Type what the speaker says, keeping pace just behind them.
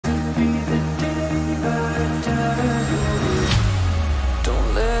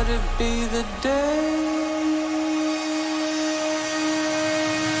another day.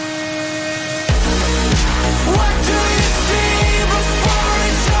 What do you see before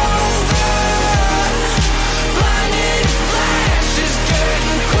it's over? Blinded flashes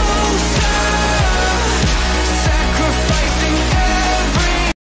getting closer, sacrificing every.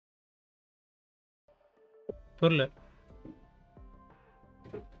 சொல்லு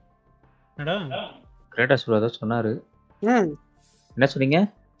என்னடா கிரேட்டஸ் bro ஏதோ சொன்னாரு. என்ன சொன்னீங்க?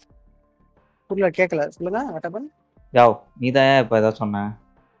 புரியல, கேட்கல, சொல்லுங்க. வாட்டப்பன் யாவ் நீ தான் இப்போ ஏதோ சொன்ன.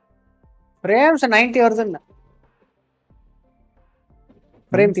 ஃப்ரேம்ஸ் 90 வருதுன்னு.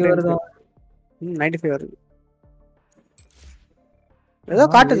 ஃப்ரேம் வருது 95 வருது. ஏதோ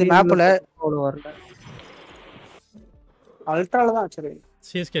காட்டுது மேப்ல. வரல. அல்ட்ரால தான் சரி.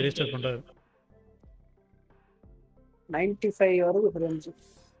 சிஎஸ்கே ரெஜிஸ்டர் பண்றாரு. 95 வருது ஃப்ரேம்ஸ்.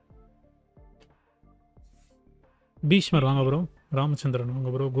 பீஷ்மர் வாங்க ப்ரோ. ராமச்சந்திரன் வாங்க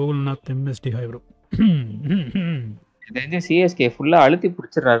bro. Gokulnath MST hi bro. இது சிஎஸ்கே ஃபுல்லா அழுத்தி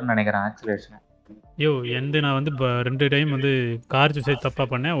பிடிச்சிடுறாருன்னு நினைக்கிறேன் ஆக்சுவலேஷன். யோ நான் வந்து 2 டைம் வந்து கார் சூஸ் தப்பா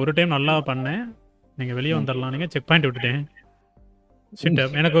பண்ணேன். ஒரு டைம் நல்லா பண்ணேன். நீங்க வெளியே வந்துடலாம். நீங்க செக் பாயிண்ட் விட்டுட்டேன்.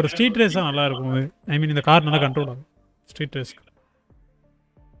 எனக்கு ஒரு ஸ்ட்ரீட் ரேஸா நல்லா இருக்கும். ஐ மீன் இந்த கார் நல்லா கண்ட்ரோல் ஆகும் ஸ்ட்ரீட் ரேஸ்.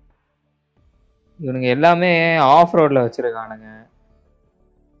 இவனுங்க எல்லாமே ஆஃப் ரோட்ல வச்சிருக்கானுங்க.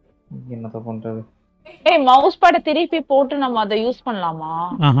 என்னத்த பண்றது? ஏய் மவுஸ் பேட திருப்பி போட்டு நம்ம அத யூஸ் பண்ணலாமா?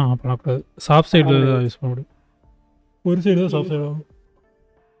 பண்ணக்கூடாது. சாஃப்ட் சைடுல யூஸ் பண்ண முடியும். ஒரு சைடு தான் சாஃப்ட் சைடு ஆகும்.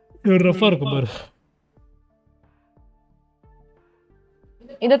 இது ரஃபா இருக்கும் பாரு.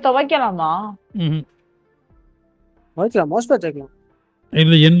 இத துவைக்கலாமா? துவைக்கலாம், மவுஸ் பேட் துவைக்கலாம்.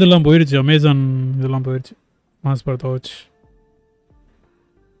 இல்ல எந்தெல்லாம் போயிடுச்சு. அமேசான் இதெல்லாம் போயிடுச்சு. மவுஸ் பேட் துவைச்சு.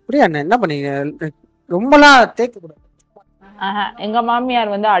 புரியா என்ன பண்ணீங்க? ரொம்பலாம் தேய்க்க கூடாது. எங்க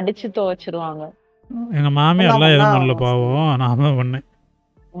மாமியார் வந்து அடிச்சு துவைச்சிருவாங்க. எங்க மாமியார் எல்லாம் எதுவும் பண்ணல பாவம். நான் தான் பண்ணேன்.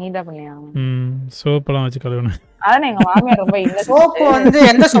 நீதான் பண்ணியா? சோப்பெல்லாம் வச்சு கழுவுனேன். அதான் எங்க மாமியார் ரொம்ப இல்ல. சோப்பு வந்து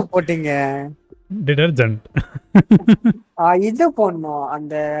எந்த சோப் போட்டீங்க? டிடர்ஜென்ட். இது போடணும்.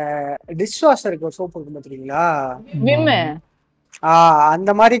 அந்த டிஷ் வாஷருக்கு ஒரு சோப்பு இருக்கு பாத்தீங்களா? விம்.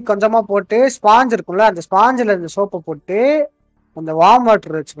 அந்த மாதிரி கொஞ்சமா போட்டு ஸ்பாஞ்ச் இருக்கும்ல, அந்த ஸ்பாஞ்சில் இந்த சோப்பை போட்டு அந்த வார்ம்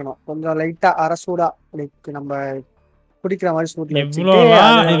வாட்டர் வச்சுக்கணும். கொஞ்சம் லைட்டா அரை சூடா நம்ம குடிக்கிற மாதிரி சூட்ல வச்சுட்டு.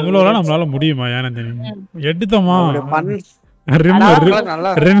 இவ்வளோலாம் நம்மளால முடியுமா? ஏன்னா எடுத்தோமா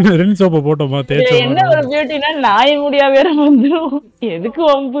ரெண்டு சோப்பை போட்டோமா தேய்ச்சோமா. என்ன ஒரு பியூட்டினா நாய் முடியா வேற வந்துரும். எதுக்கு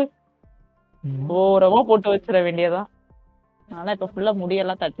வம்பு? ஓரமா போட்டு வச்சிட வேண்டியதான். நானா இப்ப ஃபுல்லா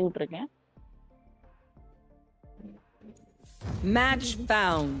முடியெல்லாம் தட்டி விட்டுருக்கேன். Match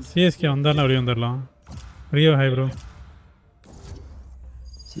found. சிஎஸ்கே வந்தானே வெளிய வந்துடலாம். Rio hi bro.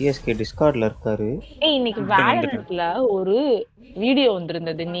 சிஎஸ்கே டிஸ்கார்ட்ல இருக்காரு. ஏய் இன்னைக்கு வேலரண்ட்ல ஒரு வீடியோ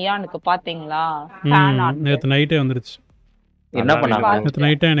வந்திருந்தது நியானுக்கு பாத்தீங்களா? நேத்து நைட்டே வந்துருச்சு. என்ன பண்ணாங்க? நேத்து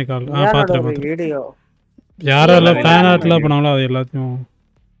நைட்டே எனக்கு பாத்துறேன் வீடியோ. யாரெல்லாம் ஃபேன் ஆர்ட்லாம் பண்ணாங்களோ அது எல்லாத்தையும்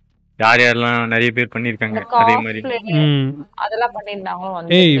யாரெல்லாம் நிறைய பேர் பண்ணிருக்காங்க அதே மாதிரி. அதெல்லாம் பண்ணிருந்தாங்களோ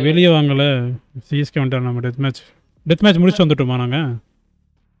வந்து. ஏய் வெளிய வாங்கல. சிஎஸ்கே வந்துட்டாங்க. நம்ம டெத் மேட்ச் முடிச்சு வந்துட்டோமா நாங்க?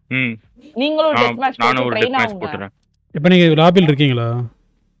 நீங்களும் டெத் மேட்ச் நானும் ஒரு டெத் மேட்ச் போட்டுறேன். இப்போ நீங்க லாபில இருக்கீங்களா?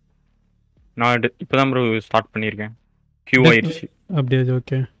 நான் இப்பதான் ப்ரோ ஸ்டார்ட் பண்ணிருக்கேன். கியூ ஆயிடுச்சு. அப்படியே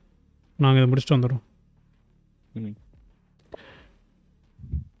ஓகே. நாங்க இத முடிச்சிட்டு வந்துறோம்.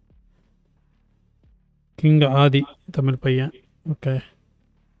 கிங் ஆதி தமிழ் பையன். ஓகே.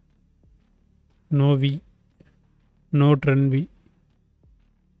 நோவி no ட்ரென்வி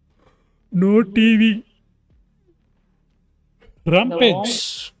no TV ரம்பேஜ்.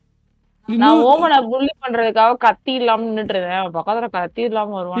 நான் ஓமனை புல்லி பண்றதுக்காக கத்தி இல்லாம நின்னுட்டு இருந்தேன். பக்கத்துல கத்தி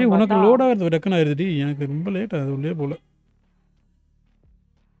இல்லாம வருவான். ஏய் உனக்கு லோட் ஆகுறது டக்குன்னு ஆயிருதுடி. எனக்கு ரொம்ப லேட் ஆகுது உள்ளே போல.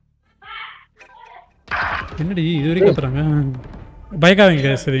 என்னடி இது வரைக்கும் கத்துறாங்க? பைக்காதீங்க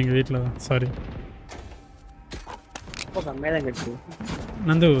गाइस. எங்க வீட்ல சாரி.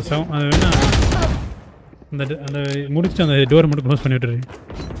 நந்து அது வேணா அந்த முடிச்சு அந்த டோர் மட்டும் க்ளோஸ் பண்ணி விட்டுரு.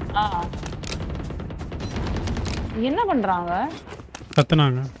 என்ன பண்றாங்க?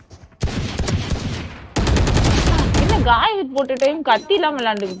 கத்துனாங்க. என்ன காய் வித் போட்ட டைம் கத்தி இல்லாம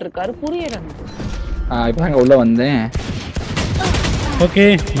விளையாண்டுக்கிட்டு இருக்காரு. புரியல எனக்கு. இப்போ அங்க உள்ள வந்தேன். Okay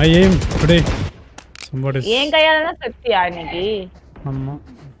my aim today somebody. ஏன் கையால தான் சத்தியா இன்னைக்கு? ஆமா.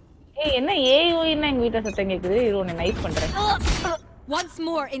 ஏய் என்ன ஏய்னா எங்க வீட்ல சத்தம் கேக்குது. இது ஒன்னு நைஸ் பண்றேன். Once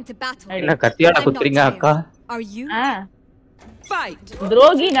more into battle. என்ன கத்தியால குத்துறீங்க அக்கா? Are you? Fight.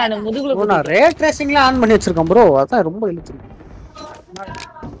 துரோகி நான் முதுகுல நான் ரேட் ட்ரேசிங்ல ஆன் பண்ணி வச்சிருக்கேன் ப்ரோ. அதான் ரொம்ப இழுத்து.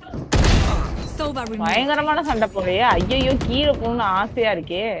 பயங்கரமான சண்டை போலையே. ஐயோ கீழே போகணும்னு ஆசையா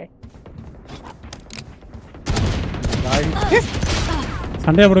இருக்கே.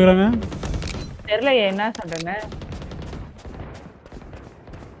 சண்டையா போடுறாங்க. தெரியல என்ன சண்டைன்னு.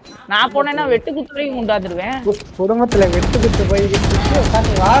 நான் போனேன்னா வெட்டு குத்துறையும் உண்டாந்துருவேன். குடும்பத்துல வெட்டு குத்து போய்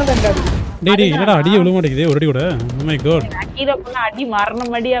வாழ்ந்தா டேய் என்னடா அடியே விழ மாட்டேங்குதே ஒரு அடி கூட. Oh my God. நான் கீழே போனா அடி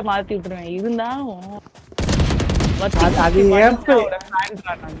மரணம் அடியா மாத்தி விட்டுருவேன். இருந்தாலும்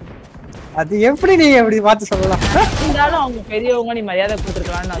அது எப்படி நீ எப்படி பார்த்து சொல்லலாம்? இருந்தாலும் அவங்க பெரியவங்க நீ மரியாதை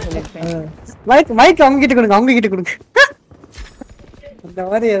கொடுத்துருக்கலாம்னு நான் சொல்லிருக்கேன். மைக் அவங்க கிட்ட கொடுங்க, அவங்க கிட்ட கொடுங்க. இந்த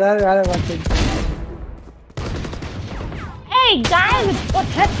மாதிரி ஏதாவது வேலை பார்த்து. Hey guys,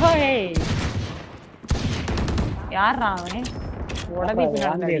 what's happening? யாரா அவன்? உடனே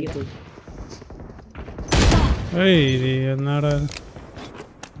பின்னாடி அடிக்குது. ஏய் இது என்னடா?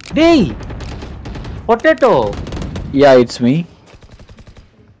 டேய் பொட்டேட்டோ. Yeah, it's me.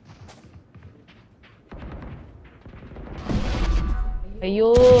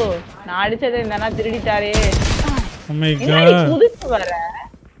 ஐயோ நான் அடிச்சது என்னன்னா திருடிட்டாரே. Oh my என்ன god. புதுசு வர?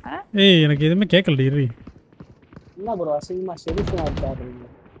 ஏய் எனக்கு எதுமே கேட்கலடி இரு. என்ன ப்ரோ அசிங்கமா ஷெரிஃப் ஆட்டாறீங்க.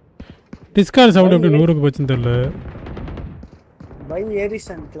 டிஸ்கார்ட் சவுண்ட் எப்படி 100க்கு போச்சுன்னு தெரியல. By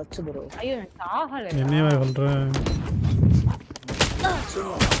ஏரிசன் clutch bro. ஐயோ சாகல. என்னையா சொல்ற?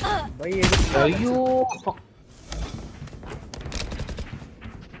 பை ஏரிசன். ஐயோ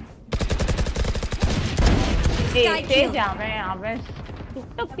ஏய் தேஜ் அவன்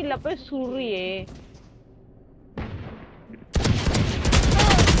சுட்டக்கில்ல போய் சுறியே.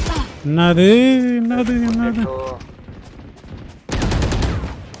 என்னது?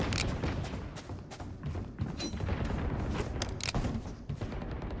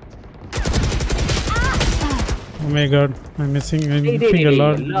 Oh my god, I'm missing a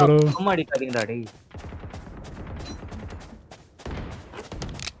lot bro. சும்மா அடிக்காதீங்கடா டேய்.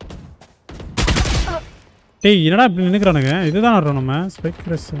 டேய் என்னடா இப்படி நின்னுக்கறானுங்க? இதுதான் ஆடுறோம் நம்ம ஸ்பைக்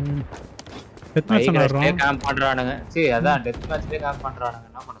ரஷ். டெத்மேட்ச் ஆடுறோம். கேம்ப் பண்றானுங்க. சீ அதான் டெத் மேட்ச்லயே கேம்ப் பண்றானுங்க.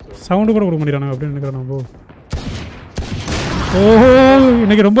 என்ன பண்ண சவுண்ட் கூட கொடுக்க மாட்டேறானுங்க அப்படியே நின்னுக்கறானுங்க bro. ஓ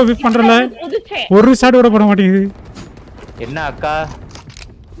இன்னைக்கு ரொம்ப விப் பண்றல. ஒரு ஷாட் கூட போட மாட்டேங்குது. என்ன அக்கா?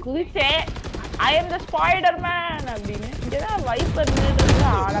 குதிச்சே I am the Spider-Man அப்படினு. இங்கதான் வைப்பர் நின்னுட்டு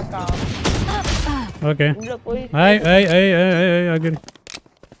ஆளக்கா. ஓகே. உள்ள போய் ஐ அகேன்.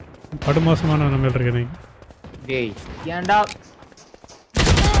 படுமோசமான நம்ம இருக்கே நீ. டேய் ஏன்டா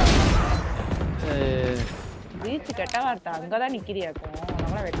ரீச் கெட்ட வார்த்தை அங்கதான் நிக்கிறியாக்கும்.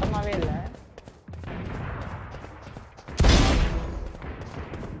 நம்மள வெக்கமாவே இல்ல.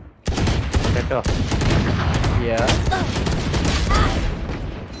 கெட்டோ யா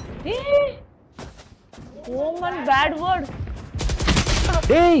woman bad word.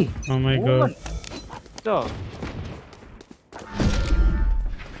 டேய் Oh my god. சோ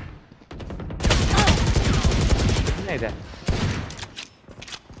என்ன இது?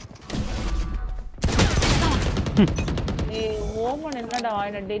 ஏய் woman என்னடா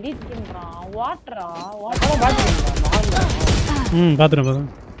என்ன டெலீட் பண்றான். வாட்ரா பாத்துறேன்.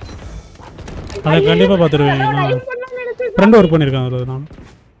 அத கண்டிப்பா பாத்துருவேன். ஃப்ரெண்ட் வர்க் பண்ணிருக்கான் அதுல நான்.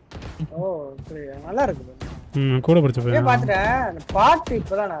 ஓ சரி நல்லா இருக்கு. கூட படிச்ச பையன். பாத்துட்டேன். அந்த பாட்டு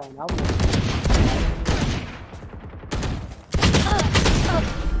இப்பதான் நான் ஞாபகம்.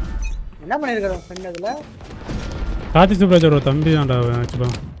 என்ன பண்ணிருக்காரு ஃப்ரெண்ட் அதுல? கார்த்தி சுப்ராஜோட தம்பி தான்டா அவன் ஆக்சுவலா.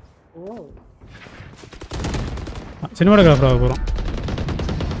 ஓ சினிமாட்டோகிராஃபரா போறோம்.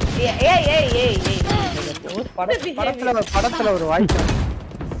 ஏய் படத்துல ஒரு வாய்ப்பு.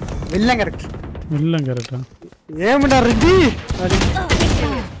 Villain correct. வில்லன் கரெக்டா? ஏம்டா ரெடி?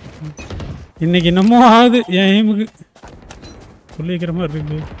 இன்னைக்கு என்னமோ ஆகுது என் எய்முக்கு. சொல்லிக்கிற மாதிரி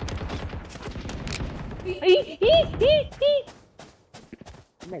இருக்கு.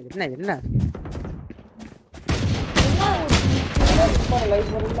 என்ன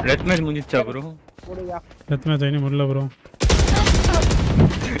டெத் மேட்ச் முடிஞ்சிச்சா ப்ரோ? டெத் மேட்ச் ஐனி முடியல ப்ரோ.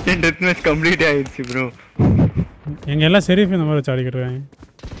 டெத் மேட்ச் கம்ப்ளீட் ஆயிடுச்சு ப்ரோ. எங்க எல்லாம் செரிஃப் இந்த மாதிரி சாடிக்கிட்டு இருக்காங்க.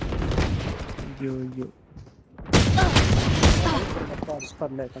 ஐயோ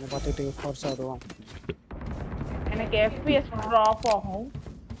ஸ்பர்ல கொஞ்சம் பார்த்துட்டு ஃபோர்ஸ் ஆடுவோம். எனக்கு FPS டிராப் ஆகும்.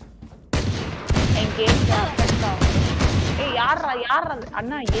 என் கேம் அஃபெக்ட் ஆகும். ஏய் யாரா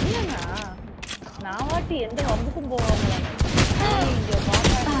அண்ணா என்னங்க நான் வாட்டி எந்த வம்புக்கும் போவாங்க. இங்க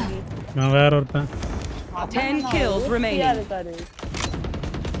பாப்பா நான் வேற ஒருத்தன். 10 kills remaining. இருக்காரு.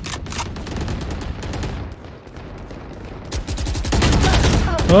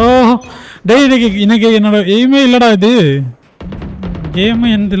 ஓ டேய் இன்னைக்கு என்னோட எய்மே இல்லடா இது. கேம்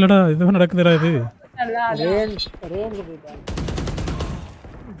எந்த இல்லடா இது நடக்குதுடா இது. ரேஞ்ச் போய்டா.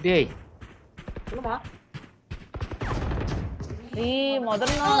 டேய் சொல்லுமா? ஏய்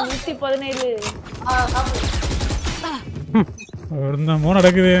முதல்ல 117 ஒரு மூணு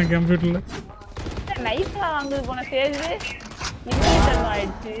நடக்குது என் கம்ப்யூட்டர்ல. நைட்ல வாங்குது போன ஸ்டேஜ் இன்வெர்டர்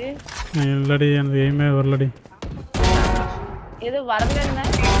ஆயிடுச்சு. இல்லடி அந்த எய்மே வரலடி. எது வரலன்னா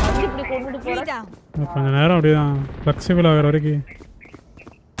வந்து இப்படி கொண்டுட்டு போறேன். கொஞ்ச நேரம் அப்படிதான் ஃப்ளெக்சிபிள் ஆகிற வரைக்கும்.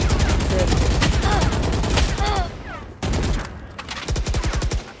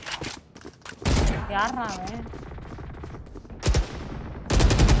 யாரா அவன்?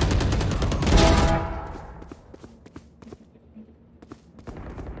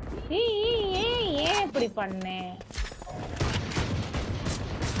 ஏன் இப்படி பண்ணேன்?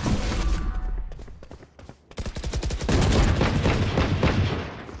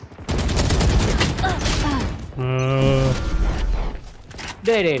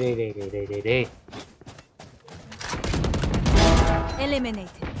 டேய்.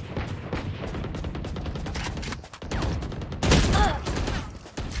 Eliminated.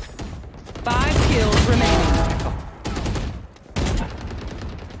 Five kills remaining.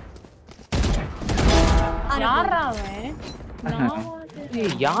 யாரா அவன்?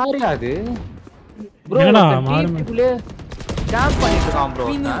 யாரு அது ப்ரோ? என்னடா டிபிக்குள்ள கேம்ப் பண்ணிட்டு இருக்கான் ப்ரோ.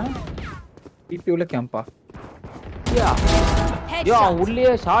 டிபியூல கேம்பா? யோ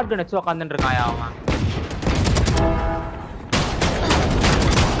உள்ளே ஷாட்கன் வச்சு உட்கார்ந்துட்டு இருக்கான் அவன்.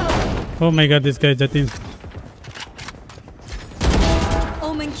 Oh my god, this guy Jatin.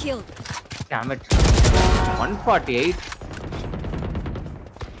 Omen killed. Damn it. 148.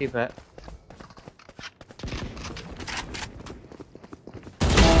 இப்ப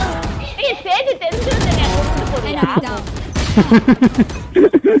ஏய் சேதி தெரிஞ்சிருந்தேனே கொண்டு போறியா?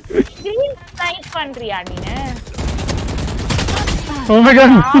 ஸ்கிரீன் ஸ்னைப் பண்றியா நீனே? Oh my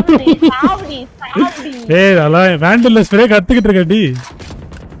god. சாவடி. ஏய் அல வேண்டல்ல ஸ்ப்ரே கத்துக்கிட்டு இருக்கடி.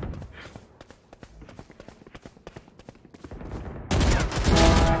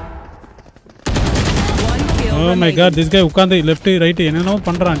 Oh my god, this guy உட்கார்ந்து லெஃப்ட் ரைட் என்னென்னோ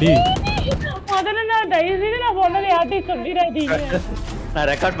பண்றான்டி. முதல்ல நான் டைஸில நான் போனது யார்ட்டை சொல்லிடாதீங்க. நான்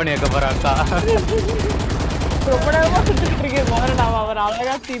ரெக்கார்ட் பண்ணி வைக்க போறேன் அக்கா. ரொம்ப நேரமா சுத்திட்டு இருக்கேன். முதல்ல நான் அவர்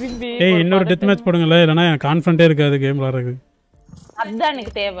அழகா திரும்பி ஏய் இன்னொரு டெத் மேட்ச் போடுங்களே, இல்லனா எனக்கு கான்ஃபிடன்ட்டே இருக்காது கேம் விளையாடுறதுக்கு. அதான்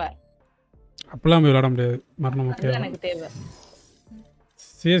எனக்கு தேவை. அப்பலாம் போய் விளையாட முடியாது, மரணம் முக்கியம். எனக்கு தேவை.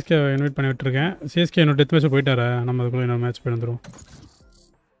 சிஎஸ்கே இன்வைட் பண்ணி விட்டுருக்கேன். சிஎஸ்கே இன்னொரு டெத் மேட்ச் போயிட்டாரா? நம்ம அதுக்குள்ள இன்னொரு மேட்ச் போய் வந்துரும்.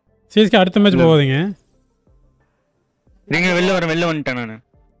 சிஎஸ்கே அடுத்த மேட்ச் போவாதீங்க. நீங்க வெளில வந்துட்டேன் நானு.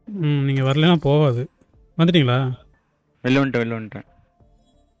 நீங்க வரலனா போவாது. வந்துட்டீங்களா? வெளில வந்துட்டேன்.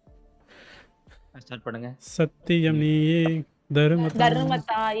 ஸ்டார்ட் பண்ணுங்க. சத்தியம் நீயே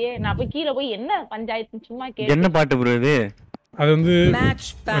தர்மத்தாயே. நான் போய் கீழ போய் என்ன பஞ்சாயத்து சும்மா கேட்டு. என்ன பாட்டு ப்ரோ இது? அது வந்து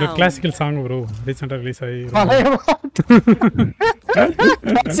ஒரு கிளாசிக்கல் சாங் ப்ரோ, ரீசெண்டா ரிலீஸ் ஆகி.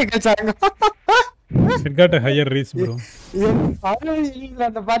 Classical song. It got a higher reach bro.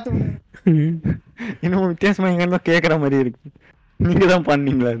 அந்த பாட்டு இன்னும் வித்தியாசமா எங்கன்னு கேக்குற மாதிரி இருக்கு. நீங்க தான்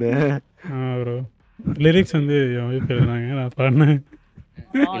பண்ணீங்களா அது? ப்ரோ லிரிக்ஸ் வந்து எழுதுனாங்க, நான் பண்ணேன்.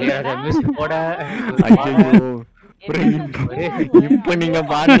 மியூசிக் போட இப்ப நீங்க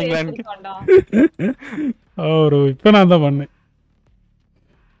பாடுறீங்களான்னு ப்ரோ இப்ப நான் தான் பண்ணேன்.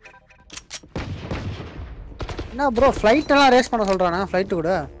 என்ன ப்ரோ ஃளைட் எல்லாம் ரேஸ் பண்ண சொல்றானே? ஃளைட்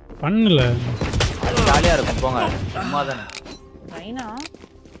கூட பண்ணல, ஜாலியா இருக்கும் போங்க. சும்மா தானே. ரைனா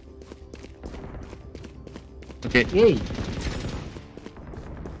ஓகே. ஏய்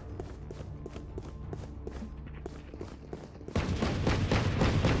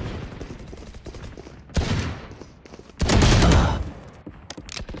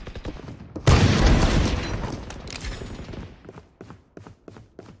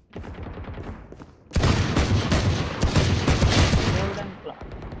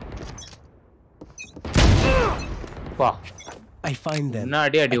I find them.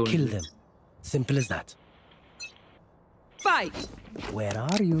 I kill them. Simple as that. Fight. Where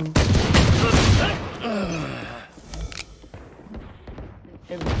are you?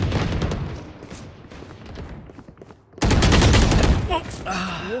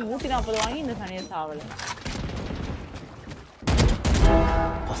 ஐயோ 140 வாங்கி இந்த சனிய சாவல.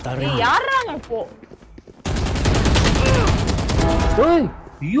 ஏய் யாரறாங்க போ. ஓய்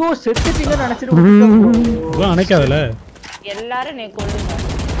ஐயோ செத்துட்டீங்க நினைச்சிட்டு ப்ரோ அணைக்காதல. எல்லாரும் நீ கொல்லுங்க.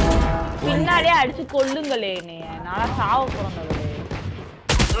 பின்னாடியே அடிச்சு கொல்லுங்களே நீ. நான் சாவ போறேன்.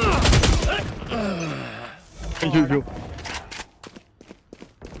 ஐயோ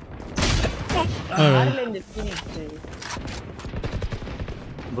யாரல இந்த ஃபீனிக்ஸ்?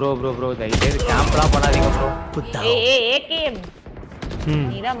 ப்ரோ தயவுசெய்து கேம்ப்லாம் பண்ணாதீங்க ப்ரோ. ஏய் AKM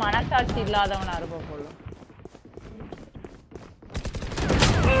நீதான் மனசாட்சி இல்லாதவனா இருப்ப போல.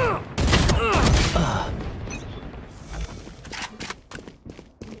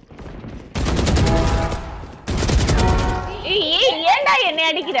 ஏன்டா என்னை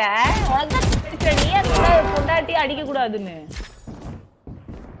அடிக்கிற? நீ பொண்டாட்டி அடிக்க கூடாதுன்னு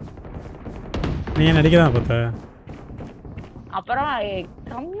நீ நடிக்கதான் பார்த்த. அப்புறம்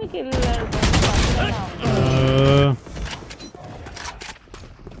கம்மி கில்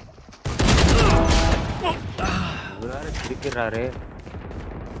இவராரு சிரிக்கிறாரு.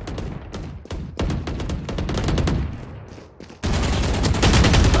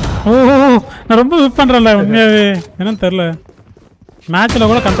 ஓ நான் ரொம்ப விப் பண்றேன்ல உண்மையாவே என்னன்னு தெரியல. மேட்ச்ல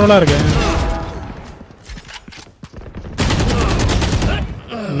கூட கண்ட்ரோலா இருக்கேன்.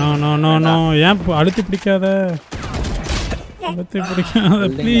 நோ நோ நோ நோ ஏன் அழுத்தி பிடிக்காத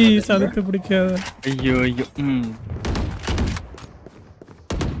ப்ளீஸ் அழுத்தி பிடிக்காத. ஐயோ ஐயோ.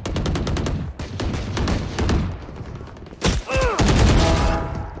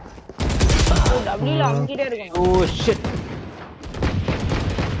 டபுள்யூல அங்கிட்டே இருக்கேன். Oh shit.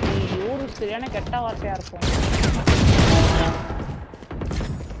 ஊரு சரியான கெட்ட வார்த்தையா இருக்கும்.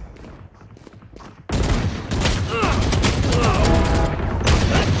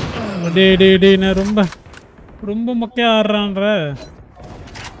 டேய் நான் ரொம்ப மொக்கையா ஆடுறான்ற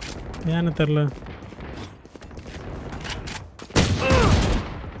ஏன்னு தெரியல.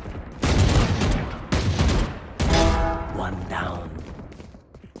 One down.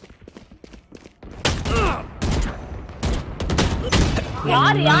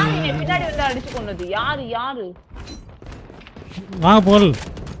 யாரு நீ பின்னாடி வந்து அடிச்சு கொண்டது? யாரு வா போல்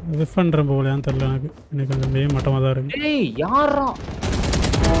விஃப் பண்றேன் போல ஏன்னு தெரியல. எனக்கு கொஞ்சம் மே மட்டமா தான் இருக்கு. ஏய் யாரா?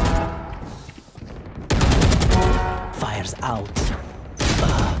 Fires out.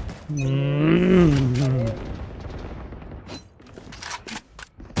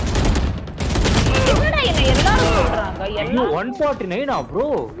 என்னடா என்ன எல்லாரும் சொல்றாங்க? ஐயோ 149 ப்ரோ.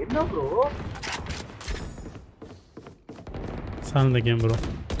 என்ன ப்ரோ? சாந்த கேம் ப்ரோ.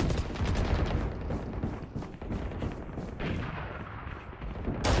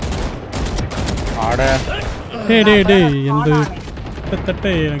 ஆட டேய் இந்த கிட்டத்தட்ட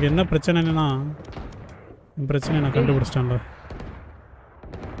எனக்கு என்ன பிரச்சனைன்னா என் பிரச்சனையை நான் கண்டுபிடிச்சிட்டேன்ல.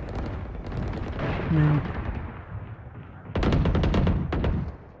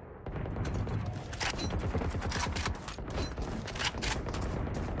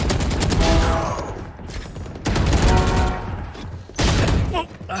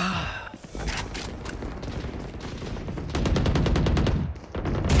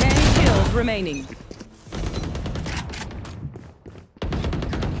 Remaining.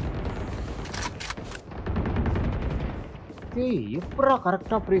 டேய் எப்பறா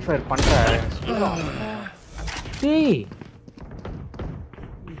கரெக்ட்டா ப்ரீ ஃபயர் பண்ற? டேய்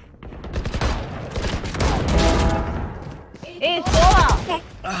ஏய் சோவா.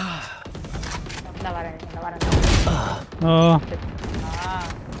 நான் வரேன்.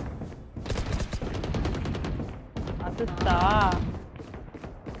 அதுதா.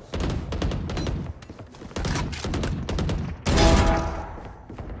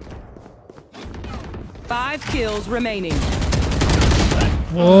 5 kills remaining.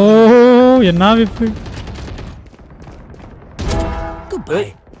 ஓ என்ன விப்பு. Goodbye.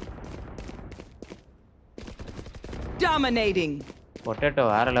 Dominating. பொட்டேட்டோ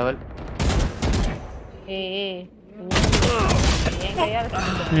வேற லெவல். ஏய்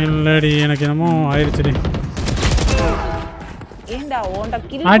இல்லடி எனக்கு என்னமோ ஆயிருச்சுடி. ஏண்டா ஓண்ட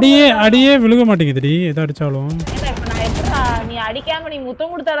கில் அடியே விழுக மாட்டேங்குதுடி எதை அடிச்சாலும். ஏண்டா இப்ப நான் எப்படா நீ அடிக்காம நீ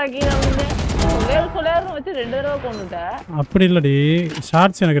முத்தம் கொடுத்தாடா கீழ வந்து சொலேர்னு வச்சு 2 தடவை கொன்னுட்ட. அப்படி இல்லடி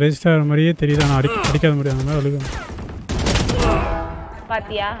ஷார்ட்ஸ் எனக்கு ரெஜிஸ்டர் ஆகிற மாதிரியே தெரியுது. நான் அடிக்காத முடியும் அந்த மாதிரி விழுகும்.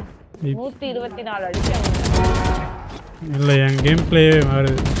 பாத்தியா 124 அடிச்சேன். இல்லை என் கேம் பிளேயே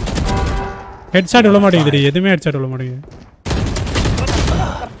மாறுது. ஹெட்ஷாட் விழ மாட்டேங்குதுடி. எதுவுமே ஹெட்ஷாட் விழ மாட்டேங்குது.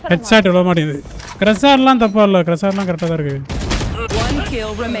 ஹெட்ஷாட் விழ மாட்டேங்குது. கிரஸார்லாம் தப்பா இல்லை. கிரஸார்லாம் கரெக்டாக தான் இருக்கு. 1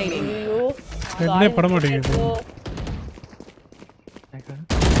 kill remaining. ஹெட்லே பட மாட்டேங்குது.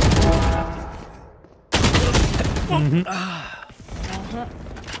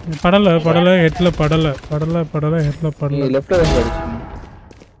 படல ஹெட்ல படல ஹெட்ல படல. லெஃப்ட்ல தான் அடிச்சீங்க.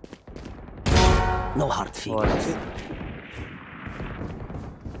 No hard feelings.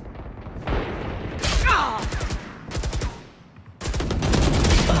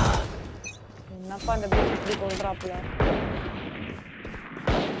 என்னப்பா அந்த பேர் இப்படி கொல்றாப்ல.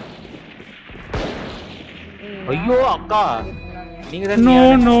 ஐயோ அக்கா நீங்க தான் நோ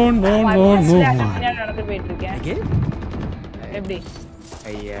நடந்து போயிட்டு இருக்கேன். எப்படி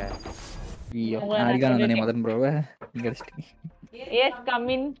ஐயா ஐயோ நாளைக்கு நான் மதன் ப்ரோவை நீங்க அடிச்சிட்டீங்க. Yes come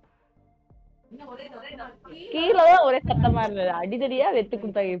in. கீழதான் ஒரே சத்தமா இருந்தது. அடிதடியா வெத்து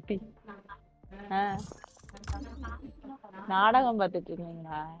கொடுத்தா எப்படி? நாடகம் பார்த்துட்டு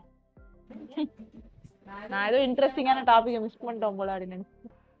இருக்கீங்களா? நான் ஏதோ இன்ட்ரெஸ்டிங்கான டாபிக் மிஸ் பண்ணிட்டோம் போல அப்படின்னு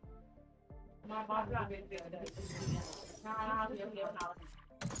நினைச்சேன்.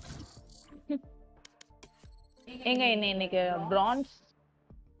 ஏங்க என்ன இன்னைக்கு பிரான்ஸ்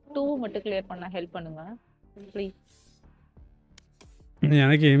 2 மட்டும் கிளியர் பண்ண ஹெல்ப் பண்ணுங்க ப்ளீஸ்.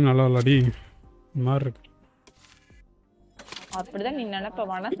 எனக்கு ஏம் நல்லா இல்லடி மார் இருக்கு. அப்படிதான் நீ நினைப்ப,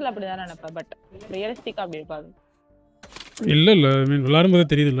 மனசுல அப்படிதான் நினைப்ப, பட் ரியலிஸ்டிக்கா அப்படி இருக்காது. இல்ல இல்ல ஐ மீன்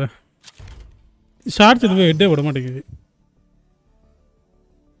விளையாடும்போது தெரியுது இல்ல ஷார்ட்ஸ் எதுவும் ஹெட்டே விட மாட்டேங்குது.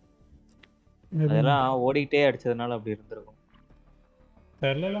 அதெல்லாம் ஓடிட்டே அடிச்சதுனால அப்படி இருந்திருக்கும்.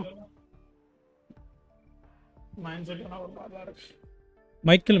 தெரியல.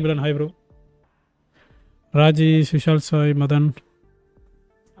 Michael Milan hi bro. Raji Chushul Sai Madan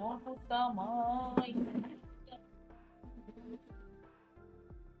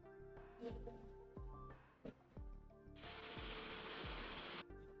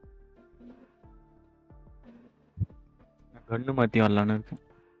கண்ணு மாத்தி வரலான்னு இருக்கேன்.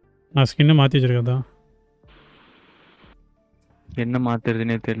 நான் ஸ்கின்னை மாற்றி வச்சிருக்கேன் தான். என்ன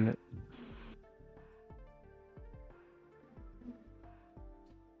மாத்துறதுனே தெரியல.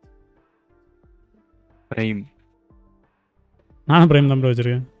 பிரைம் நானும் பிரைம் தான் ப்ரோ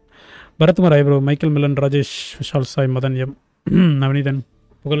வச்சிருக்கேன். பரத்குமார் ஐ bro. Michael Milan Rajesh Vishal Sai Madan M Navaneethan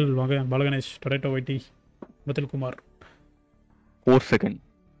புகழ் வாங்க Balaganesh Toretto வைட்டி முத்துல்குமார் 4 second.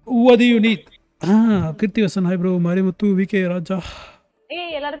 what do you need? Keerthi Vasan hi bro. Marimuthu VK ராஜா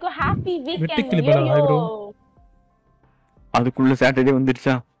ஏய் எல்லாருக்கும் ஹாப்பி வெட்டிக்கிளி வீக்கெண்ட். பலா ஹாய் ப்ரோ. அதுக்குள்ள சாட்டர்டே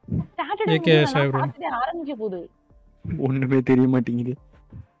வந்துருச்சா? Saturday AKS hi bro. ஆரம்பிக்க போகுது. ஒண்ணுமே தெரிய மாட்டேங்குது.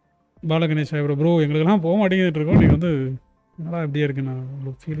 Balaganesh hi bro. ப்ரோ எங்களுக்கெல்லாம் போக மாட்டேங்குது இருக்கோம். நீங்கள் வந்து நல்லா எப்படியா இருக்கு நான்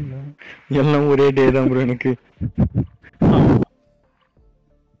உங்களுக்கு ஃபீலிங்க எல்லாம் ஒரே டே தான் ப்ரோ எனக்கு.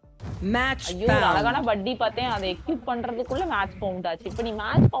 Match ஐயோ ஒரு அழகான பட்டி பார்த்தேன், அதை எக்யூப் பண்றதுக்குள்ள மேட்ச் பவுண்ட் ஆச்சு. இப்போ நீ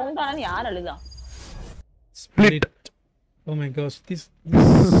மேட்ச் பவுண்ட் ஆனது யார் அழுதா? Split. Oh my God this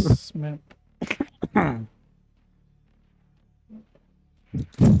map.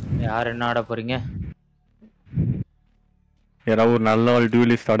 யார் என்ன ஆட போறீங்க? யாராவது ஒரு நல்ல ஒரு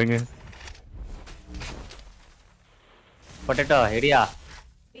டியூலிஸ்ட் ஆடுங்க. பொட்டேட்டோ ஹெடியா.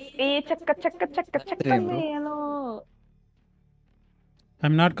 ஏய் சக்க சக்க சக்க சக்க மேலோ.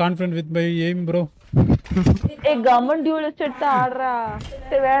 I'm not confident with my aim bro. ஏய் கமன் டியூலிஸ்ட் எடுத்து ஆடுறா.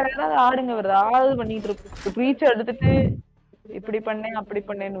 சரி வேற ஏதாவது ஆடுங்க, வேற ஏதாவது பண்ணிட்டு இருக்கு. ரீச் எடுத்துட்டு இப்படி பண்ணேன் அப்படி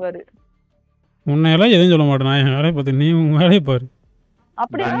பண்ணேன்னு வரு. உன்னை எல்லாம் எதுவும் சொல்ல மாட்டேன். நான் என் வேலையை பார்த்து நீ உன் வேலையை பாரு.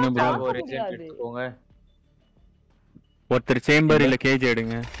 அப்படி ஒரு ரிஜெக்ட் எடுத்துக்கோங்க. ஒருத்தர் சேம்பர் இல்ல கேஜ்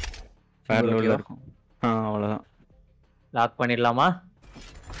எடுங்க. வேற லெவல்ல இருக்கும். அவ்வளவுதான். லாக் பண்ணிடலாமா?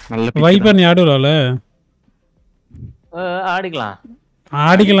 நல்ல வைப்பர் நீ ஆடுவல ஆடிக்கலாம்.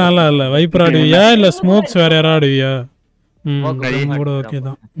 ஆடிக்கலாம்ல இல்ல வைப்பர் ஆடுவியா இல்ல ஸ்மோக்ஸ் வேற யாரா ஆடுவியா? கூட ஓகே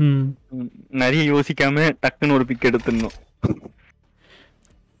தான். நிறைய யோசிக்காம டக்குன்னு ஒரு பிக் எடுத்துடணும்.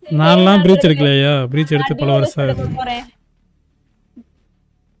 நான்லாம் பிரீச் எடுக்கலையா? பிரீச் எடுத்து பல வருஷம் ஆகுது.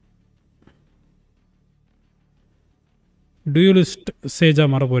 டியூலிஸ்ட் சேஜா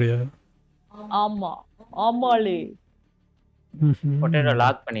மாற போறியா? ஆமா ஆமாலே. பொட்டேட்டோ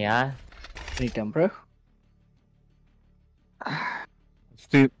லாக் பண்ணியா? பண்ணிட்டேன் ப்ரோ.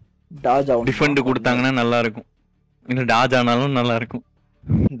 டாஜ் ஆகும். டிஃபெண்ட் கொடுத்தாங்கன்னா நல்லா இருக்கும். இல்ல டாஜ் ஆனாலும் நல்லா இருக்கும்.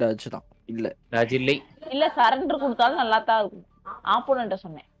 டாஜ் தான். இல்ல டாஜ் இல்லை. இல்ல சரண்டர் கொடுத்தாலும் நல்லா தான் இருக்கும். ஆப்போனன்ட்ட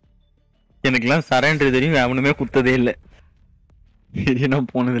சொன்னேன். எனக்குலாம் சரண்டர் தெரியும், அவனுமே குத்ததே இல்ல. சரி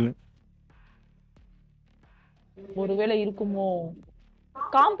நான் போனது இல்ல. ஒருவேளை இருக்குமோ?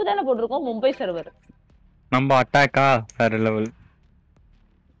 காம்பு தானே போட்டிருக்கோம் மும்பை சர்வர். நம்ம அட்டாக்கா வேற லெவல்.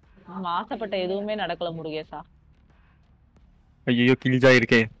 நம்ம ஆசைப்பட்ட எதுவுமே நடக்கல முருகேசா. ஐயோ கில்ஜா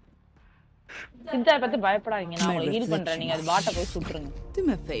இருக்கே. கில்ஜா பத்தி பயப்படாதீங்க, நான் உங்களுக்கு ஹீல் பண்றேன். நீங்க அது பாட்ட போய் சுட்டுருங்க. Do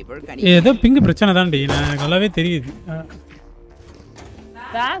me a favor, ஏதோ பிங் பிரச்சனை தான்டி, எனக்கு நல்லாவே தெரியுது.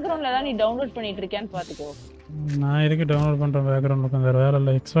 பேக்ரவுண்ட்ல தான் நீ டவுன்லோட் பண்ணிட்டு இருக்கேன்னு பாத்துக்கோ. நான் எதுக்கு டவுன்லோட் பண்றேன்? பேக்ரவுண்ட் உட்காந்து வேற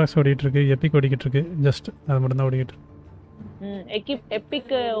இல்ல. எக்ஸ்பாக்ஸ் ஓடிட்டு இருக்கு, எபிக் ஓடிக்கிட்டு இருக்கு. ஜஸ்ட் அது மட்டும் தான் ஓடிக்கிட்டு இருக்கு.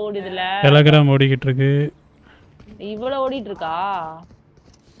 எபிக் ஓடுதுல, டெலகிராம் ஓடிக்கிட்டு இருக்கு. இவ்வளவு ஓடிட்டு இருக்கா?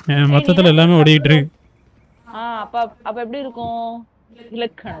 மொத்தத்துல எல்லாமே ஓடிக்கிட்டு இருக்கு. அப்ப எப்படி இருக்கும்?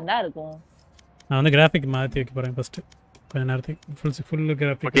 இலக்கணம் தான் இருக்கும். நான் வந்து கிராஃபிக் மாத்தி வைக்க போறேன் ஃபர்ஸ்ட். கொஞ்ச நேரத்துக்கு ஃபுல்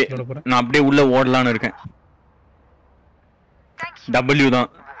கிராஃபிக் போட போறேன். நான் அப்படியே உள்ள ஓடலாம்னு இருக்கேன். W தான்.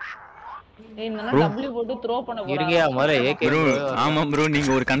 ஏய் நான் W போட்டு த்ரோ பண்ண போறேன். இருங்கயா முதல்ல AK ப்ரோ. ஆமா ப்ரோ,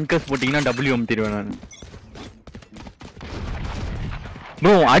 நீங்க ஒரு கன்கஸ் போட்டீங்கன்னா W அமுத்திடுவேன் நான்.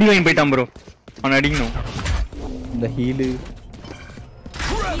 ப்ரோ ஆடி வாங்கி போய்ட்டான் ப்ரோ. அவன் அடிக்கணும். இந்த heel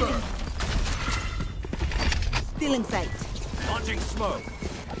Still in sight. Launching smoke.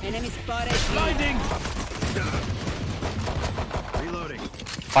 Enemy spotted. Blinding. Reloading.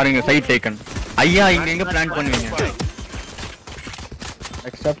 பாருங்க சைட் டேக்கன். ஐயா இங்க எங்க பிளான் பண்ணுவீங்க?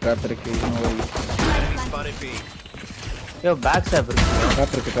 எக்ஸ்ட்ரா ட்ராப் இருக்கு. Enemy spotted B. யோ பேக் ஸ்டாப்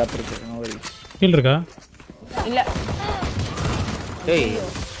இருக்கு. ட்ராப் இருக்கு. நோ வரி. ஹீல் இருக்கா? இல்ல டேய்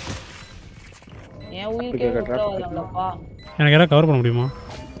என் உயிருக்கே உத்தரவாதம்லப்பா. எனக்கு யாராவது கவர் பண்ண முடியுமா?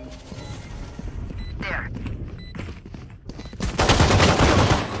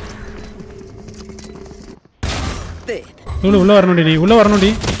 உள்ள வரணும்டி, நீ உள்ள வரணும்டி.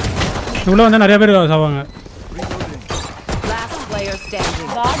 உள்ள வந்தா நிறைய பேர் சாவாங்க. Last player standing.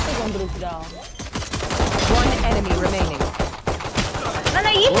 காட்டு கொண்டுருச்சுடா. One enemy remaining.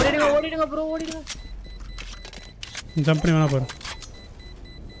 நான் ஓடிடுங்க ப்ரோ ஓடிடுங்க. ஜம்ப் பண்ணி வேணா பாரு.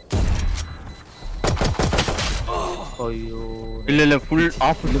 ஐயோ இல்ல ஃபுல்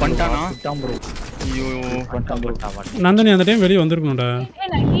ஆஃப் பண்ணிட்டானா? ப்ரோ. ஐயோ பண்ணிட்டான் ப்ரோ. நந்தினி அந்த டைம் வெளியே வந்திருக்கணும்டா.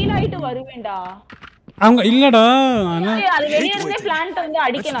 நான் ஹீல் ஆயிட்டு வருவேன்டா. அவங்க இல்லடா. அது வெளிய இருந்தே பிளான்ட் வந்து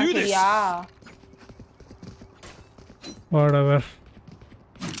அடிக்கலாம் சரியா? வாடவர்.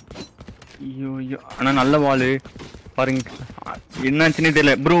 ஐயோ ஆனா நல்ல வாளு பாருங்க. என்னாச்சுன்னே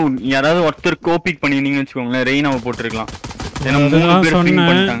தெரியல ப்ரோ. யாராவது ஒருத்தர் கோபிக் பண்ணிருந்தீங்கன்னு வச்சுக்கோங்களேன், ரெயினாவை போட்டுருக்கலாம். ஏன்னா 3 பேர் ஸ்விங்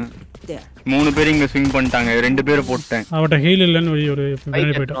பண்ணிட்டாங்க. 3 பேர் இங்க ஸ்விங் பண்ணிட்டாங்க. 2 பேரை போட்டேன். அவட்ட ஹீல் இல்லன்னு ஒரு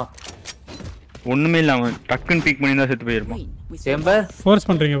பின்னாடி போய்ட்டான். ஒண்ணுமே இல்ல, அவன் டக்குன்னு பீக் பண்ணி தான் செத்து போயிருப்பான். சேம்பர் ஃபோர்ஸ்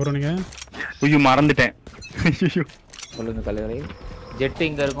பண்றீங்க ப்ரோ நீங்க. ஐயோ மறந்துட்டேன். ஐயோ சொல்லுங்க கலைவரை. ஜெட்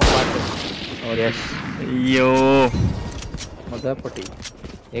இங்க இருக்கும் பாத்து. எஸ். ஐயோ மதப்பட்டி.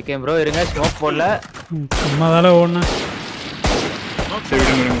 AKM ப்ரோ இருங்க, ஸ்மோக் போடல. சும்மா தால ஓடுன. சரி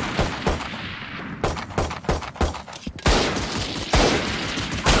விடுங்க.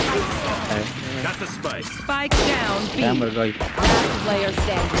 Spike down B. சேம்பர் காய். Last player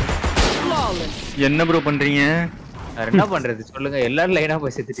standing. Flawless. என்ன ப்ரோ பண்றீங்க? வேற என்ன பண்றது சொல்லுங்க, எல்லாரும் லைனா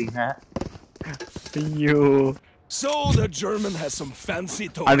போய் செத்துட்டீங்க. ஐயோ So the German has some fancy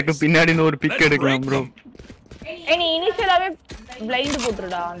toys. அதுக்கு பின்னாடி ஒரு பிக் எடுக்கலாம் ப்ரோ. நீ இனிஷியலாவே பிளைண்ட்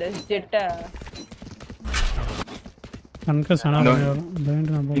போட்டுடா அந்த ஜெட்ட. கன்கஸ் ஆனா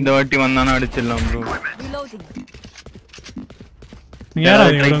பிளைண்ட் நம்ம இந்த வாட்டி வந்தானா அடிச்சிடலாம் ப்ரோ. Reloading. நீங்க யாரா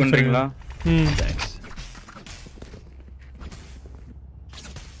ட்ரை பண்றீங்களா?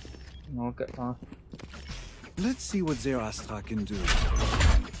 Okay. Let's see what Zerastra can do.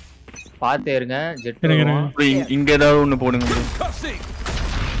 பாத்தே இருங்க ஜெட். இங்க ஏதாவது ஒன்னு போடுங்க ப்ரோ.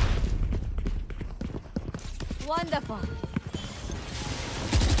 Wonderful.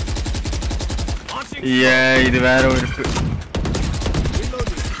 இது வேற ஒரு இருக்கு.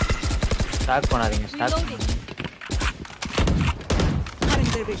 ஸ்டாக் பண்ணாதீங்க, ஸ்டாக்.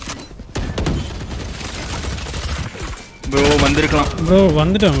 ப்ரோ வந்திருக்கலாம். ப்ரோ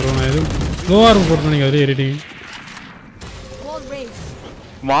வந்துட்டேன் ப்ரோ. நான் எது கோஆர் போட்டு நீங்க அதே எடிட்டிங்.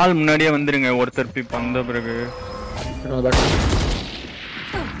 வால் முன்னாடியே வந்துருங்க ஒருத்தர் பிப் வந்த பிறகு.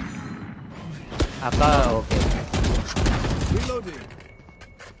 அக்கா ஓகே.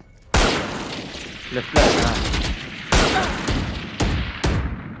 லெஃப்ட்ல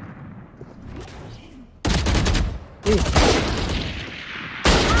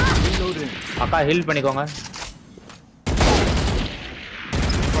அக்கா ஹீல் பண்ணிக்கோங்க.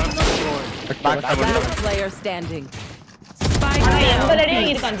 Last player standing. Spike ஆனா down. எங்களடே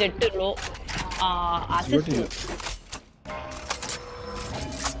இருக்கான் jet low. Assist.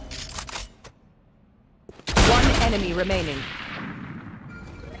 One enemy remaining.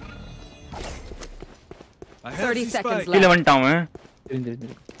 30 seconds கீழ left. வந்துட்டான் அவன்.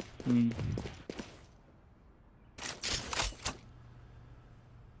 தெரிஞ்சு. ம்.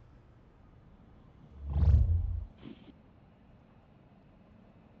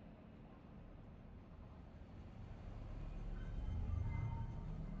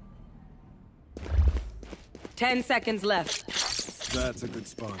 Ten seconds left. That's a good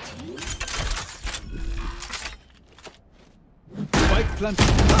spot. Spike planted.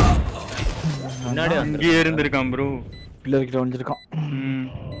 முன்னாடி இங்கே இருந்திருக்கான் ப்ரோ. பில்லர் கிட்ட வந்துருக்கான்.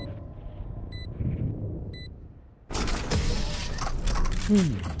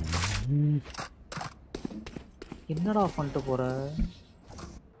 என்னடா பண்ணிட்டு போற?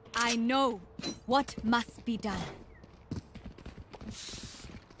 I know what must be done.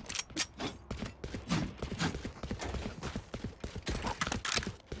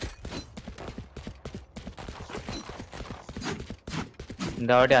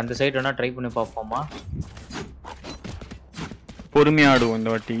 இந்த வாட்டி அந்த சைடு வேணா ட்ரை பண்ணி பாப்போமா? பொறுமையா ஆடுவோம் இந்த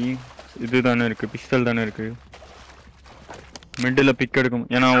வாட்டி. இதுதானே இருக்கு, பிஸ்டல் தானே இருக்கு. மிடில் பிக் எடுக்கும்.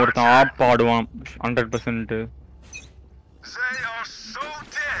 ஏன்னா ஒருத்தன் ஆப் ஆடுவான் 100%.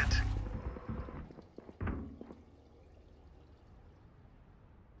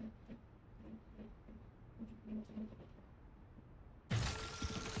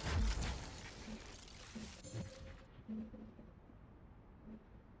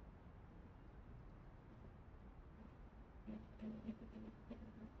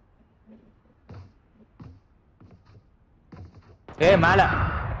 ஏய் மேல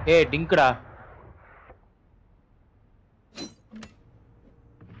ஏய் டிங்க்டா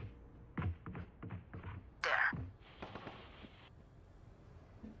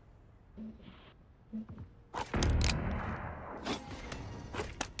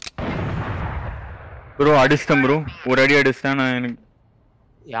ப்ரோ அடிச்சிட்டேன் ப்ரோ ஒரு அடி அடிச்சிட்டேன் நான் எனக்கு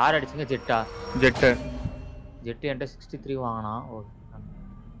யார் அடிச்சீங்க ஜெட்டா ஜெட் என்கிட்ட 63 வாங்கினா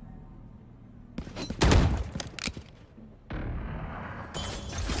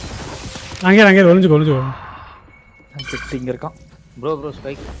அங்கே ஒளிஞ்சு ஜெட் இங்க இருக்கான் ப்ரோ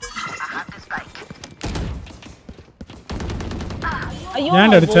ஸ்பைக் ஐயோ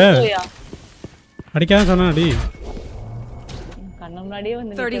ஏன்டா அடிச்ச அடிக்காத சொன்னா அடி கண்ணு முன்னாடியே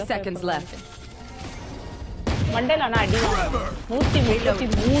வந்து 30 seconds left. மண்டேல நான் அடி வாங்குறேன்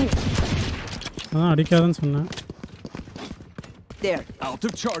 133 அடிக்காதன்னு சொன்னேன் There. Out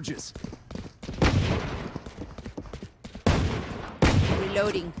of charges.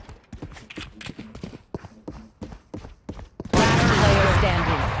 Reloading. Last player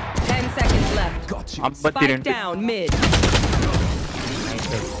standing. 10 seconds left. Got you. Spike down mid.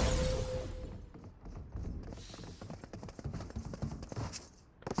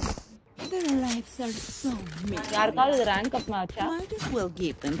 Their lives are so many. யாருக்காவது ரேங்க் அப் மேட்சா Might as well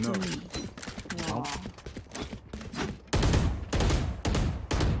give them to me.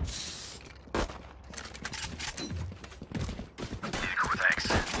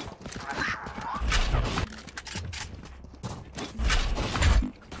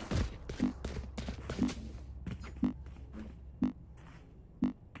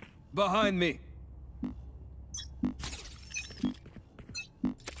 Behind me.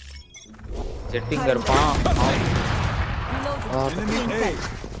 Jetting இருப்பான் Enemy A.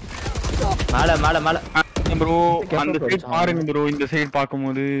 மேல bro அந்த side பாருங்க bro இந்த side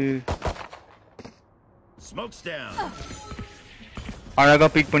பாக்கும்போது Smokes down. அழகா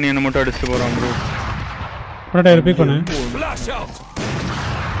big பண்ணி என்ன மட்டும் அடிச்சிட்டு போறான் ப்ரோ பரட்டை ரிப்பீட் பண்ணு Flash out.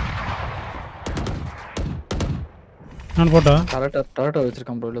 நான் போட்டா டரட்டா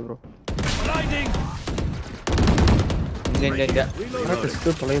வச்சிருக்கான் ப்ரோ இல்ல ப்ரோ Blinding. இங்க டெஸ்ட்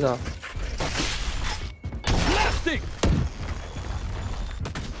தொலைதா Blasting.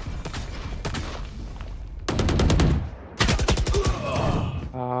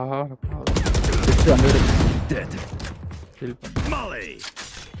 டெஸ்ட் அங்க இருக்கு Dead. Kill Molly.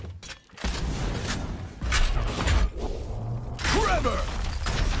 Trevor.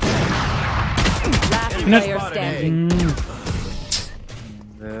 Last player standing.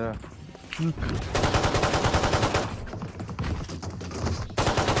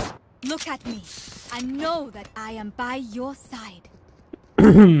 Look at me. I know that I am by your side.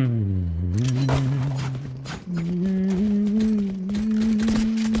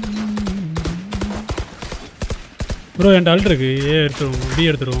 Bro N Alt இருக்கு ஏ எடுத்துருவோம் பி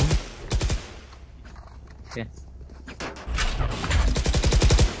எடுத்துருவோம்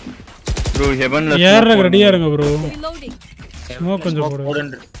ப்ரோ ஹெவன்ல ஏறக்கு ரெடியா இருங்க ப்ரோ Reloading. ஸ்மோக் கொஞ்சம் போடு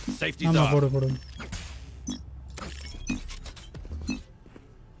Safety ஆமா dog. போடு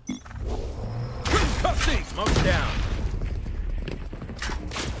Cuffing. Smoke down.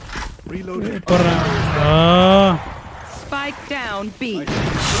 Reloading. போடுறேன் Spike down B.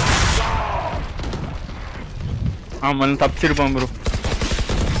 ஆமா தப்பிச்சிருப்பான் bro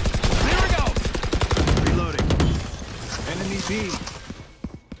Here we go. Reloading. Enemy B.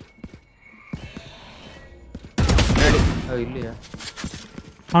 இல்லையா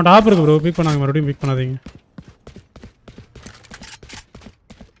அவன் டாப் இருக்கு ப்ரோ பிக் பண்ணாங்க மறுபடியும் பிக் பண்ணாதீங்க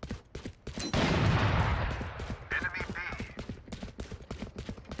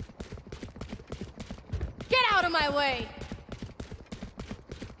Get out of my way.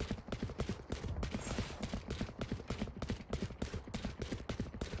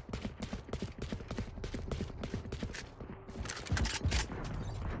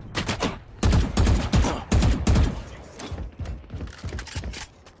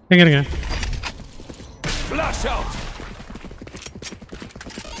 எங்க இருங்க Flash out.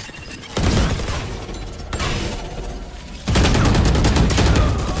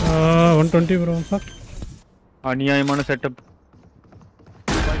 ஆ 120 ப்ரோ அநியாயமான setup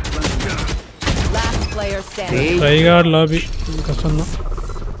Last player standing. Try card lobby கஷ்டம் தான்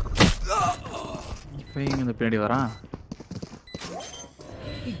இப்போ இங்க பின்னாடி வரான்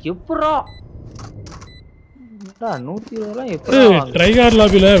எப்படா 120 எப்படா ட்ரை கார்டு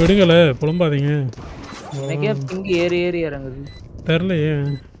லாபில விடுங்கல புலம்பாதீங்க எனக்கே பிங் ஏறி இறங்குது தெரியலையே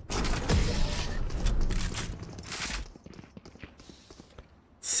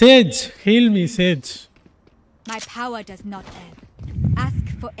Sage heel me Sage My power does not end. Ask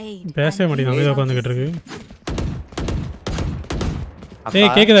for aid. பேசவே மாட்டேங்குது அமைதியா உட்காந்துக்கிட்டு இருக்கு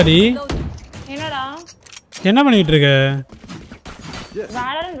ஏய் கேக்குதாடி? என்னடா? என்ன பண்ணிட்டு இருக்க?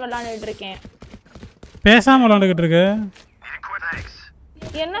 Valorant விளையாடிட்டு இருக்கேன். பேசாம விளையாண்டுட்டு இருக்க?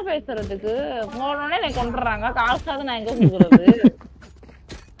 என்ன பேசுறதுக்கு? போனோனே என்னை கொன்றாங்க. காசாவது நான் எங்க குடுக்குறது?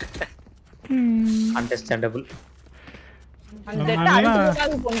 அண்டர்ஸ்டாண்டபிள். அந்த டெட்ட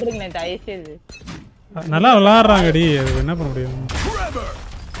அடிச்சுக்காக கொன்றுங்க தயவு செய்து. நல்லா விளையாடுறாங்கடி. அது என்ன பண்ண முடியும்?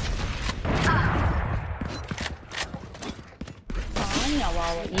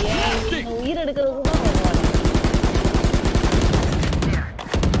 உயிர் எடுக்கிறது கூட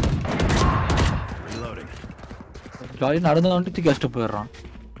ஜாலி நடந்து வந்துட்டு தூக்கி வச்சுட்டு போயிடுறான்.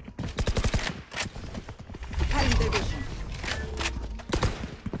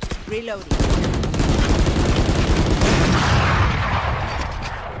 Reloading.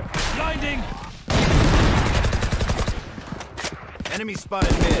 Blinding. Enemy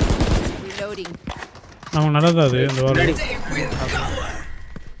spotted mid. Reloading. அவன் நடந்தா அது அந்த வாரம்.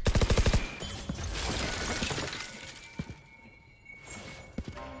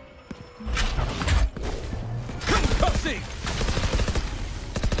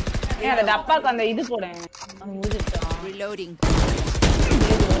 அந்த டப்பாக்கு அந்த இது போறேன். முடிஞ்சிட்டான். Reloading.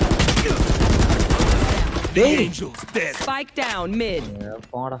 Spike down mid.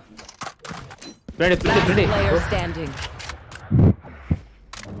 போடா. Ready. Player standing.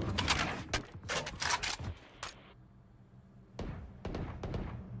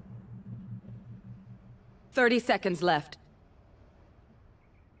 Thirty seconds left.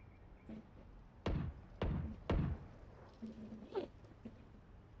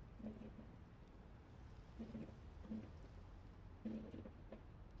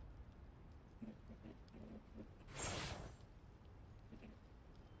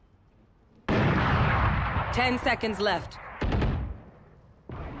 Ten seconds left.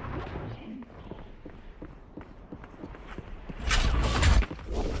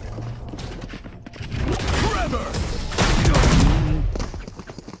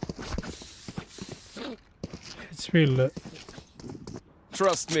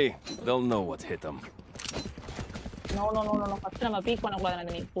 Trust me, they'll know what hit them. No. First நம்ம பீக் பண்ண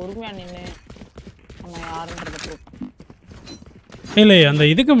கூடாது. நீ பொறுமையா நின்னு நம்ம யாருன்றத ப்ரூவ் பண்ணு. இல்லை அந்த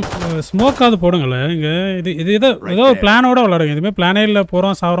இதுக்கு ஸ்மோக்காவது போடுங்களே. இங்கே இது ஏதோ பிளானோட விளாடுங்க. எதுவுமே பிளானே இல்லை.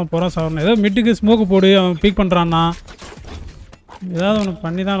 போகிறோம் சாவரம் ஏதோ மிட்டுக்கு ஸ்மோக்கு போடு. அவன் பீக் பண்ணுறான்னா ஏதாவது ஒன்று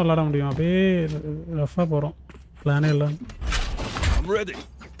பண்ணி தான் விளாட முடியும். அப்படியே ரஃபாக போகிறோம். பிளானே இல்லை.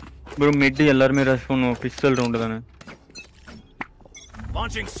 ப்ரோ மிட் எல்லாருமே ரஷ் பண்ணுவோம். பிஸ்டல் ரவுண்டு தானே.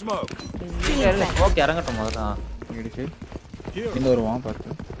 Launching smoke. ஓகே இறங்கட்டும் முதல்ல. இடிச்சு இந்த வருவான் பார்த்து.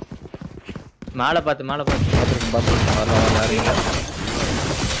 மேலே பார்த்து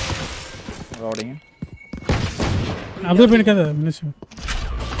ரோடிங் அப்படியே பண்ணிக்காத மினிஷன்.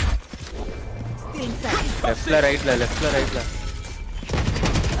 லெஃப்ட்ல ரைட்ல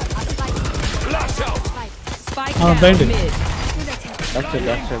Spike Oh, down blinded. mid. Back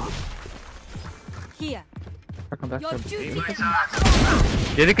side Here. Your duty.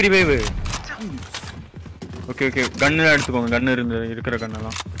 எதுக்கு ரிவைவ்? ஓகே கன்னு எடுத்துக்கோங்க. கன்னு இருக்கிற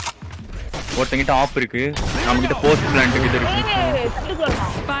கன்னெல்லாம் ஒருத்தங்கிட்ட ஆப் இருக்கு. நம்ம கிட்ட போஸ்ட் பிளான்ட் கிட்ட இருக்கு.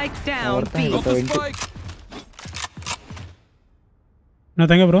 Spike down B. நான்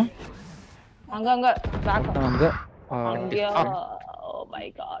தங்க ப்ரோ. அங்க பேக் அங்க oh my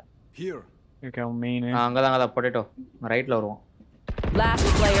God. Here. Okay main அங்கதான் பொட்டேட்டோ ரைட்ல வருவோம். Last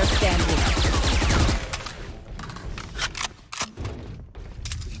player standing.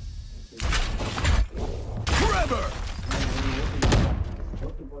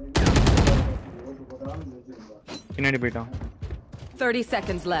 பின்னாடி போயிட்டான். 30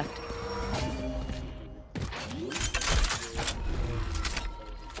 seconds left.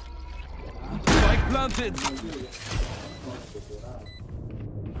 Spike planted.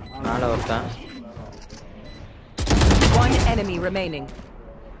 மேலே ஒருத்தன். One enemy remaining.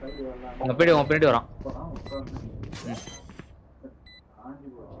 உங்க பின்னாடி வரான்.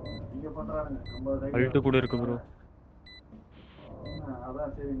 அல்ட் கூட இருக்கு ப்ரோ.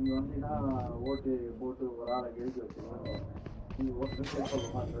 அதான் சரி நீ வந்தீங்கன்னா ஓட்டு போட்டு ஒரு ஆளை கெடுக்க வச்சுருவோம். நீ ஓட்டு சொல்ல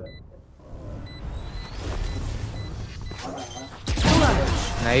மாட்டேற.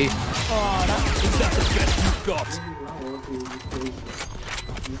 Nice.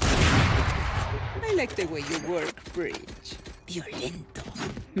 I like the way you work, Bridge. Violento.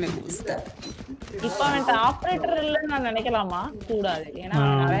 Me gusta. இப்போ அவன் ஆபரேட்டர் இல்லன்னு நான் நினைக்கலாமா? கூடாது. ஏன்னா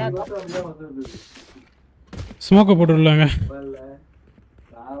நிறைய ஸ்மோக்கு போட்டுடலாங்க.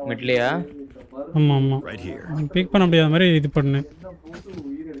 மிட்லியா? ஆமா பீக் பண்ண முடியாத மாதிரி இது பண்ணு.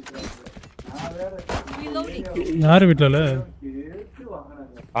 யார் வீட்ல இல்ல?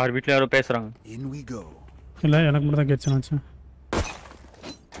 ஆர் வீட்ல யாரோ பேசுறாங்க. இல்ல எனக்கு மட்டும் தான் கேட்சனாச்சு.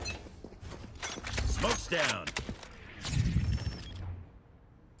 down.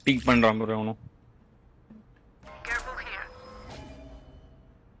 பீக் பண்றான் bro அவனோ.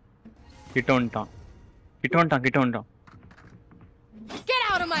 கிட்ட வந்துட்டான். Get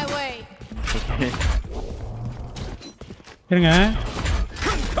out of my way. இருங்க.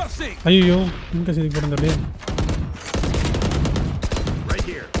 ஐயோ இந்த சைடு போறதே. Right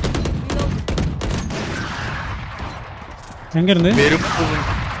here. எங்க இருந்து?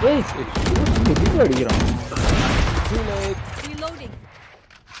 ஏய் எதுக்கு அடிக்குறான்? Reloading.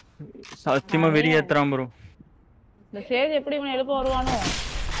 சத்தியமா வெறி ஏத்துறான் bro. இந்த சேஜ் எப்படி இவனை எழுப்ப வருவானோ?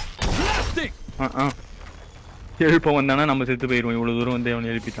 எழுப்ப வந்தானா நம்ம செத்து போயிடுவோம். இவ்வளவு தூரம் வந்து அவன்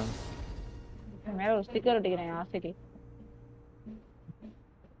எழுப்பிட்டான். மேல ஒரு ஸ்டிக்கர் ஒட்டிக்கிறேன் ஆசைக்கு.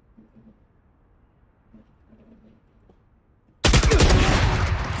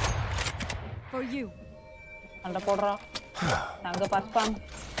 For you. அந்த போடுறா. அங்க பாஸ்பான்.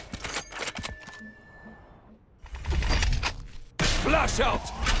 Flash out.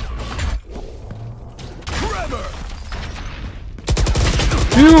 Trevor.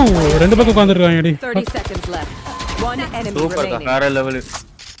 ஐயோ ரெண்டு பக்கம் உட்கார்ந்திருக்காங்கடி. 30 seconds left. One enemy super remaining. வேற லெவல்.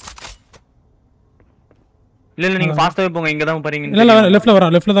 இல்ல நீங்க ஃபாஸ்டாவே போங்க. இங்க தான் பாருங்க. இல்ல லெஃப்ட்ல வரா.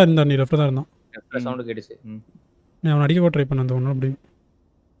 லெஃப்ட்ல தான் இருந்தா. நீ லெஃப்ட்ல தான் இருந்தா. லெஃப்ட்ல சவுண்ட் கேட்டுச்சு. நான் அவன அடிக்க ட்ரை பண்ணேன். அந்த ஒண்ணு அப்படி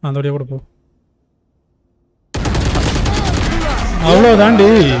அந்த வழியா கூட போ. அவ்வளவுதான்டி.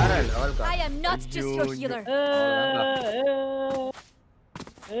 I am not just your healer.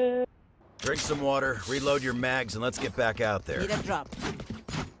 Drink some water, reload your mags, and let's get back out there. Need a drop.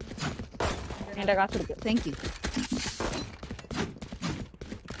 என்கிட்ட காசு இருக்கு. Thank you.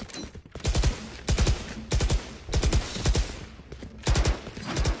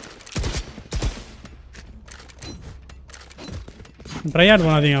 ட்ரையாட்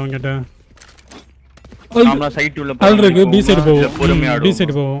பண்ணாதீங்க அவங்கிட்ட. நாம சைட் உள்ள ஆல் இருக்கு. பி சைடு போவோம். பி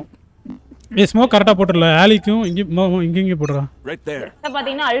சைடு போவோம். ஏ ஸ்மோக் கரெக்ட்டா போட்டுறல. ஆலிக்கும் இங்க போடுறா. Right there.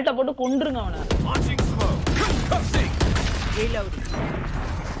 பாத்தீங்கன்னா அல்ட்ட போட்டு கொன்றுங்க அவனை. Launching smoke. Concussing. Reloading.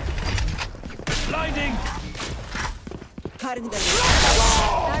 Blinding.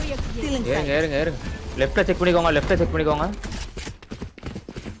 ஏறுங்க. லெஃப்ட்ல செக் பண்ணிக்கோங்க.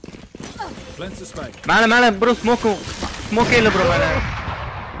 Cleanse the spike. மேல bro ஸ்மோக்கே இல்ல bro மேல.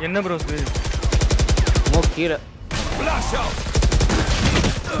 என்ன bro இது? ஸ்மோக் கீழ. Flash out.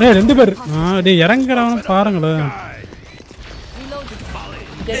 ஏய் ரெண்டு பேர். டேய் இறங்கறவன பாருங்களே.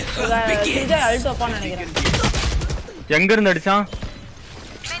 ஜெட் அல்ட் ஓபன் நினைக்கிறேன். எங்க இருந்து அடிச்சான்?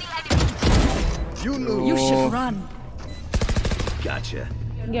 You should run. Gotcha.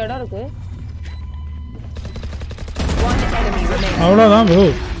 இங்க இடம் இருக்கு. One enemy remaining. அவ்வளவுதான்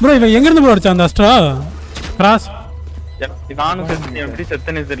bro இவன் எங்க இருந்து bro அடிச்சான் அந்த அஸ்ட்ரா? கிராஸ். நானும் எப்படி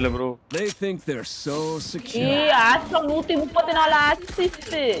செத்தனே தெரியல bro. They think they're so secure. ஆஸ்ட்ரா 134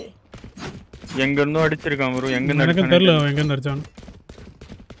 assist. எங்க இருந்தோ அடிச்சிருக்கான் bro. எங்க இருந்து எனக்கு தெரியல அவன் எங்க இருந்து அடிச்சான்.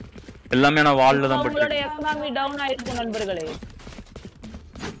 எல்லாமே நான் வால்ல தான் அவங்களோட பட்டிருக்கேன். எக்கனாமி டவுன் ஆயிருக்கும் நண்பர்களே.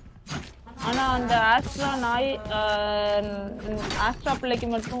 ஆனா அந்த ஆஸ்ட்ரா நாய் ஆஸ்ட்ரா பிள்ளைக்கு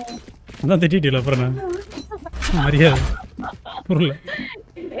மட்டும் அதான் திட்டிட்டீல அப்புறம் நான் மரியாதை புரியல.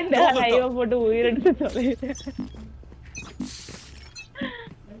 இந்த கையை போட்டு உயிரெடுத்து சொல்லிட்டேன்.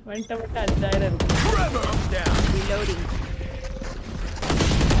 வண்ட மட்டும் 5000 இருக்கு. Reloading.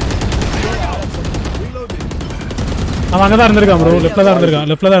 அவன் அங்கதான் இருந்திருக்கான் bro. லெஃப்ட்ல தான்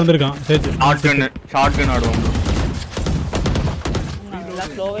இருந்திருக்கான். சரி ஷாட்கன் ஆடுவான் bro. நல்லா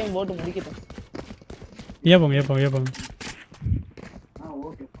ஸ்லோவே போட்டு முடிக்கிட்டோம். ஏப்போங்க.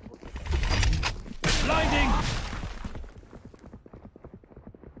 Okay. Blinding.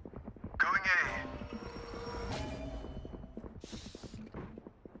 Going A.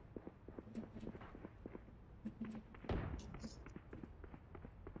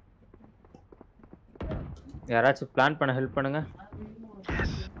 யாராச்சும் பிளான் பண்ண ஹெல்ப் பண்ணுங்க.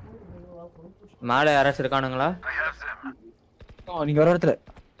 மேல யாராச்சும் இருக்கானுங்களா? நீங்க வர இடத்துல.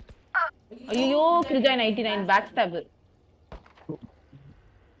 ஐயோ கிரிஜா 99 பேக் ஸ்டாப்.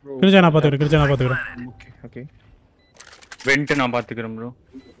 கிரிஜா நான் பாத்துக்கறேன். ஓகே. வெண்ட் நான் பாத்துக்கறேன் bro.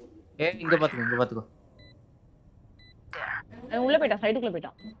 இங்க பாத்துக்கோ. உள்ள போய்ட்டான். சைடுக்குள்ள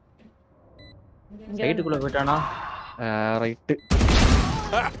போய்ட்டானா? ரைட்.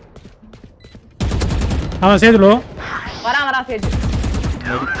 அவன் சேதுலோ. வரான் சேது.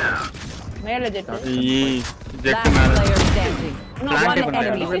 மேல ஜெட். ஜெட் மேல. One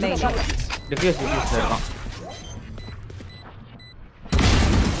enemy remaining. டிஃப்யூஸ் இருக்கான்.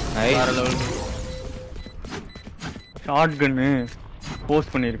 வேற லெவல். ஷாட்கன்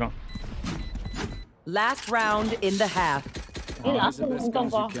போஸ்ட் பண்ணிருக்கான். Last round in the half.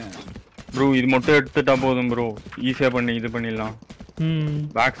 bro இது மட்டும் எடுத்துட்டா போதும் bro. ஈஸியா பண்ணி இது பண்ணிடலாம்.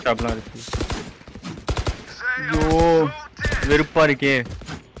 பேக் ஸ்டாப்லாம் இருக்கு. ஐயோ வெறுப்பா இருக்கே.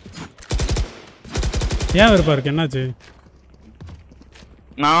 ஏன் வெறுப்பா இருக்கு? என்னாச்சு?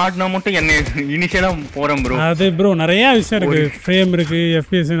 நான் மட்டும் என்ன இனிஷியலா போறேன் ப்ரோ. அது ப்ரோ நிறைய விஷயம் இருக்கு. ஃப்ரேம் இருக்கு,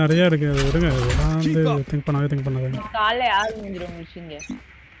 எஃப்பிஎஸ் நிறைய இருக்கு. அது விடுங்க. நான் வந்து திங்க் பண்ணாதே. காலைல யாரு முடிஞ்சிரும் முடிச்சீங்க?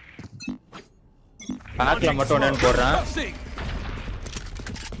 பேக்ல மட்டும் ஒன்னு போடுறேன்.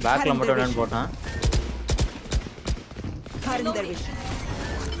 பேக்ல மட்டும் ஒன்னு போட்டேன்.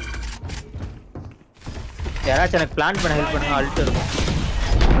 யாராச்சும் எனக்கு பிளான் பண்ண ஹெல்ப் பண்ணுங்க. அல்ட் இருக்கும்.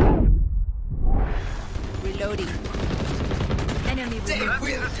 Reloading. Enemy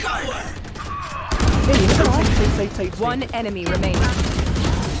One enemy remaining.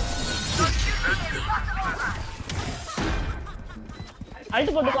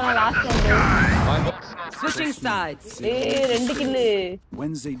 Alt போட்டு போனா லாஸ்ட் ரவுண்ட். Switching sides. ரெண்டு கில்.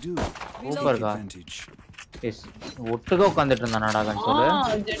 Wednesday do. சூப்பர் கா. எஸ் ஒட்டுக உட்கார்ந்துட்டு இருந்தானடா கன்சோல்.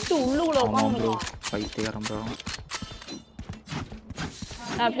 ஜெட் உள்ளுக்குள்ள உட்கார்ந்து பைத்தியக்காரன் ப்ரோ.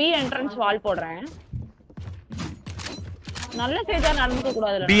 நான் பி என்ட்ரன்ஸ் வால் போடுறேன். நல்ல சேஜா நடந்துக்க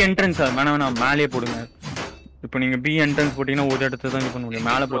கூடாதுல. பி என்ட்ரன்ஸ் வேணாம் மேலே போடுங்க. இப்போ நீங்க பி என்ட்ரன்ஸ் போட்டீங்கன்னா ஒரு இடத்துல தான் பண்ண முடியும்.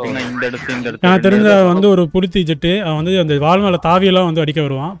 மேலே போட்டீங்கன்னா இந்த இடத்துல நான் தெரிஞ்ச வந்து ஒரு புடித்தி ஜெட்டு அவன் வந்து அந்த வால் மேல தாவியெல்லாம் வந்து அடிக்க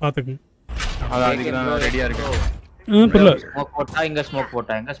வருவான். பாத்துக்கு. அதுக்கு தான் ரெடியா இருக்கு. புரியல. ஸ்மோக் போட்டா எங்க ஸ்மோக்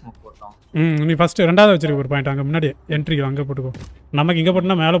போட்டோம். நீ ஃபர்ஸ்ட் ரெண்டாவது வச்சிருக்க ஒரு பாயிண்ட் அங்க முன்னாடி என்ட்ரிக்கு அங்க போட்டுக்கோ. நமக்கு இங்க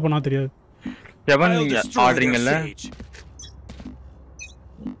போட்டா மேலே போனா தெரியாது. எவன் ஆர்டரிங்கல்ல?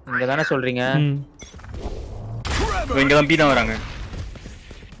 இங்க தானே சொல்றீங்க? இங்க தான் பி தான் வராங்க.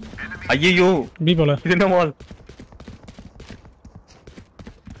 ஐயோ பி போல. இது என்ன வால்?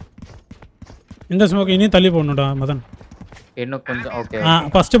 இந்த ஸ்மோக் இனி தள்ளி போடணும்டா மதன். இன்னும் கொஞ்சம் ஓகே.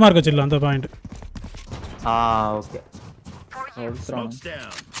 ஃபர்ஸ்ட் மார்க் வச்சிடலாம் அந்த பாயிண்ட். ஓகே.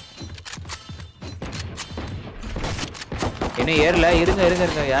 என்ன ஏர்ல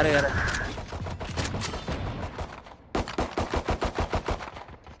இருங்க யாரு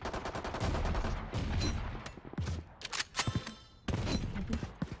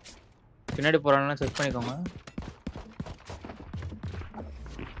பின்னாடி போறானே செக் பண்ணிக்கோங்க.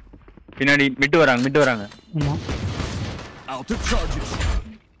 பின்னாடி மிட் வராங்க. ஆமா. Out of charges.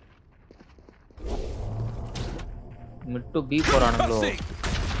 Mid to be போறானுங்களோ.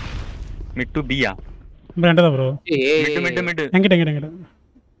 Mid to Pia? பிரண்டா bro. Mid. எங்கட.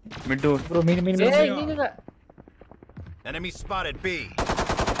 Mid bro mean. Enemy spotted B.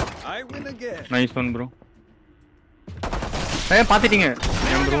 I win again. Nice one bro. பாத்துட்டீங்க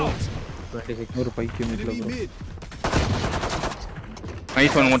bro. 26 ஒரு பைக்கு மிட்ல ப்ரோ.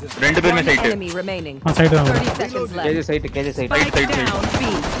 Nice one. ரெண்டு பேருமே சைட். சைடு தான். 30 seconds left. Gauge side.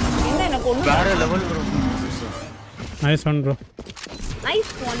 என்ன எனக்கு ஒண்ணு வேற level bro. Nice one bro.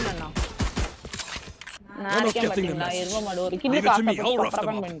 Nice one அண்ணா. நான் இருக்கேன் பாத்தீங்களா? எருவ மாடு ஒரு கில் காசை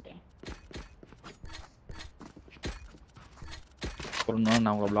பிரபன் பண்ணிட்டேன்.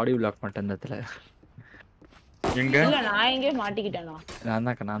 நான் உங்க பாடி பிளாக் பண்ணிட்டேன் இந்த இடத்துல. எங்க? இல்ல நான் எங்க மாட்டிக்கிட்டேனா? நான்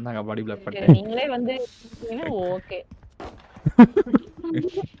தான் பாடி பிளாக் பண்ணிட்டேன். நீங்களே வந்து ஓகே.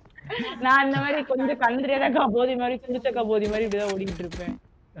 நான் அந்த மாதிரி கொஞ்சம் கந்திரியாத கபோதி மாதிரி குஞ்சிட்ட கபோதி மாதிரி இப்படி தான் ஓடிட்டு இருப்பேன்.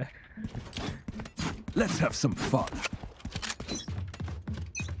 Let's have some fun.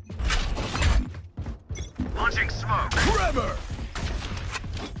 Launching smoke. Forever.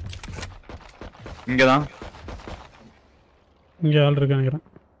 இங்கதான். இங்க ஆள் இருக்காங்க நினைக்கிறேன்.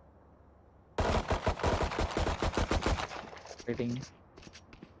 வெயிட்டிங்.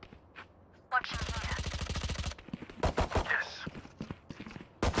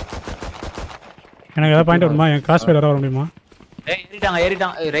 எனக்கு ஏதாவது பாயிண்ட் வருமா? என் கிராஸ் ஃபயர் வர முடியுமா?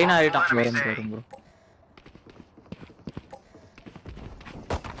 ஏறிட்டான். ரெய்னா ஏறிட்டான். வரும் ப்ரோ.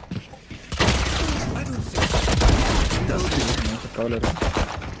 கவலர்.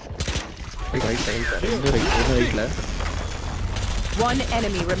 ரைட்ல. One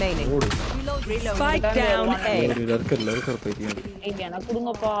enemy remaining. Spike down A. லர்க்கர் பைத்தியம். ஏய் எனக்கு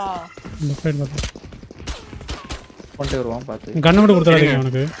கொடுங்கப்பா. இந்த சைடு பாத்து. கொண்டே வருவான் பாத்து. கன் மட்டும் கொடுத்துறாதீங்க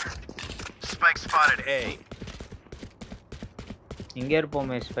அவனுக்கு. Spike spotted A. இங்க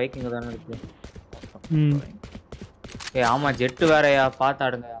இருப்போமே ஸ்பைக் இங்க தான இருக்கு. ஆமா ஜெட் வேறயா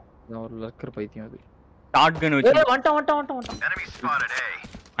பாத்தாடுங்க. ஒரு லர்க்கர் பைத்தியம் அது. ஷாட் கன் வச்சு. வந்துட்டான். Enemy spotted A.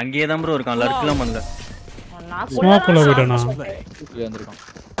 அங்கேயே தான் ப்ரோ இருக்கான். லர்க்லாம் பண்ணல. ஸ்மோக்ல போய்டானா? இங்க வந்திருக்கான்.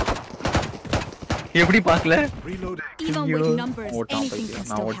 எப்படி பார்க்கல? Even with numbers, anything can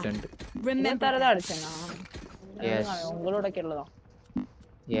நான் still ஓட்டேன். happen. Remember தரதா அடிச்சேனா? Yes. உங்களோட கேள்ல தான்.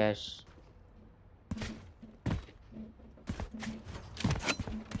 Yes.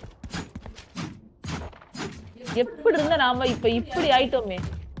 எப்படி இருந்தா நாம இப்ப இப்படி ஆயிட்டோமே.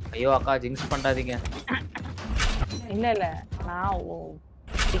 ஐயோ அக்கா ஜிங்ஸ் பண்ணாதீங்க. இல்ல நான்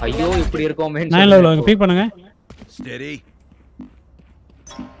ஐயோ இப்படி இருக்கோமே. 9 லெவல் அங்க பீக் பண்ணுங்க. Steady.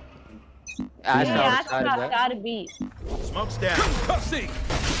 Star B. Smoke's down.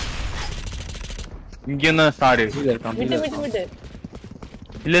 இங்க என்ன ஸ்டார்? விட்டு.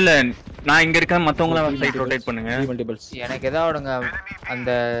 இல்ல நான் இங்க இருக்க மத்தவங்கள சைடு ரொட்டேட் பண்ணுங்க. மல்டிபிள்ஸ். எனக்கு ஏதாவதுங்க அந்த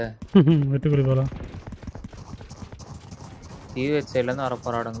வெட்டு குடி போலாம். டிவிஎச் சைடுல இருந்து வர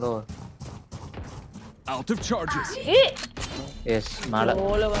போறாடுங்களோ. Out of charges. எஸ் மேல.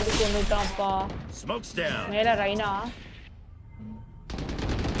 ஓல வந்து கொன்னுட்டான்ப்பா. Smoke's down. மேல ரைனா.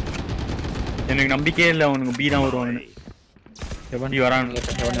 எனக்கு நம்பிக்கையே இல்ல அவனுக்கு பி தான் வருவாங்க. எவன் வரான்?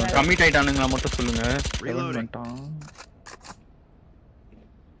 கமிட் ஆயிட்டானுங்களா மட்டும் சொல்லுங்க. பண்ணிட்டான்.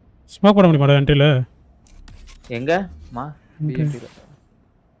 ஸ்மோக் பண்ண முடியுமா என்ட்ரில? எங்க மா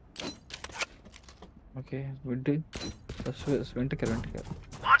ஓகே விட்டு வென்ட் கேர்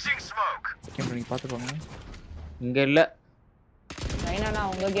Launching smoke. நீங்க பாத்து போங்க. இங்க இல்ல ரைனானா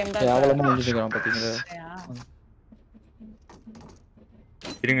உங்க கேம் தான். கேவலமா முடிஞ்சிருக்கான் பாத்தீங்களா?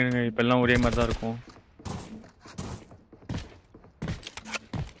 இருங்க இப்ப எல்லாம் ஒரே மாதிரி தான் இருக்கும்.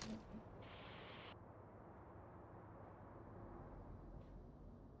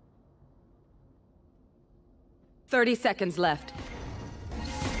 $30 seconds left.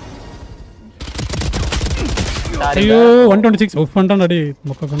 ஐயோ 126 ஆஃப் பண்ணிட்டான் அடி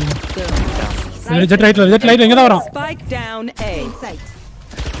மொக்க பண்ணு. ஜெட் ரைட்ல எங்க தான் வரான்? Spike down A.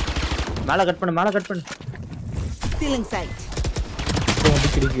 மேல கட் பண்ணு. Stealing sight.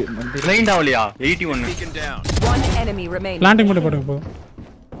 Line டவுலியா 81. One enemy remaining. Planting பண்ணி போடுங்க போ.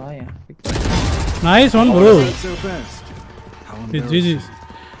 ஆயா நைஸ் ஒன் ப்ரோ. ஜிஜி.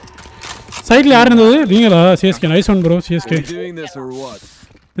 சைடுல யார் இருந்தது? நீங்களா? CSK nice one bro. CSK.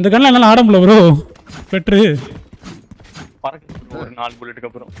 இந்த கன்ல என்னால ஆட முடியல ப்ரோ. பெட்ரு. ஒரு 4 புல்லட்டுக்கு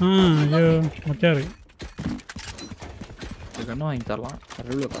அப்புறம். ஐயோ மொக்கையா இருக்கு. இந்த கன் வாங்கி தரலாம்.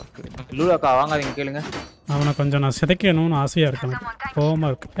 லூலாக்கா வாங்காதீங்க கேளுங்க. அவனை கொஞ்சம் நான் சிதைக்கணும்னு ஆசையா இருக்கேன். கோவமா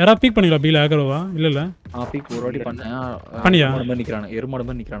இருக்கு. யாரா பீக் பண்ணிங்களா பீல ஆகறவா? இல்ல. பீக் ஒரு வாட்டி பண்ணேன். பண்ணியா? எருமாடு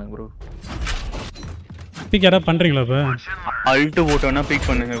மாதிரி நிக்கறானுங்க ப்ரோ. பீக் யாரா பண்றீங்களா இப்ப? அல்ட் போட்டோனா பீக்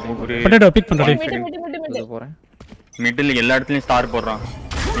பண்ணுங்க. ஒரு பட்டேட்டோ பீக் பண்றேன். மிட் போறேன். மிடில் எல்லா இடத்துலயும் ஸ்டார் போடுறான்.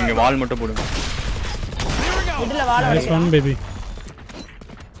 நீங்க வால் மட்டும் போடுங்க. மிடில்ல வால் நைஸ் ஒன் பேபி.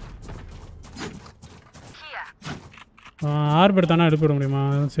 ஆர்பிட் தானே எடுத்துட முடியுமா?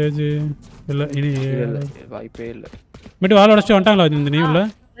 சேஜ் இல்ல இனி வாய்ப்பே இல்ல. மிட் வால் உடைச்சு வந்துட்டாங்களா இந்த நீ உள்ள?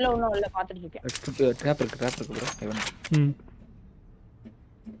 இல்ல பாத்துட்டு இருக்கேன். ட்ராப் இருக்கு ப்ரோ. இவன்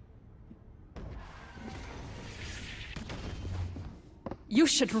You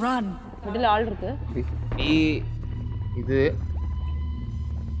should run. மிடில்ல ஆள் இருக்கு. இது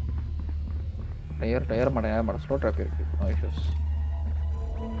டயர் மாட ஸ்லோ ட்ராப் இருக்கு. ஐஷஸ்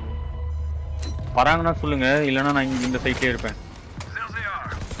வராங்கன்னா சொல்லுங்க இல்லனா நான் இந்த சைட்லயே இருப்பேன்.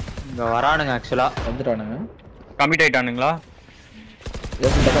 இங்க வரானுங்க एक्चुअली வந்துட்டானுங்க. கமிட் ஆயிட்டானுங்களா?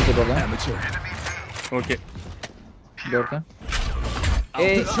 எஸ் டக்கன் போடுங்க. Okay. டோர்க்க.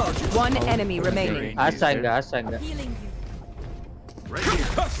 Hey, one enemy remaining. ஆசாங்க.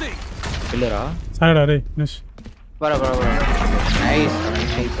 இல்லரா? சாடா டேய். நைஸ். வர. நைஸ்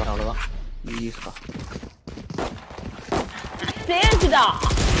அவ்வளவுதான். ப்ளீஸ்டா. சேஞ்சுடா.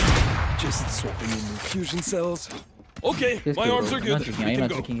 Just swapping in fusion cells. Okay, my arms are good.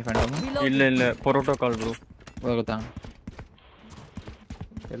 இல்ல புரோட்டோகால் ப்ரோ. ஓகேதான்.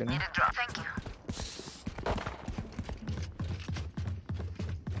 கேளுங்க.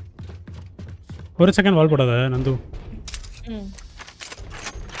 ஒரு செகண்ட் வால் போடாத நந்து.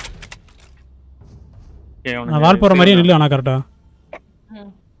 நான் வால் போற மாதிரியே நில்லு. ஆனா கரெக்ட்டா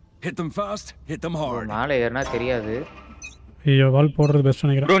Hit them fast, hit them hard. மேலே ஏறனா தெரியாது. ஐயோ வால் போடுறது பெஸ்ட்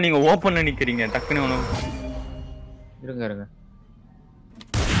நினைக்கிறேன். ப்ரோ நீங்க ஓபன்ல நிக்கிறீங்க. டக்குனு ஒன்னு இருங்க.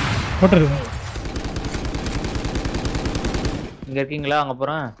 போட்டுரு. இங்க இருக்கீங்களா? அங்க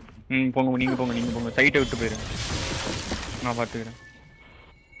போறேன். போங்க நீங்க போங்க. சைட்டை விட்டு போயிருங்க. நான் பாத்துக்கிறேன்.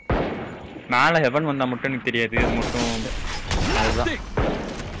 மேல ஹெவன் வந்தா மட்டும் எனக்கு தெரியாது. அது மட்டும் அதுதான்.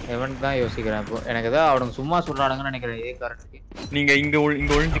 ஹெவன் தான் யோசிக்கிறேன் இப்போ. எனக்கு ஏதோ அவனுங்க சும்மா சொல்றானுங்கன்னு நினைக்கிறேன். ஏ கரெக்ட். நீங்க இங்க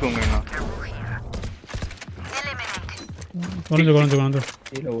ஒளிஞ்சுக்கோங்க. கொஞ்சம்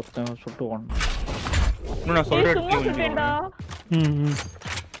இல்ல ஒருத்தன் சுட்டு ஓடுறான். இன்னும் நான் சொல்ற இடத்துல ஒளிஞ்சுக்கோங்க.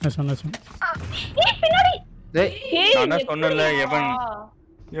 சொன்ன ஏய் பின்னாடி. டேய் நான் சொன்னல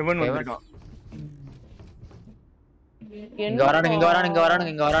எவன் வந்திருக்கான். இங்க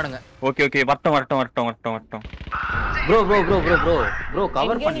வரானுங்க. ஓகே வரட்டும். ப்ரோ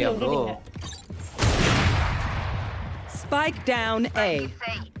கவர் பண்ணியா bro? Spike down A.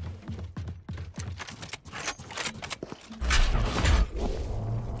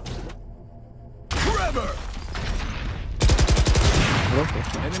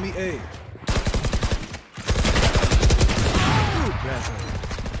 Enemy A.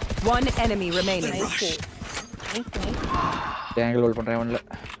 One enemy remaining. Triangle hold பண்றேன் அவன்ல.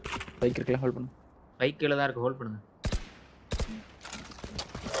 பைக் இருக்குல ஹோல்ட் பண்ணு. பைக் கீழ தான் இருக்கு ஹோல்ட் பண்ணுங்க.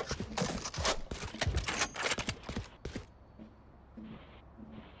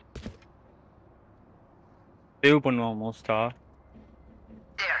 சேவ் பண்ணுவான் மோஸ்டா.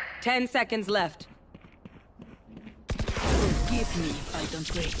 10 seconds left. Forgive me if I don't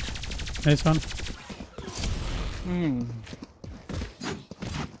break. Nice one.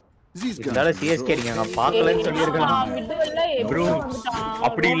 இதனால சிஎஸ்கே நீங்க பார்க்கலன்னு சொல்லிருக்கலாம். ப்ரோ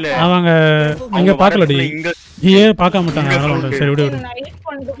அப்படி இல்ல. அவங்க இங்க பார்க்கலடி. ஏ பார்க்க மாட்டாங்க. சரி விடு விடு.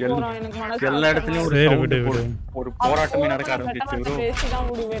 எல்லா இடத்துலயும் ஒரு போராட்டமே நடக்க ஆரம்பிச்சிச்சு ப்ரோ. பேசிதான்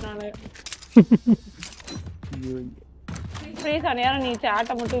விடுவேன் நானு. ப்ளீஸ் அனியா நீ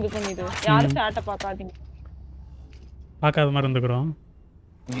சாட்ட மட்டும் இது பண்ணிடு. யாரும் சாட்ட பார்க்காதீங்க. பார்க்காத மாதிரி இருந்துக்குறோம்.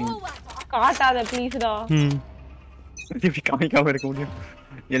 காட்டாத ப்ளீஸ்டா. எப்படி காமிக்காம இருக்க முடியும்?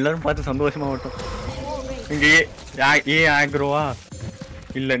 எல்லாரும் பார்த்து சந்தோஷமா வரட்டும். இங்க ஏ ஆக்ரோவா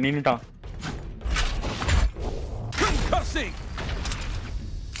இல்ல நின்னுட்டான்.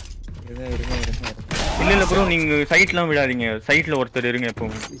 இல்ல ப்ரோ நீங்க சைட்லாம் விடாதீங்க. சைட்ல ஒருத்தர் இருங்க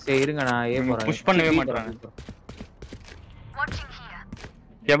எப்பவும். சரி இருங்க நான் ஏ போறேன். புஷ் பண்ணவே மாட்டறாங்க.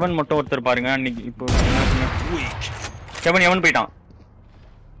 கெவன் மட்டும் ஒருத்தர் பாருங்க. அன்னைக்கு இப்போ கெவன் எவன் போயிட்டான்.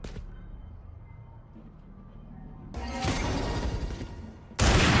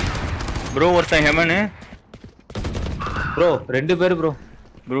 ப்ரோ ஒருத்தன் ஹெவன். ப்ரோ ரெண்டு பேர் ப்ரோ.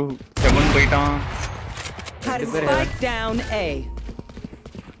 ப்ரோ ஹெவன் போயிட்டான். Spike down A.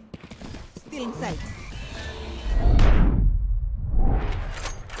 Still in sight.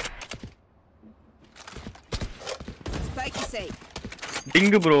 Spike is safe.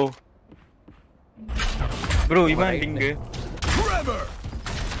 Tinku bro. Bro இவன் டிங்கு.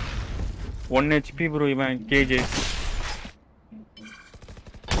 1 HP ப்ரோ இவன் கேஜே.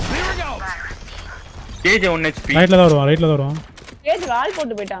 K J 1 HP. ரைட்ல தான் வருவான். ரைட்ல தான் வருவான். கேஜ் வால்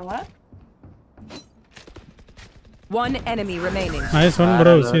போட்டு போய்ட்டாங்க. One enemy remaining. Nice one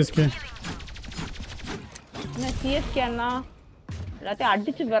bro CSK. என்ன CSK அண்ணா எல்லாத்தையும்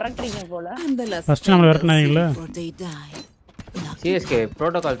அடிச்சு விரட்டுறீங்க போல. ஃபர்ஸ்ட் நம்ம விரட்டுனாங்கல. CSK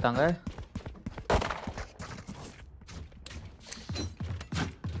புரோட்டோகால் தாங்க.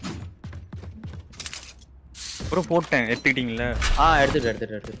 ப்ரோ போட்டேன் எடுத்துட்டீங்களா?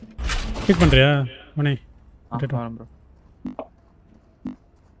 எடுத்து. கிக் பண்றியா? மணி. ப்ரோ.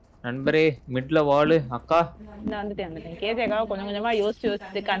 நண்பரே மிட்ல வால் அக்கா நான் வந்துட்டேன். கேஜேக்காக கொஞ்சம் கொஞ்சமா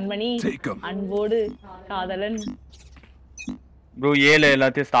யோசிச்சு கண்மணி அன்போடு காதலன். ப்ரோ ஏல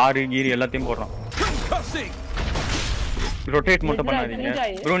எல்லாத்தையும் ஸ்டார் கீரி எல்லாத்தையும் போடுறான். ரொட்டேட் மட்டும் பண்ணாதீங்க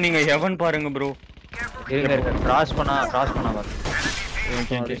ப்ரோ. நீங்க ஹெவன் பாருங்க ப்ரோ. இருங்க கிராஸ் பண்ணா பாரு.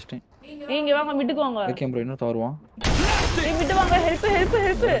 நீங்க வாங்க மிட்டுக்கு வாங்க. ஓகே ப்ரோ இன்னும் தருவான். நீ மிட்டு வாங்க. ஹெல்ப்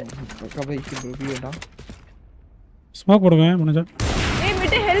கபை ப்ரோ வீடா. ஸ்மோக் போடுங்க முடிஞ்சா. ஏய்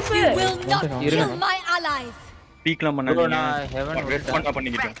Mittu help. Kill my allies. பீக்லாம் பண்ணாதீங்க. நான் ஹெவன் ரெஸ்பாண்ட்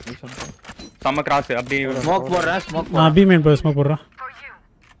பண்ணிக்கிட்டேன். சம கிராஸ் அப்படியே ஸ்மோக் போடுறேன். நான் பி மெயின் ஸ்மோக் போடுறேன்.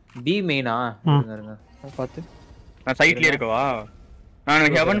 பி மெயினா? இருங்க பாத்து. நான் சைட்லயே இருக்கவா?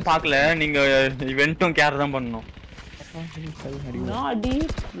 நான் ஹெவன் பார்க்கல. நீங்க இவென்ட்டும் கேர் தான் பண்ணனும். நாடி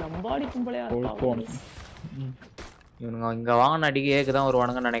லம்பாடி கும்பளையா இருக்காங்க. இவங்க இங்க வாங்குன அடிக்கு ஏக்கு தான்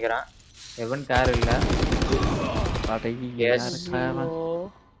வருவானுங்க நினைக்கிறேன். ஹெவன் கேர் இல்ல.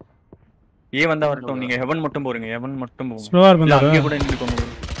 ஏ வந்தா வரட்டும். நீங்க ஹெவன் மட்டும் போறீங்க. ஹெவன் மட்டும் போங்க. ஸ்லோவா இருந்தா அங்க கூட நின்னுக்கோங்க.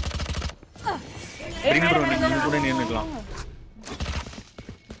 ரிங் ப்ரோ நீங்க கூட நின்னுக்கலாம்.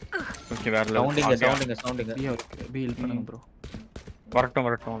 ஓகே வேற லெவல். சவுண்டிங் பி ஹெல்ப் பண்ணுங்க ப்ரோ.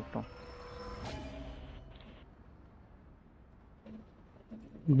 வரட்டும்.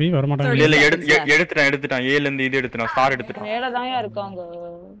 பி வர மாட்டாங்க. இல்ல எடுத்துட்டான். ஏல இருந்து இது எடுத்துட்டான். ஸ்டார் எடுத்துட்டான். மேல தான்யா இருக்காங்க.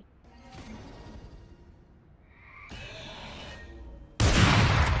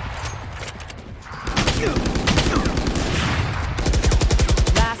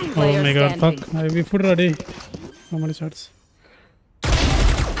 Oh my god, fuck. We put ready. How many shots?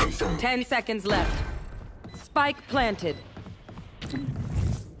 10 seconds left. Spike planted.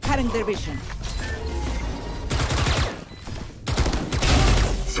 Cutting their vision.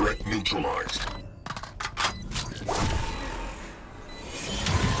 Threat neutralized.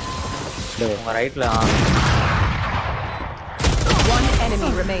 உங்க ரைட்ல One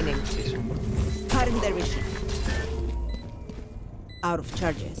enemy remaining. Cutting their vision. Out of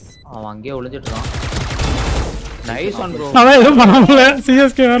charges. அவன் அங்கேயே ஒளிஞ்சிட்டு இருக்கான். Nice one bro. அவன் எதுவும் பண்ணாமல.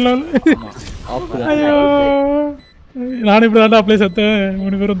 CSK வேற level. ஐயோ நான் இப்படி தான் அப்ளை செத்தேன்.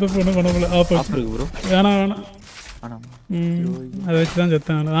 மூணு பேரும் வந்து ஒண்ணும் பண்ணாமல. ஆப் இருக்கு ப்ரோ. வேணாம். அதை வச்சு தான்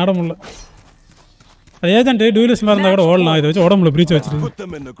செத்தேன். ஆட முடியல. அது ஏஜென்ட் டூரிஸ்ட்லாம் இருந்தால் கூட ஓடலாம். இதை வச்சு உடம்புல பிரீச் வச்சுட்டு.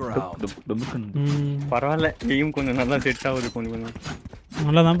 பரவாயில்ல, கேம் கொஞ்சம் நல்லா செட் ஆகுது. கொஞ்சம்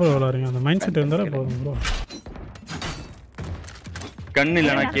நல்லா தான் ப்ரோ விளாடுறீங்க. அந்த மைண்ட் செட் இருந்தாலே போதும் ப்ரோ. கண்ணு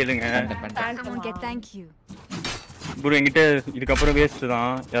இல்லைனா கேளுங்க ப்ரோ. என்கிட்ட இதுக்கப்புறம் வேஸ்ட்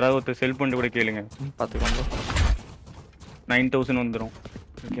தான். யாராவது ஒருத்தர் செல் பண்ணிட்டு கூட கேளுங்க. பார்த்துக்கோங்க. 9000 வந்துடும்.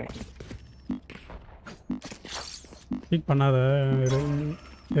 ஓகே ஸ்பீக் பண்ணாத.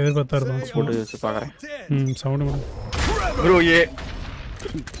 எதிர்பார்த்தா இருப்பான். போட்டு பார்க்குறேன். Sound madam bro.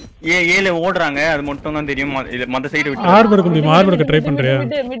 ஏல ஓடுறாங்க, அது மட்டும் தான் தெரியும். மற்ற சைடு விட்டு ஆர்பர் இருக்க முடியுமா? ஆர்பருக்கு ட்ரை பண்ணுறியா?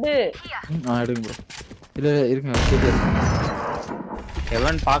 எடுங்க ப்ரோ. இல்லை இருக்குங்க.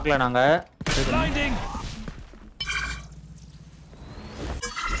 எவன் பார்க்கல நாங்க.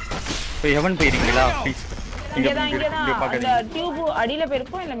 எவன் போயிருக்கீங்களா? இங்க அந்த டியூப் அடியில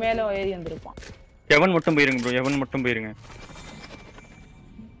போயிருப்போம் இல்ல மேல ஏறி வந்திருப்போம். எவன் மட்டும் போயிருங்க ப்ரோ. எவன் மட்டும் போயிருங்க.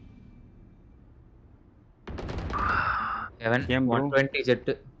 எவன் 120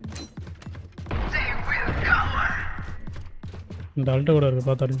 ஜெட். இந்த அல்ட்ட கூட இருக்கு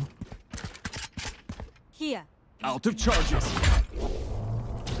பாத்தாருங்க. Here. Out of charges.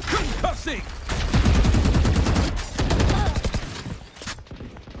 Concussing.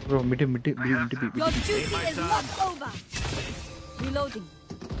 Bro, mid. Your duty is not over. Reloading.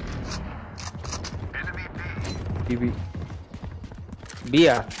 TV.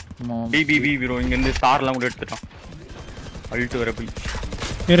 Pia. B bro. இங்க இருந்து ஸ்டார்லாம் கூட எடுத்துட்டான். அல்ட் வர போய்.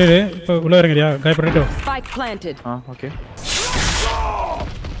 இரு இப்போ உள்ள வரங்கறியா? கைப்பறட்டோ. Spike planted. Okay.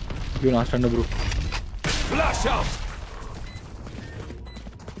 You not stand bro. Flash out.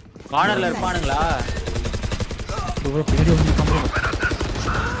 கார்னர்ல இருப்பானுங்களா? ப்ரோ பின்னாடி வந்து ப்ரோ.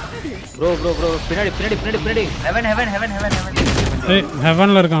 பின்னாடி. ஹெவன். ஏய்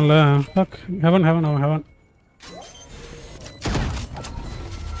ஹெவன்ல இருக்கான்ல. ஃபக் ஹெவன் அவன்.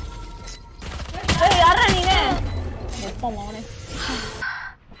 ஏய் யாரா நீங்க? எப்ப மாவனே.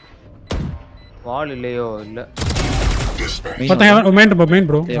 வால் இல்லையோ? இல்ல. பத்த ஹெவன் மெயின்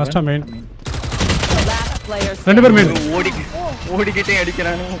ப்ரோ. லாஸ்டா மெயின். ரெண்டு பேர் மெயின். ஓடிக்கிட்டே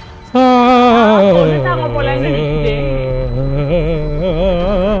அடிக்கறானே. நாம போலாங்க நிக்குதே.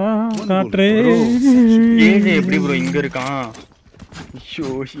 காட்ரே. ஏஜே எப்படி ப்ரோ இங்க இருக்கான்? ஷோ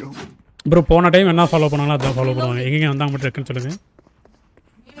ப்ரோ போன டைம் என்ன ஃபாலோ பண்ணாங்களோ அதான் ஃபாலோ பண்ணுவாங்க. எங்க வந்தாங்க மட்டும் இருக்குன்னு சொல்லுங்க.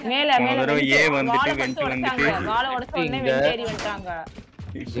 மேல ஏ வந்துட்டு வென்ட் வந்துட்டு வாள உடைச்ச உடனே வென்ட் ஏறி வந்துட்டாங்க.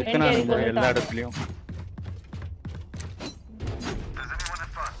 சுத்தனாங்க எல்லா இடத்துலயும்.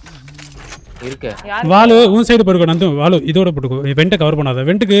 இருக்கு. வாளு உன் சைடு போடுங்க. நந்து வாளு இதோட போடுங்க. வென்ட் கவர் பண்ணாத.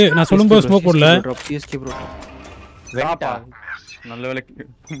 வென்ட்க்கு நான் சொல்லும்போது ஸ்மோக் போடல. PSK bro. வென்ட்டா நல்ல வேளை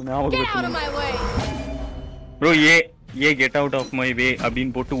ஞாபகம் bro. A get out of my way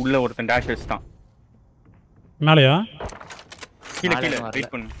அப்படினு போட்டு உள்ள ஒருத்தன் டாஷ் அடிச்சான். மேலயா? கீழ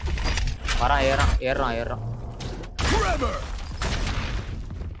வெயிட் பண்ணு. வரான் ஏறான்.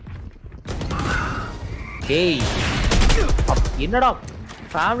 டேய் என்னடா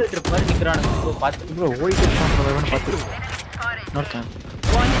ஃபேமிலி ட்ரிப் மாதிரி நிக்கறானுங்க ப்ரோ. பாத்து ப்ரோ ஓடிட்டு இருக்கான் ப்ரோ. எவன் பாத்து. Not San.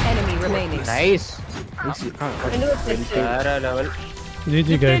 One enemy remaining. Nice. வேற லெவல்.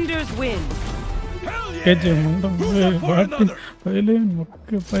 ஜிஜி கை. Defenders win. கேஜ் முண்டம் பாட்டி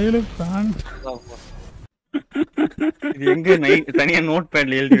பைலே பிரான். இது எங்க தனியா நோட்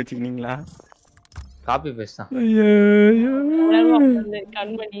பேட்ல எழுதி வச்சிருக்கீங்களா? காப்பி பேஸ்ட் தான். ஐயோ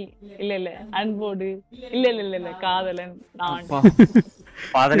கண்மணி இல்ல அன்போடு இல்ல காதலன் நான்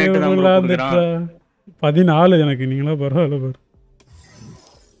 18 தான் ப்ரோ குடுக்குறான். 14 எனக்கு. நீங்களா பரவாயில்ல பாரு.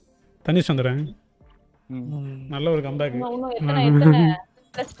 தனிஷ் வந்துறேன். நல்ல ஒரு கம்பேக். இன்னும் எத்தனை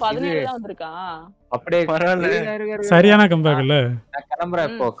ப்ளஸ் 17 தான் வந்திருக்கான். அப்படியே பரவாயில்ல. சரியான கம்பேக் இல்ல. நான் கிளம்புறேன்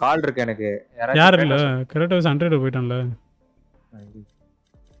இப்போ. கால் இருக்கு எனக்கு. யார் இல்ல கரெக்ட்டா 100 போய்ட்டான்ல.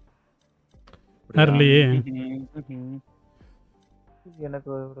 யார் இல்லையே. எனக்கு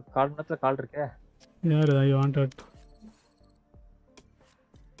ஒரு கால் நேரத்துல கால் இருக்கே. யார்? I wanted.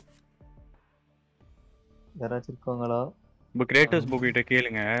 யாராச்சும் இருக்காங்களா? இப்போ கிரியேட்டர்ஸ் புக் கிட்ட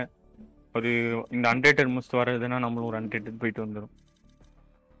கேளுங்க. ஒரு இந்த அன்ரேட்டட் முஸ்ட் வரதுன்னா நம்மளும் ஒரு அன்ரேட்டட் போயிட்டு வந்துடும்.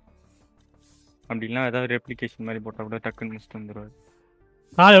 அப்படின்னா ஏதாவது ரெப்ளிகேஷன் மாதிரி போட்டால் கூட டக்குன்னு முஸ்ட் வந்துடுவாரு.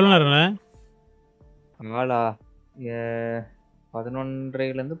 எவ்வளோ நேரம்? ஆளா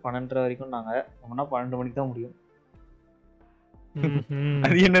 11:30 12:30 வரைக்கும். நாங்க நம்மனா 12 மணிக்கு தான் முடியும்.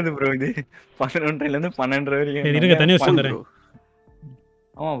 அது என்னது ப்ரோ இது? 11:30 12:30 வரைக்கும் இருங்க. தனியா வச்சிருந்தேன்.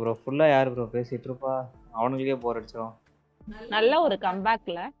 ஆமா ப்ரோ. ஃபுல்லா யார் ப்ரோ பேசிட்டு இருப்பா? அவனுங்களுக்கே போர் அடிச்சிரும். நல்ல ஒரு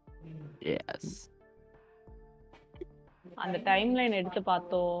கம்பேக்ல. எஸ். அந்த டைம்லைன் எடுத்து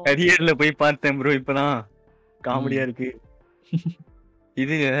பார்த்தோம். கரியர்ல போய் பார்த்தேன் ப்ரோ. இப்பதான் காமெடியா இருக்கு.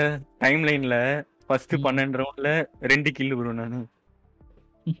 இது டைம்லைன்ல ஃபர்ஸ்ட் 12 ரவுண்ட்ல 2 கில் ப்ரோ நானு.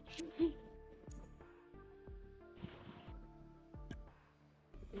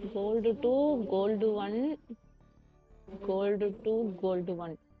 Gold 2, gold 1, gold 2, gold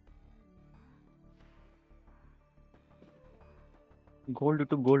 1. Gold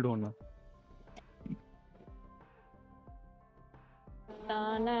to gold 1. Na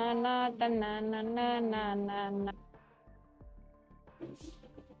na na na na na na na na.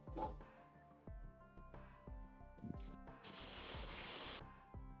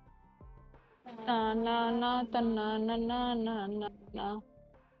 Na na na na na na na na na.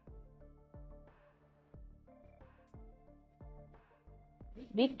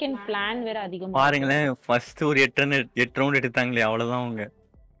 Weekend plan வேற அதிகமா பாருங்களேன் first ஒரு 8 round எடுத்தாங்களே அவ்வளவுதான் அவங்க.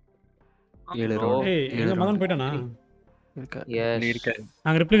 7 round. ஏய் எங்க மதன் போய்ட்டானா? இருக்க.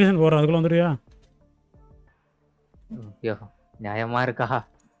 நாங்க ரெப்ளிகேஷன் போறோம் அதுக்குள்ள வந்துறியா? ஐயோ நியாயமா இருக்கா?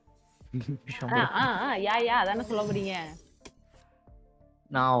 யா அதானே சொல்ல போறீங்க.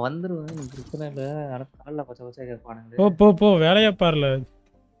 நான் வந்துருவேன் பிரச்சனை இல்ல. ஆனா கால்ல பச்சை பச்சை கேட்பானுங்க. போ வேலையா பாருல.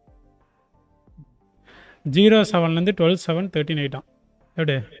 07 ல இருந்து 12-7 13-8 ஆ.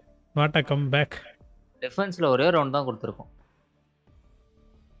 எப்படி? What a come back. டிஃபென்ஸ்ல ஒரே ரவுண்ட் தான் கொடுத்திருக்கோம்.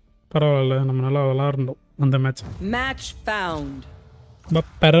 பரவாயில்ல நம்ம நல்லா விளையாடுறோம் அந்த மேட்ச். Match found.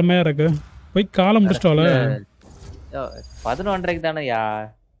 பெருமையா இருக்கு. போய் காலம் முடிச்சிட்டோல. 11:30க்கு தானேயா?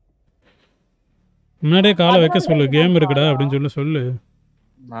 முன்னாடியே காலை வைக்க சொல்லு கேம் இருக்குடா அப்படின்னு சொல்லு.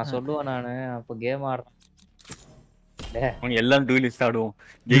 நான் சொல்லுவேன் நானு அப்ப கேம் ஆடுறேன். அவங்க எல்லாம் டூலிஸ்ட் ஆடுவோம்.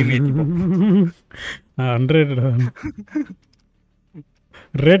 கேம் ஏத்திப்போம். 100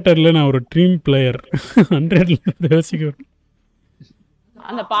 ரேட்டர்ல நான் ஒரு ட்ரீம் பிளேயர். 100ல யோசிக்கிறேன்.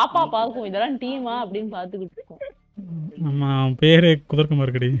 அந்த பாப்பா பாக்கும் இதெல்லாம் டீமா அப்படின்னு பாத்துக்கிட்டு இருக்கோம். ஆமா பேரே குதர்க்கமா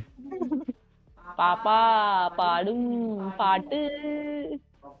இருக்குடி. பாப்பா பாடும் பாட்டு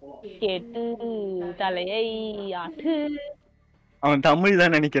கேட்டு தலையை ஆட்டு. அவன் தமிழ்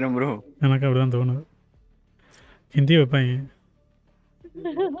தான் நினைக்கிறேன் ப்ரோ. எனக்கு அப்படிதான் தோணுது. ஹிந்தி வைப்பாங்க.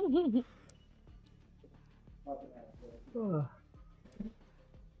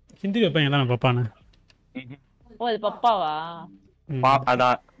 ஹிந்தி வைப்பாங்க தான் பப்பானு. ஓ அது பப்பாவா?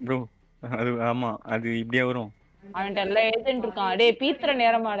 அதான் ப்ரோ அது ஆமா அது இப்படியே வரும். அவன்கிட்ட எல்லாம் ஏஜென்ட் இருக்கான். டேய் பீத்திர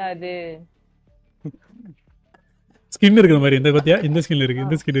நேரமாடாது. ஸ்கின் இருக்கிற மாதிரி இந்த பத்தியா இந்த ஸ்கின் இருக்கு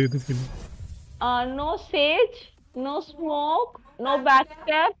இந்த ஸ்கின் இந்த skin. No sage, no smoke, no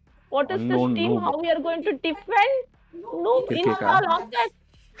backstab. What is this team? How we are going to defend? No install of that.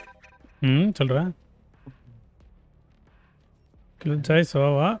 சொல்றேன். Kill Joy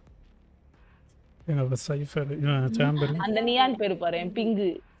சோவா. என்னோட சைஃபர் சாம்பர். அந்த நியான் பேரு பாரு பிங்கு.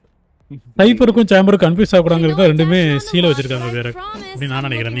 சைஃபருக்கும் சாம்பருக்கும் கன்ஃபியூஸ் ஆகக்கூடாதுங்கிறது ரெண்டுமே சீல வச்சிருக்காங்க வேற. அப்படி நான்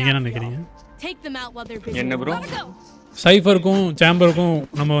நினைக்கிறேன். நீங்க என்ன நினைக்கிறீங்க? என்ன ப்ரோ? சைஃபருக்கும் சாம்பருக்கும்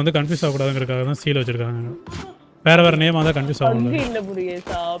நம்ம வந்து கன்ஃபியூஸ் ஆகக்கூடாதுங்கிறதுக்காக தான் சீல வச்சிருக்காங்க. வேற நேமா தான் கன்ஃபியூஸ் ஆகும். பிங்கு இல்ல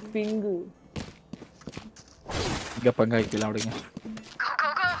புரியேசா பிங்கு. இங்க பங்காய் கீழ ஆடுங்க.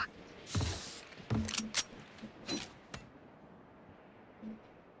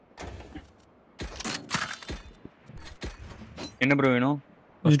 என்ன ப்ரோ வேணும்?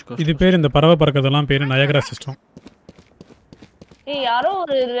 இது பேர் இந்த பறவை பறக்கிறதெல்லாம் பேரு நயகரா சிஸ்டம். ஏய் யாரோ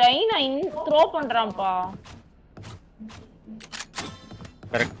ஒரு ரைனா த்ரோ பண்றான்ப்பா.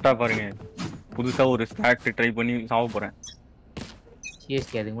 கரெக்ட்டா பாருங்க. புதுசா ஒரு ஸ்டாக் ட்ரை பண்ணி சாவ போறேன்.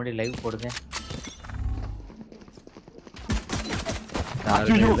 சிஎஸ்கே அதுக்கு முன்னாடி லைவ் போடுங்க.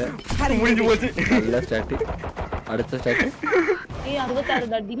 முடிஞ்சு போச்சு. நல்ல ஸ்டாட். அடுத்த ஸ்டாட். ஏய் 66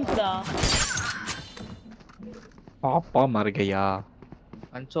 டடிங்கடா. பாப்பா மரகையா.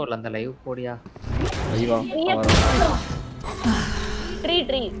 கன்சோல் அந்த லைவ் போடியா. ஐயோ.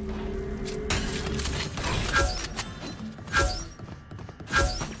 Tree.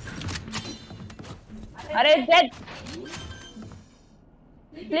 Array jet.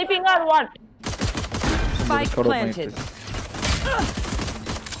 Sleeping or what? Spike planted.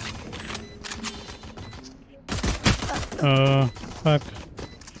 fuck.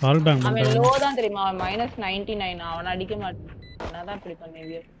 All bank அவன் லோ தான் தெரியுமா? அவன் -99 அவன் அடிக்க மாட்டான். என்னதான் இப்படி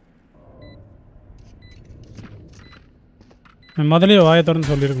பண்ணீங்க? முதல்லயே வாயை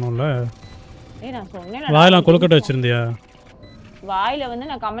திறந்து சொல்லிருக்கணும்ல. ஏய் நான் சொன்னேன். வாயெல்லாம் கொளுக்கட்ட வச்சிருந்தியா? வாயில வந்து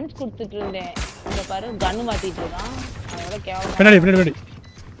நான் கமெண்ட்ஸ் கொடுத்துட்டு இருந்தேன். இந்த பாரு கன் மாட்டிட்டு இருக்கான். அதோட கேவலம். பின்னாடி.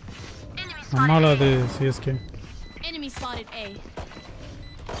 அம்மால அது CSK. Enemy spotted A.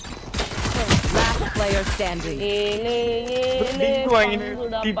 Last player standing. ஏலே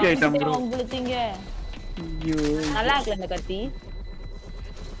டிபி ஐட்டம் ப்ரோ. உங்களுக்குங்க. நல்லா இருக்குல இந்த கத்தி.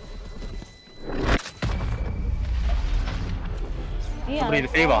 இது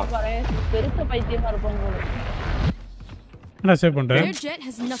சேவா? பெருச பைத்தியமா இருப்பாங்க போல. என்ன சேவ் பண்ற? Their jet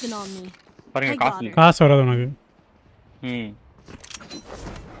has nothing on me. பாருங்க காசு காசு வராது உனக்கு.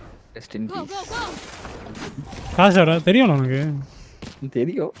 Rest in peace. காசு வராது தெரியும் உனக்கு.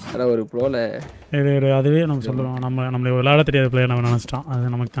 தெரியும். ஆனா ஒரு ப்ரோல அதுவே நம்ம சொல்லுவோம். நம்மள விளையாட தெரியாத பிளேயர் நம்ம நினைச்சிட்டோம்.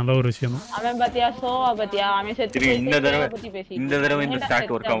 அது நமக்கு நல்ல ஒரு விஷயம் தான். அவன் பாத்தியா சோவா பாத்தியா அவன் செத்து போய் இந்த தடவை இந்த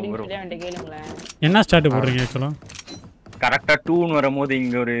ஸ்டார்ட் ஒர்க் ஆகும் ப்ரோ. என்ன ஸ்டார்ட் போடுறீங்க ஆக்சுவலா? கரெக்டா 2ன்னு வரும்போது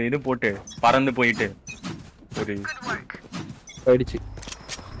இங்க ஒரு இது போட்டு பறந்து போயிட்டு ஒரு போயிடுச்சு.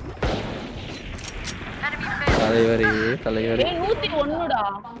 தலைவரே 101டா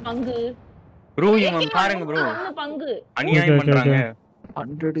பங்கு. ப்ரோ இவன் பாருங்க ப்ரோ. பங்கு. அநியாயம் பண்றாங்க.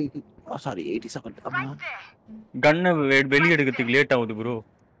 100 சாரி 87. ஆமா. கன்ன வெளிய எடுக்கிறதுக்கு லேட் ஆகுது ப்ரோ.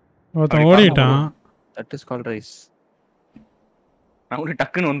 ஒருத்தன் ஓடிட்டான். That is called race. நான் ஒரு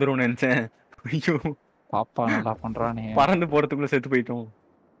டக்குன்னு வந்துருவேன்னு நினைச்சேன். ஐயோ பாப்பா நல்லா பண்றானே. பறந்து போறதுக்குள்ள செத்து போயிட்டோம்.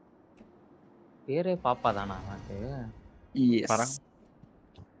 பேரே பாப்பா தானா அவனுக்கு? எஸ்.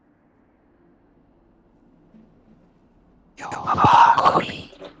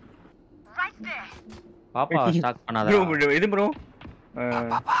 பாப்பா ஸ்டார்ட் பண்ணாத. ப்ரோ இது ப்ரோ.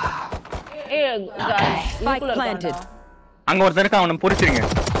 Spike planted. அங்க ஒருத்தர் இருக்க அவனை பொரிச்சிருங்க.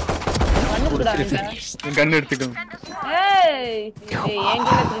 கன் எடுத்துக்கோ. எங்க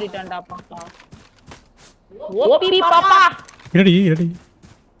திருடிட்டான்டா பாப்பா. ஓபி பாப்பா. ரெடி.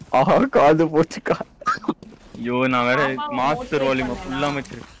 காது போச்சுக்கா. ஐயோ நான் வேற மாஸ்டர் வால்யூம் ஃபுல்லா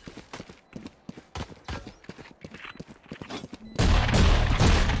வச்சிருக்கேன்.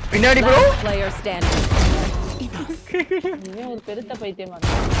 பின்னாடி ப்ரோ. Player standing. இவன் ஒரு பெருத்த பைத்தியமா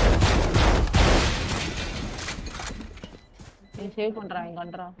நீ சேவ் பண்றான்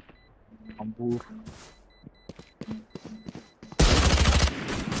கண்ட்ரா. அம்பூர்.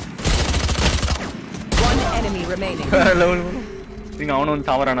 One enemy remaining. நீங்க அவன வந்து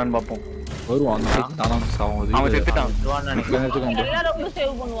சாவறானான்னு பாப்போம். வருவாங்க. நானும் சாவுது. அவன் செத்துட்டான். எல்லாரும்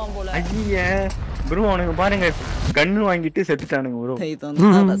சேவ் பண்ணுவான் போல. ஐயே ப்ரோ அவனுக்கு பாருங்க கன் வாங்கிட்டு செத்துட்டானுங்க bro. They don't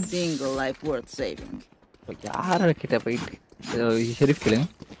have a single life worth saving. யார கிட்ட போயிட்டு Sharif Glenn.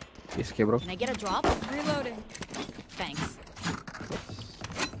 SK bro. Can I get a drop? Reloading. Thanks.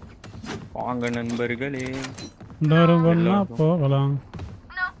 வாங்க நண்பர்களே. எல்லாரும் ஒண்ணா போகலாம்.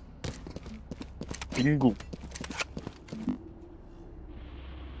 பிங்கு.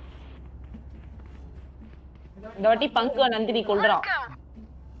 இந்த வாட்டி பங்கு நந்தினி கொல்றான்.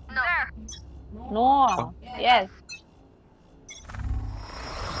 நோ. எஸ்.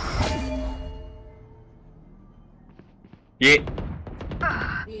 ஏய்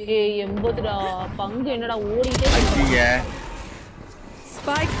 80டா பங்கு என்னடா ஓடிட்டே ஐயே.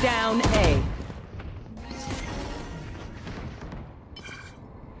 Spike down A.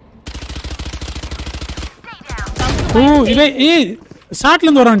 ஏய் ஷாட்ல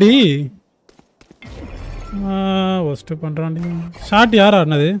இருந்து வரான்டி. ஒஸ்ட் பண்றான்டி. ஷாட் யாரா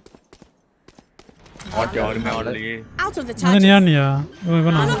ஆனது? வாட் யாருமே ஆடலையே. நியா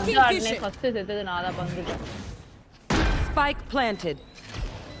இவனா? ஃபர்ஸ்ட் செத்தது நான் தான் பங்கு. Spike planted.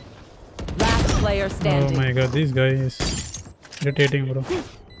 Last player standing. Oh my god, this guy is irritating bro.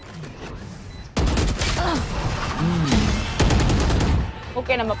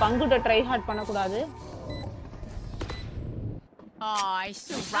 Okay நம்ம பங்குட்ட ட்ரை ஹார்ட் பண்ண கூடாது. I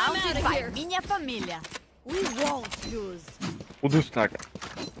surrounded by minha família. We won't lose. புது ஸ்டார்ட்.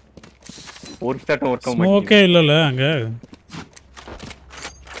 ஒரு ஸ்டார்ட் வர்க் ஆகும். ஸ்மோக்கே இல்லல அங்க.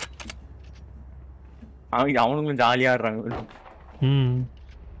 அவனுங்களும் ஜாலியா ஆடுறாங்க.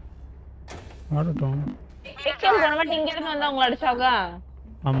 ஆடட்டும். எக்ஸாம் போன வாட்டி இங்க இருந்து வந்தா உங்களை அடிச்சாங்க.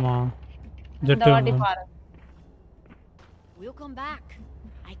 ஆமா. ஜெட் வாட்டி பாரு. We'll come back.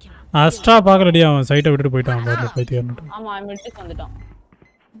 I can. Astra பாக்கலடி அவன் சைட்ட விட்டுட்டு போய்ட்டான் பாரு பைத்தியர்னு. ஆமா அவன் மிட்க்கு வந்துட்டான்.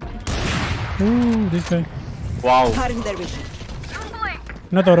 this guy. Wow.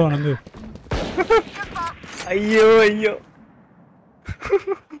 என்ன தவறு வந்து? ஐயோ ஐயோ.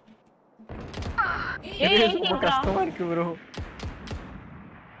 ஏய் ரொம்ப கஷ்டமா இருக்கு bro.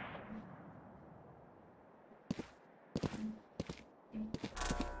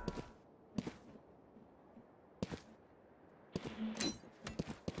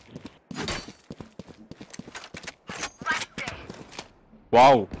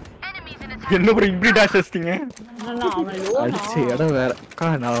 Wow. என்ன bro இப்படி டாஷ் அடிச்சீங்க? அடிச்ச இடம் வேற.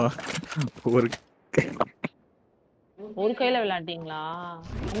 நான் ஒரு கையில விளையாண்டீங்களா?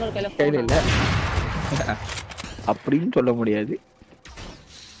 இன்னொரு கையில இல்ல. அப்படின்னு சொல்ல முடியாது.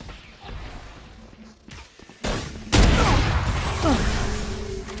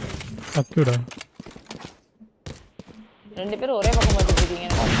 அக்குடா. ரெண்டு பேரும் ஒரே பக்கம் பார்த்துட்டு இருக்கீங்க.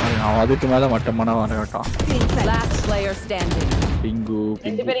 நான் அதுக்கு மேல மட்டமான வரட்டான். Last player standing. பிங்கு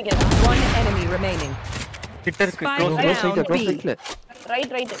ரெண்டு பேரும் இங்க. One enemy remaining. கிட்ட இருக்கு. க்ளோஸ் சைட்ல.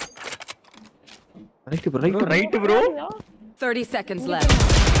 Right. Right bro 30 seconds left.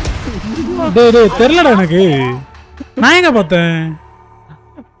 டேய் தெரியலடா எனக்கு. நான் எங்க பார்த்தேன்?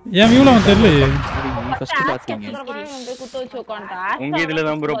 ஏன் வியூல அவன் தெரியலையே. ஃபர்ஸ்ட் பாத்தீங்க. உங்க இதுல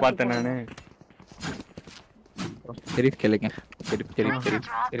தான் ப்ரோ பார்த்தேன் நானு. ஷெரீஃப் கேளுங்க. ஷெரீஃப்.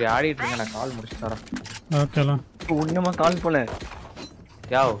 சரி ஆடிட்டு இருங்க நான் கால் முடிச்சிட்டு வரேன். ஓகேல. உன்னமா கால் போல.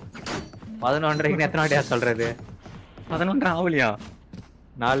 யாவ் 11:30க்கு எத்தனை வாட்டியா சொல்றது? 11:30 ஆவலையா?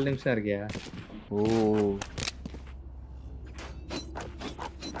 4 நிமிஷம் இருக்கியா? ஓ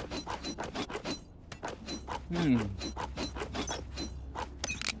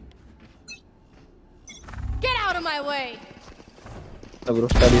Get out of my way. Bro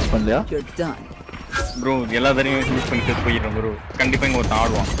studies பண்ணலையா? You're done. ப்ரோ எல்லா தடவையும் யூஸ் பண்ணி செட் போயிடுறேன் ப்ரோ. கண்டிப்பா இங்க ஒருத்தன்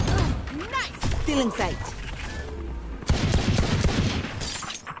ஆடுவான். Still in sight.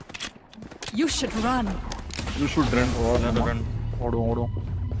 You should run. You should run. ஓடும்.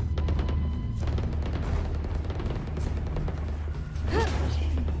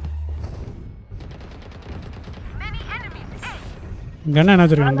 கண்ணா என்ன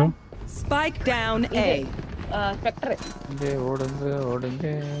வச்சிருக்காங்க? Spike down A. Spectre.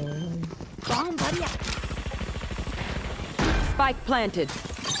 ஓடுங்க. Bomb buddy. Spike planted.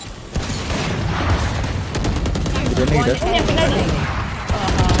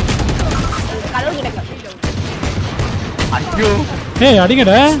 ஐயோ ஏய்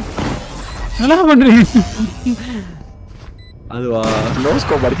அடிங்கடா. நல்லா பண்றீங்க. அதுவா நோ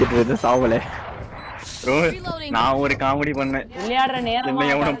ஸ்கோப் அடிச்சிட்டு இருந்த சாவலே. ப்ரோ நான் ஒரு காமெடி பண்ணேன். விளையாடுற நேரமா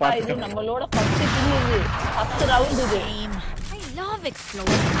இது நம்மளோட ஃபர்ஸ்ட் கில் இது. ஃபர்ஸ்ட் ரவுண்ட் இது. I love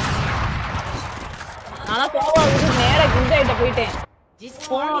explosion. ஆனா கோவாவுக்கு நேரா கிஞ்சாயிட்ட போயிட்டேன்.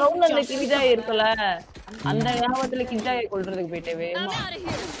 போன ரவுண்ட் அந்த கிஞ்சாய் இருக்குல அந்த ஞாபகத்துல கிஞ்சாயை கொல்றதுக்கு போயிட்டே வேமா.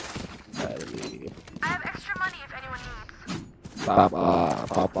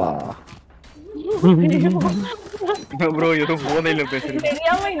 பாப்பா ப்ரோ ஏதோ போதையில பேசுறீங்க.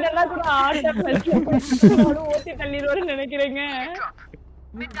 தெரியாம இதெல்லாம் கூட ஆட்ட பேசுறேன். ஓட்டி தள்ளிடுவாருன்னு நினைக்கிறேங்க.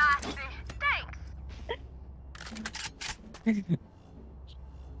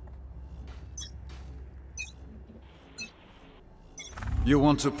 You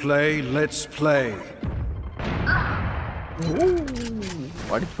want to play? Let's play.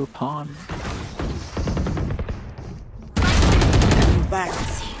 What is your plan?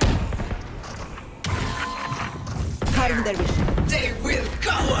 They will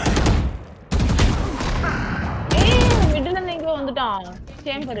cover. மிடில்ல நீங்க வந்துட்டான்.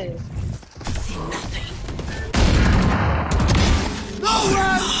 சேம்பர்.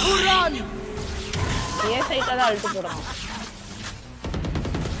 ஏ சைட்டா தான் அழுத்து போறான்.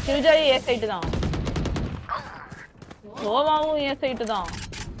 கில்ஜாரி ஏ சைட் தான். சோவாவும் ஏ சைட் தான்.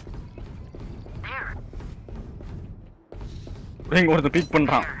 இங்க ஒருத்தன் பீக்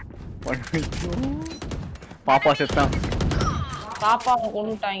பண்றான். பாப்பா செத்தான். பாப்பாவை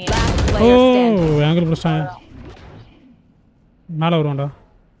கொன்னுட்டாங்க. ஓ ஆங்கிள் புடிச்சாங்க. மேல வருவான்டா.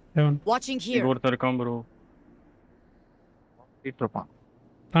 ஹெவன். Watching here. ஒருத்தர் இருக்கான் ப்ரோ. ஹீட் இருப்பான்.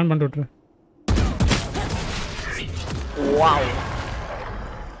 பிளான் பண்ணிட்டு விட்டுரு. வாவ்.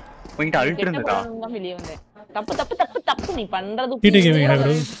 போயிட்டு அல்ட் இருந்ததா? நான் வெளிய வந்தேன். தப்பு நீ பண்றது. DD gaming hi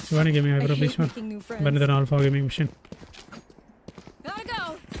bro. Shivani gaming hi bro please மா. பன்னிதர் alpha gaming mission. Gotta go.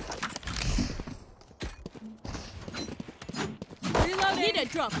 Reload. Need a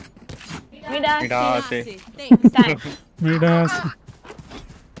drop. Midase. Thanks. Midas.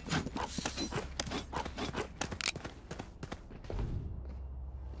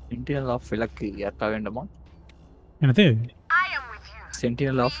 Sentinel of விளக்கு யாருக்கா வேண்டுமா? என்னது?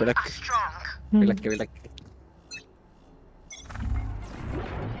 சென்டினல் ஆஃப் விளக்கு. விளக்கு.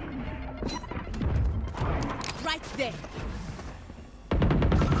 Right there.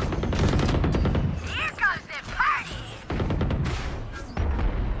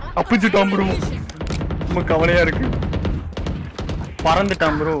 அப்புச்சுட்டான் ப்ரோ. ரொம்ப கவலையா இருக்கு.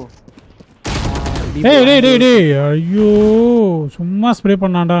 பறந்துட்டான் ப்ரோ. டேய் ஐயோ சும்மா ஸ்ப்ரே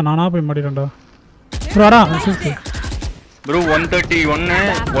பண்ணான்டா. நானா போய் மாட்டிட்டேன்டா. ப்ரோடா ப்ரோ 131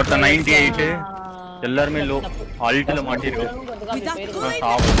 ஒருத்த 98 எல்லாரும் லோ அல்ட்ல மாட்டிருக்கு.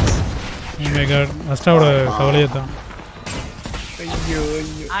 ஓ மை காட் அஸ்டாவோட கவலையே தான். ஐயோ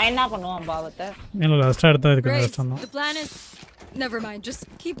என்ன பண்ணுவான் பாவத்தை? இல்ல அஸ்டா எடுத்தா இருக்கு அஸ்டா தான். The plan is never mind. Just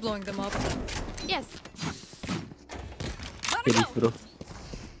keep blowing them up. Yes. சரி ப்ரோ.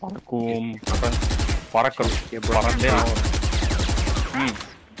 பறக்கும் பறந்தே ஆகும்.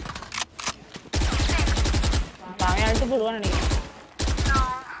 அவன் அழுத்து போடுவான்னு நினைக்கிறேன்.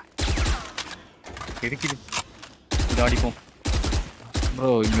 இருக்குது இது அடிப்போம் ப்ரோ.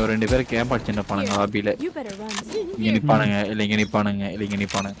 இங்க ரெண்டு பேரும் கேம்ப் அடிச்சு நிப்பானுங்க லாபில. You better run. இங்க நிப்பானுங்க இல்ல இங்க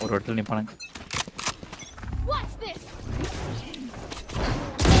நிப்பானுங்க ஒரு இடத்துல நிப்பானுங்க.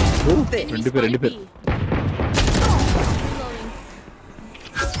 ரெண்டு பேர்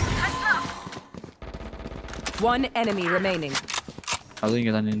One enemy remaining. அதுவும்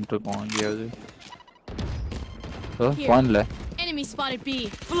இங்க தான் நின்னுட்டு இருக்கோம் எங்கேயாவது. வான்ல. Enemy spotted B.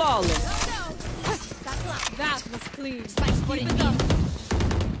 Flawless. That was clean. Spike spotted B.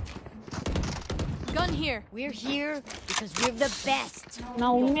 Gun here. We're here because we're the best.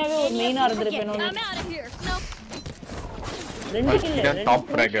 நான் உண்மையாவே ஒரு மெயினா இருந்திருப்பேன். I'm out of here. No. ரெண்டு கில் டாப்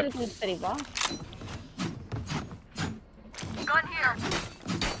ஃப்ராகர் சரிப்பா. Gun here.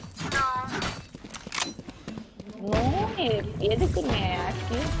 நோ எதுக்குமே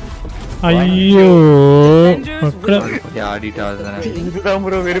ஆக்சுவலி ஐயோ ஆடிட்டா இதுதான்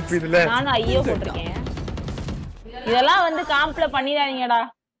ப்ரோ வெறுப்பு இதுல. நானும் ஐயோ போட்டிருக்கேன். இதெல்லாம் வந்து காம்ப்ல பண்ணிடாதீங்கடா.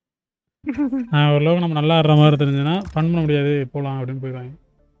 ஒரு லோகம் நம்ம நல்லா ஆடுற மாதிரி தெரிஞ்சுன்னா ஃபன் பண்ண முடியாது போலாம் அப்படின்னு போயிடுவாங்க.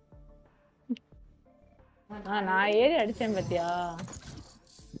 நான் ஏறி அடிச்சேன் பாத்தியா,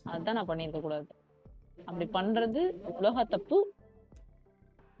 அதான் நான் பண்ணிருக்க கூடாது. அப்படி பண்றது உலக தப்பு.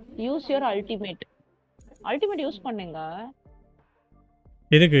 யூஸ் யுவர் அல்டிமேட் யூஸ் பண்ணுங்க.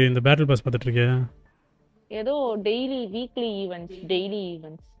 எதுக்கு இந்த பேட்டில் பாஸ் பார்த்துட்டு இருக்கியா? ஏதோ daily weekly events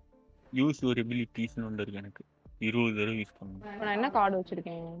use your எபிலிட்டிஸ்னு ஒன்று இருக்கு. எனக்கு 20 தடவை யூஸ் பண்ணணும். நான் என்ன கார்டு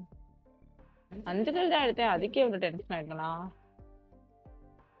வச்சிருக்கேன்? 5 கில் தான் எடுத்தேன், அதுக்கே இவ்வளவு டென்ஷன் ஆயிக்கலாம்.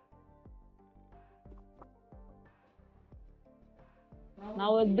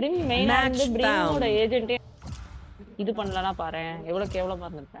 நான் ஒரு பிரிம் மெயினா வந்து பிரிமோட ஏஜென்ட்டே இது பண்ணலனா பாரு எவ்வளவு கேவலமா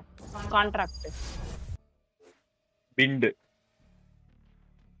இருந்திருப்பேன். கான்ட்ராக்ட் பிண்ட்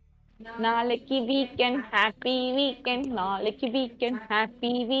நாளைக்கு வீக்கெண்ட் ஹாப்பி வீக்கெண்ட், நாளைக்கு வீக்கெண்ட்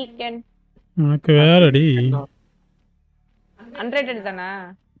ஹாப்பி வீக்கெண்ட். உனக்கு வேறடி அன்ரேட்டட் தானே?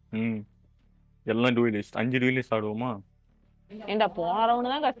 எல்லாம் டூயலிஸ்ட் 5 டூயலிஸ்ட் ஆடுவோமா? ஏண்டா போன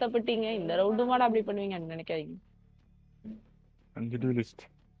ரவுண்ட் தான் கஷ்டப்பட்டீங்க, இந்த ரவுண்டு மாட அப்படி பண்ணுவீங்கன்னு நினைக்காதீங்க. 5 டூயலிஸ்ட்.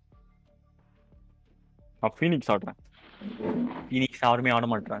 ஃபீனிக்ஸ் ஆடுறேன். ஃபீனிக்ஸ் யாருமே ஆட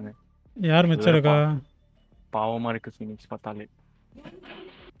மாட்டாங்க. யார் மிச்சம் இருக்கா? பாவமா இருக்கு ஃபீனிக்ஸ் பார்த்தாலே.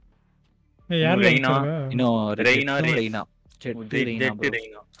 யார் ரெய்னா இன்னும் Raina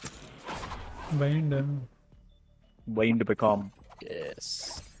find பெகாம். S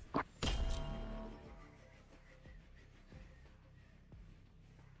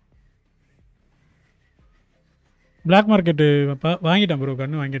block market வாங்கிட்டேன் ப்ரோ,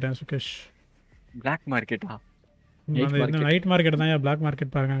 கன்னு வாங்கிட்டேன் சுகேஷ். பிளாக் மார்க்கெட்டா? நைட் மார்க்கெட் தான். Black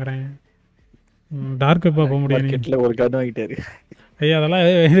market பாருங்கறேன். டார்க் வெப்பா போக முடியும். மார்க்கெட்ல ஒரு கன் வாங்கிட்டாரு. ஐயா அதெல்லாம்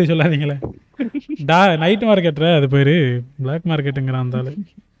எது சொல்லாதீங்களே. நைட் மார்க்கெட்ல அது பேரு பிளாக் மார்க்கெட்டுங்கறான் அந்தால.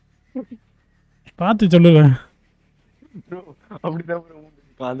 பார்த்து சொல்லுவேன் ப்ரோ. அப்படிதான் ப்ரோ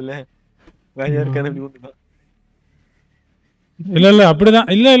காதுல வேற கதை ஊதுதான். இல்ல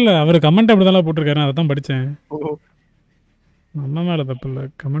அப்படிதான். இல்ல அவர் கமெண்ட் அப்படிதான் போட்டிருக்காரு, அத தான் படிச்சேன். நம்ம மேல தப்பு இல்ல,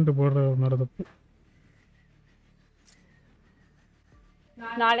 கமெண்ட் போடுற மேல தப்பு.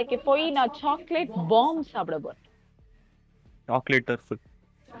 நாளைக்கு போய் நான் சாக்லேட் பாம் சாப்பிட போறேன்.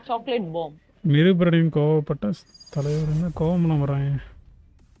 Chocolate bomb. நிருபரணியும் கோவப்பட்ட தலைவர் என்ன கோவம்லாம் வராங்க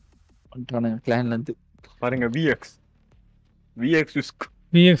பண்றானே கிளான்ல இருந்து பாருங்க. விஎக்ஸ்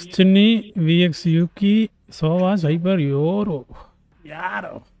சின்னி, விஎக்ஸ் யூகி, சோவா, சைபர்,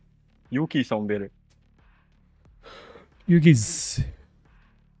 யாரோ யூகி சவுண்டேரு. யூகிஸ்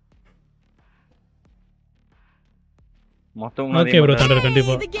மொத்தமா ஓகே ப்ரோ. தண்டர்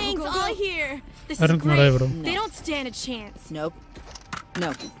கண்டிப்பா. The gang's all here. This is Arun Kumar bro. They don't stand a chance. Nope.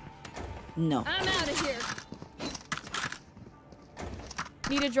 No. I'm out of here.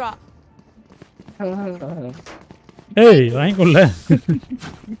 Need a drop. ஏய் வாங்கிக்கொள்ள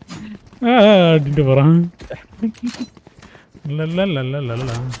அப்படின்ட்டு போறான். இல்ல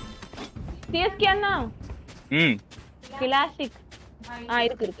சிஎஸ்கே அண்ணா. கிளாசிக்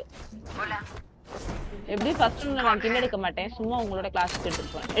இருக்கு. எப்படி ஃபர்ஸ்ட் ரவுண்ட்ல நான் கில் எடுக்க மாட்டேன், சும்மா உங்களோட கிளாசிக்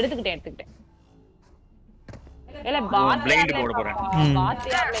எடுத்துக்கிட்டேன். இல்ல பிளைண்ட் போட போறேன்.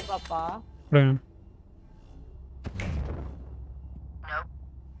 பாத்தியாலே பாப்பா.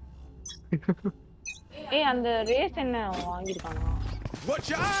 ஏய் அந்த ரேஸ் என்ன வாங்கிருக்கானா? Watch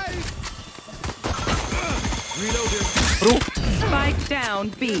your eyes. Spike down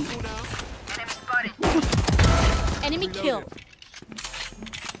B. Enemy kill.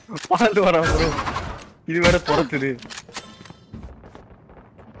 பால் வரா ப்ரோ. இது வேற பொறுத்துது.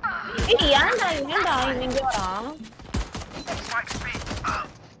 ஏய் ஏன்டா இங்க வரா?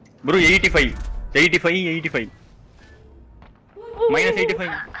 ப்ரோ 85 -85.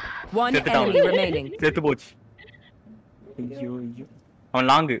 One enemy remaining. செத்து போச்சு. ஐயோ அவன்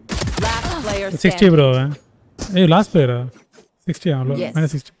லாங். Last player 60 bro. ஏய் லாஸ்ட் பிளேயரா? 60 ஆலோ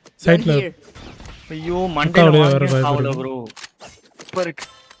 -60 சைடுல. ஐயோ மண்டைல வர ப்ரோ. சூப்பர்.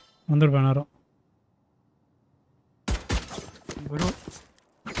 வந்துருப்பேன் நேரம்.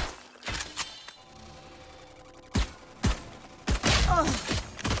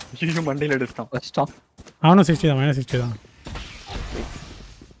 மண்டையில் எடுத்தான். அவனும் 60 தான், -60 தான்.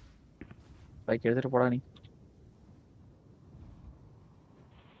 பைக் எடுத்துட்டு போடா நீ.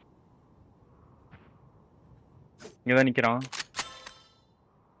 இங்கதான் நிக்கிறான்.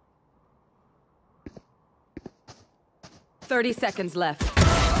 30 seconds left.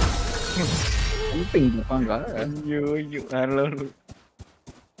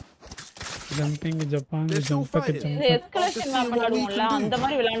 ஜம்பிங் ஜப்பான் ஜம்பக் இது எஸ்கலேஷன் மேப் விளையாடுவோம்ல அந்த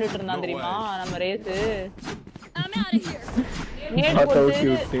மாதிரி விளையாண்டுட்டு இருந்தான் தெரியுமா நம்ம ரேஸ். நேடு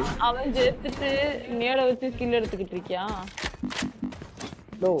போட்டு அவன் ஜெயிச்சிட்டு நேட வச்சு ஸ்கில் எடுத்துக்கிட்டு இருக்கியா?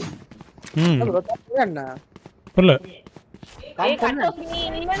 லோ என்ன புரியல. ஏய் கட்டோஸ் நீ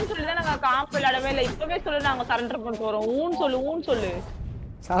இல்லன்னு சொல்லி தான் நாங்க காம்ப் விளையாடவே இல்ல. இப்பவே சொல்லு நாங்க சரண்டர் பண்ணிட்டு வரோம். ஊன் சொல்லு.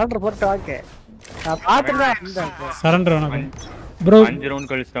 சரண்டர் போட்டு ஓகே. நான் பாத்துட்டு தான் இருந்தேன். சரண்டர் வேணாம். Bro, 5 round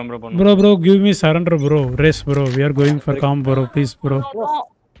கழிச்சிட்டோம் bro பண்ணோம். Bro, give me surrender bro. Race bro. We are going for comp bro. Please bro.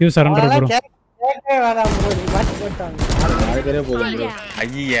 Give surrender bro. கேக்கவே வேணாம் bro. நீ மாட்டி போட்டாங்க. அதுக்கே போதும் bro.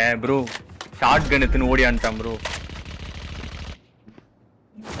 ஐயே bro. ஷாட் கன் எடுத்து ஓடியான்ட்டான் bro.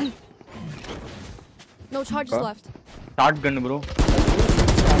 No charges left. Shot கன் bro.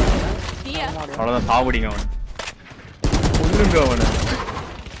 அவ்வளவுதான் சாவடிங்க அவன். கொல்லுங்க அவனை.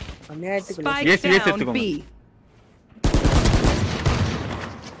 Spike down B.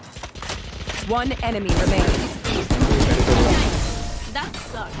 One enemy remains. That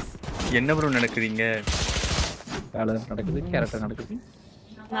sucks. என்ன bro நடக்குதுங்க? வேலை நடக்குது, கேரக்டர் நடக்குது.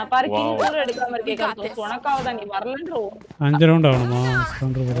 நான் பாரு கிங் கூட எடுக்காம இருக்கேன் கட்டோஸ். உனக்காக தான் நீ வரலன்றோ. 5 ரவுண்ட் ஆவணுமா?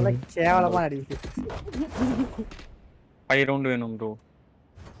 Surrender bro. கேவலமா அடிக்குது. 5 round வேணும் bro.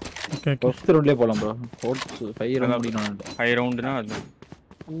 ஓகே ஃபர்ஸ்ட் ரவுண்ட்லயே போலாம் bro. 5 ரவுண்ட் முடியணும். 5 roundனா அது.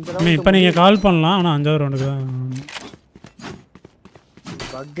 இப்போ நீங்க கால் பண்ணலாம். ஆனா 5வது ரவுண்டுக்கு தான்.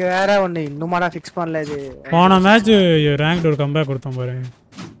 பக் வேற ஒண்ணு இன்னுமாடா ஃபிக்ஸ் பண்ணல இது. போன மேட்ச் ரேங்க்ட் ஒரு கம்பேக் கொடுத்தோம் பாரு.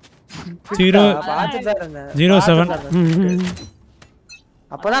 07.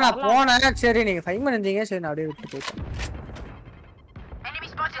 அப்பதான் நான் போனேன். சரி நீங்க 5 பண்ணிருந்தீங்க. சரி நான் அப்படியே விட்டு போயிட்டேன்.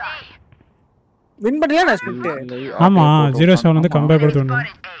 வின் பண்ணல நான் ஸ்பிட். ஆமா 07 வந்து கம்பேக் கொடுத்தோம்.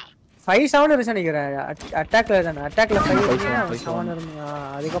 5-7 இருந்துச்சு நினைக்கிறேன். அட்டாக்ல தான. அட்டாக்ல 5-7 இருந்துங்க.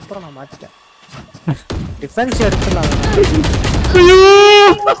 அதுக்கு அப்புறம் நான் மாத்திட்டேன். Defence எடுத்துலாம்.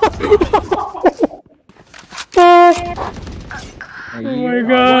 Oh my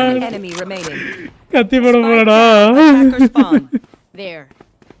god. One enemy remaining. கத்தி போட போறடா. There.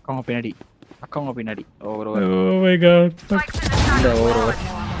 அக்கங்க பின்னாடி. அக்கங்க பின்னாடி. Over Oh my god. இந்த ஓவர்.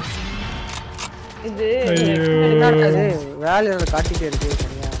 இது அது வேலைய காட்டிட்டே இருக்கு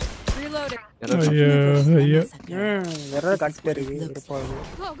சரியா? Reloading. ஐயோ. வேற காட்டிட்டே இருக்கு. இருப்பாது.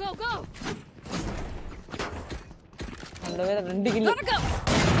 Go. அந்த வேற 2 கில்.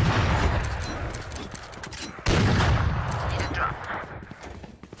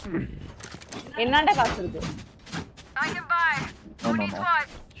 என்னடா காசு இருக்கு? No.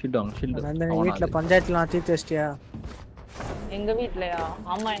 Shield down. அந்த வீட்ல பஞ்சாயத்துல தீர்த்து வச்சிட்டியா? எங்க வீட்லயா?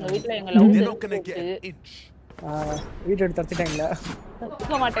 ஆமா எங்க வீட்ல எங்க லவ் வீடியோ எடுத்து தட்டிட்டாங்களா?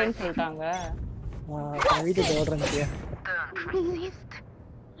 தூக்க மாட்டேன்னு சொல்லிட்டாங்க. வீட்டுக்கு ஓடுறேன்டியா?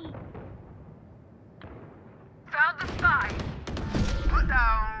 Found the spy. Put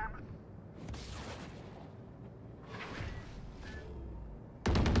down.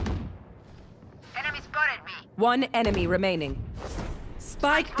 Enemy spotted me. One enemy remaining.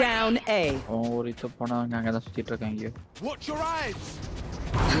 Spike down A. ஒரு இத போனாங்க அங்க தான் சுத்திட்டு இருக்காங்க. Watch your eyes.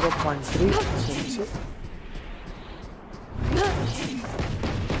 0.3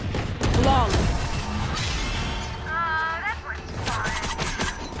 Long.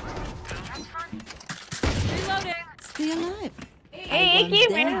 Reloading. Stay alive. Hey,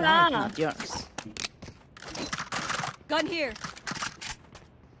 AKM வேணும்னா? Yours. Gun here.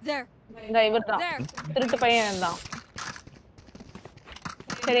 There. இந்த இவர்தான். திருட்டு பையன் தான்.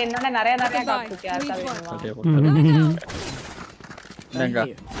 சரி என்னோட நிறைய காசு இருக்கு. யாருக்காவது வேணுமா? இந்தங்க.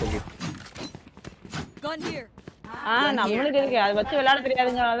 Gun here. நம்மளுக்கு இருக்கு. அது வச்சு விளையாட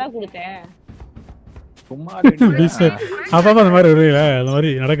தெரியாதுங்கறனால தான் கொடுத்தேன். சும்மா அப்பப்ப அந்த மாதிரி வருவீங்களா? அந்த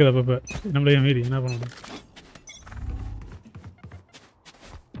மாதிரி நடக்குது அப்பப்ப. நம்மளே மீறி என்ன பண்ணணும்?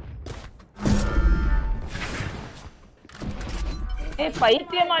 ஏய்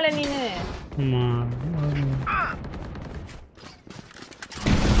பைத்தியமால நீனு. ஆமா.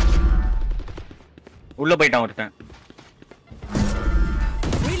 உள்ள போய்ட்டான் ஒருத்தன்.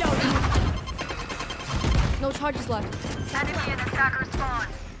 No charges left. Enemy in attacker spawn.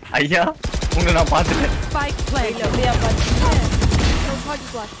 ஐயா உங்களை நான் பார்த்துட்டேன். Spike play. அப்படியே பாத்து. No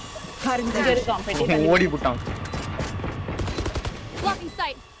charges left. இங்க இருக்கான் பெட்டி ஓடி போட்டான். Blocking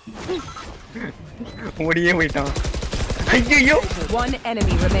sight. ஓடியே போயிட்டான். ஐயோ One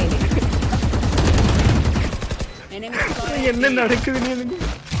enemy remaining. என்ன நடக்குதுன்னு எனக்கு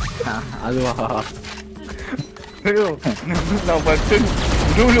அதுவா ஐயோ நான் ஃபர்ஸ்ட்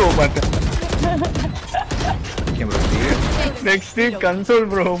டூலோ பார்த்தேன். நெக்ஸ்ட் கன்சோல்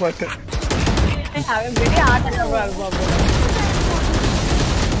ப்ரோ பார்த்தேன். அவன் பெரிய ஆட்டக்காரனா இருப்பான் போல.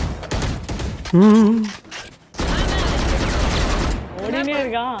 ஓடினே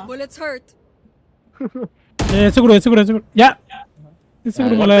இருக்கான். Bullets hurt. எச்சு யா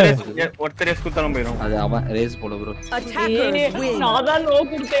எச்சு மல ஒருத்தரே ஸ்குத்தாலும் போயிடும். அது அவன் ரேஸ் போல ப்ரோ. Attackers win. நான் தான் நோ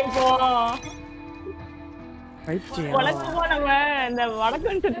கொடுத்தேன்ப்பா. வழக்கமா நம்ம இந்த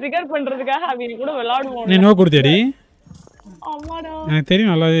வடக்கன் ட்ரிகர் பண்றதுக்காக அவங்க கூட விளையாடுவோம். நீ நோ கொடுத்தியடி? ஆமாடா. எனக்கு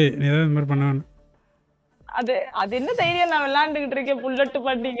தெரியும் நல்லாவே நீ ஏதாவது இந்த மாதிரி பண்ணுவேன்னு. அது என்ன தைரியம் நான் விளையாண்டுகிட்டு இருக்கேன் புல்லட்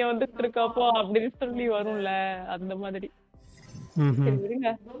பண்ணிங்க வந்துட்டு இருக்கப்போ அப்படின்னு சொல்லி வரும்ல அந்த மாதிரி. சரி விடுங்க.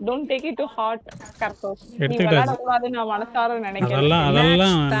 Don't take it to heart, Carlos. நீ விளையாட கூடாது நான் மனசார நினைக்கிறேன்.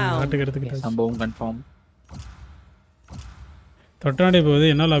 அதெல்லாம் ஹார்ட்டுக்கு எடுத்துக்கிட்டேன். சம்பவம் கன்ஃபார்ம். தொட்டாடி போகுது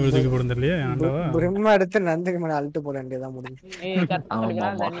என்ன லாபம் தூக்கி போடுறது இல்லையா? ஆண்டவா. பிரம்மா எடுத்து நந்துக்கு மேல அல்ட் போட வேண்டியதான் முடிஞ்சு. ஏய்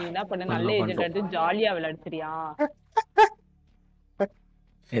கரெக்ட்டா நீ என்ன பண்ண நல்ல ஏஜென்ட் எடுத்து ஜாலியா விளையாடுறியா?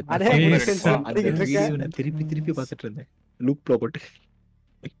 திருப்பி பார்த்துட்டு இருந்தேன் லூப்ல போட்டு.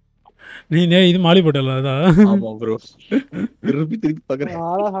 நீ இது மாலி போட்டல அதான். ஆமா ப்ரோ திருப்பி பார்க்கறேன்.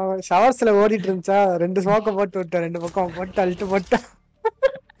 ஷவர்ஸ்ல ஓடிட்டு இருந்துச்சா 2 ஸ்மோக்க போட்டு விட்டேன் 2 பக்கம் போட்டு அல்ட் போட்டேன்.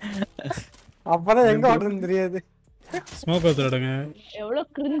 அப்பதான் எங்க ஓடுறதுன்னு தெரியாது. ஸ்மோக் விளையாடுங்க. எவ்வளவு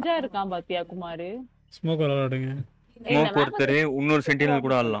கிரிஞ்சா இருக்கான் பாத்தியா குமார். ஸ்மோக் விளையாடுங்க. ஸ்மோக் ஒருத்தரே இன்னொரு சென்டினல்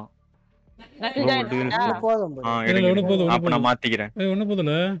கூட ஆடலாம். அப்ப நான் மாத்திக்கிறேன். ஒண்ணு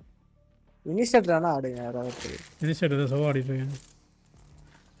போதுல இனிஷியேட்டரானா ஆடுங்க யாராவது. இனிஷியேட்டர் சோ ஆடிட்டு இருக்கேன்.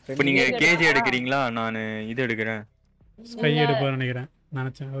 இப்போ நீங்க கேஜி எடுக்கறீங்களா? நான் இது எடுக்கறேன். ஸ்கை எடுப்பேன்னு நினைக்கிறேன்.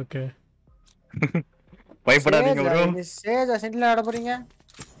 நினைச்சேன். ஓகே. பயப்படாதீங்க ப்ரோ. சேஜ் சென்டினல் ஆட போறீங்க?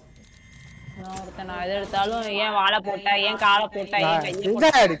 நான் எது எடுத்தாலும் ஏன் வாளை போட்டா ஏன் காலை போட்டா ஏன்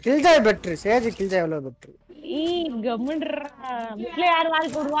கையை கில்ஜாய் பெட்டர். சேஜ் கில்ஜாய் எவ்வளவு பெட்டர். கம்முன்றா. மிட்ல யார்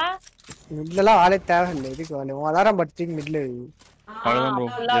வாள் போடுவா? மிட்லலாம் வாளே தேவையில்லை. இதுக்கு வாளே அலாரம் பட்டிங் மிட்ல. அவ்வளவுதான் ப்ரோ.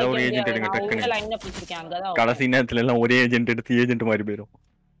 ஏதோ ஒரு ஏஜென்ட் எடுங்க டக்குனு. லைன் அப் வச்சிருக்கேன் அங்கதான். கடைசி நேரத்துல எல்லாம் ஒரே ஏஜென்ட் எடுத்து ஏஜென்ட் மாதிரி போயிடும்.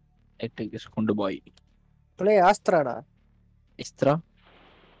 எட்டிஸ் கொண்டு பாய். ப்ளே ஆஸ்ட்ராடா. இஸ்த்ரா.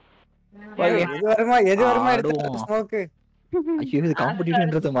 எது வருமா எடுத்து ஸ்மோக். ஐயோ இது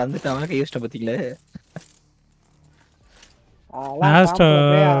காம்படிட்டிவ்ன்றத மறந்துட்டாங்க கையஸ்ட பத்திங்களே. ஆஸ்ட்ரா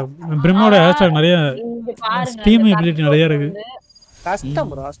பிரிமோட ஆஸ்ட்ரா நிறைய ஸ்டீம் எபிலிட்டி நிறைய இருக்கு. கஷ்டம்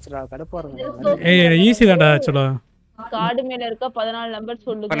ப்ரோ ஆஸ்ட்ரா கடுப்பா இருக்கு. ஏய் ஈஸி தான்டா ஆக்சுவலா. கார்டு மேல இருக்க 14 நம்பர்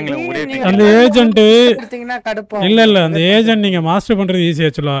சொல்லுங்க. அந்த ஏஜென்ட் எடுத்தீங்கன்னா கடுப்பா. இல்ல அந்த ஏஜென்ட் நீங்க மாஸ்டர் பண்றது ஈஸி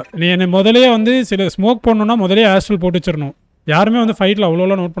ஆக்சுவலா. நீ என்ன முதல்லயே வந்து சில ஸ்மோக் பண்ணனும்னா முதல்லயே ஆஸ்ட்ரல் போட்டு வச்சிரணும். யாருமே வந்து ஃபைட்ல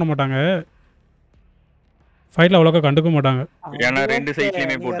அவ்வளோலாம் நோட் பண்ண மாட்டாங்க. ஃபைட்ல அவ்வளோக்கா கண்டுக்க மாட்டாங்க. ஏன்னா ரெண்டு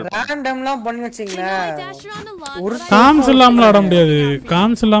சைட்லயுமே போட்டு ரேண்டம்லாம் பண்ணி வச்சீங்களா? ஒரு காம்ஸ் இல்லாம ஆட முடியாது.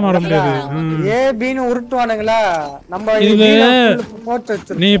 காம்ஸ் இல்லாம ஆட முடியாது. ஏ பி னு உருட்டுவானுங்களா? நம்ம இது போட்டு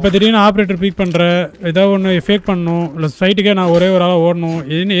வச்சிரு. நீ இப்ப திடீர்னு ஆபரேட்டர் பிக் பண்ற ஏதோ ஒன்னு ஃபேக் பண்ணனும். இல்ல சைட்டுக்கே நான் ஒரே ஒரு ஆளா ஓடணும்.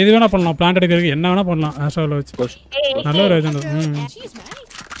 எது வேணா பண்ணலாம். பிளான்ட் எடுக்கிறதுக்கு என்ன வேணா பண்ணலாம். ஆஸ்ட்ரால வச்சு நல்ல ஒரு ஏஜென்ட்.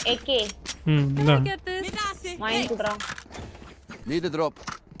 ஏகே இந்தா mind குட்றா. Need a drop.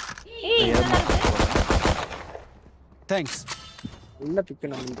 Thanks. உள்ள பிக்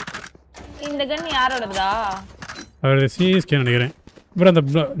நம்ம. இந்த கன் யாரோடதா? அது சிஎஸ்கே நினைக்கிறேன். ப்ரோ அந்த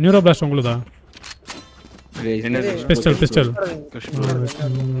நியூரோ பிளாஸ்ட் உங்களுதா? பிஸ்டல்.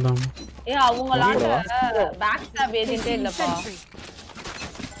 ஏய் அவங்களால பேக் ஸ்டாப் ஏஜென்ட்டே இல்லப்பா.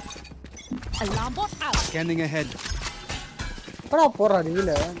 Alarm bot out. Scanning ahead. பரா போறா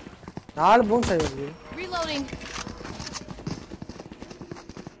நீல 4 பூம்ஸ் ஆயிடுது. Reloading.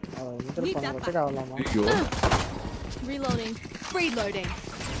 Reloading. Reloading.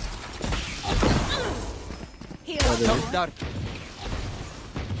 Dark.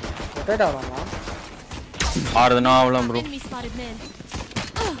 Rotate ஆவறாமா? ஆறதுனா அவ்வளவு ப்ரோ.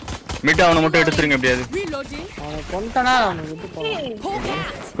 மிட் அவன மட்டும் எடுத்துருங்க எப்படியாவது. Reloading. அவன் கொண்டனா அவன் விட்டு போறான்.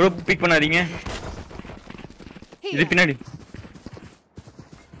 ப்ரோ பிக் பண்ணாதீங்க. இது பின்னாடி.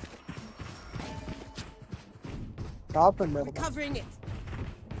 Top and Covering it.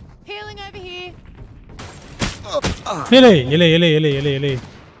 Healing over here. ஏலே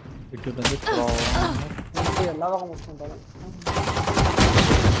விட்டு வந்து எல்லா பக்கம் மிஸ் பண்ணிட்டாங்க.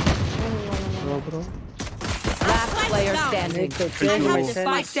 Bro. Last player standing.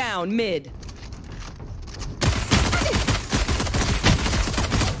 Spike down mid.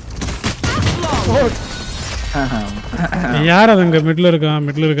 யார் அது அங்க மிட்ல இருக்கான்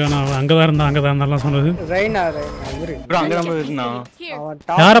அங்கதான் இருந்தாலாம் சொன்னது. ரெய்னா bro அங்க நம்ம இருந்தா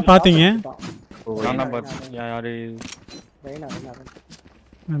யார பாத்தீங்க? நான் யாரு ரெய்னா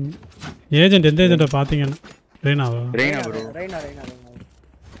ஏஜென்ட் எந்த ஏஜென்ட்ட பாத்தீங்க? ரெய்னாவா? Raina bro Raina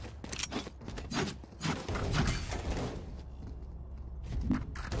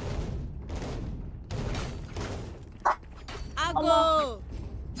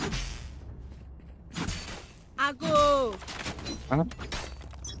Ago.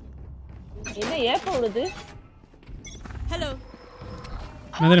 என்ன ஏப்ப விடுது? Hello.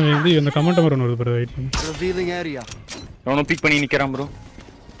 நான் வந்து இந்த கமெண்ட் வர வருது bro வெயிட் பண்ணு. Revealing area. அவனோ பிக் பண்ணி நிக்கறான் bro.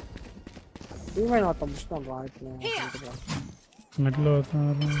 டீமை நான் தம்பிஸ்தான் bro ஆயிட்டேன். மிட்ல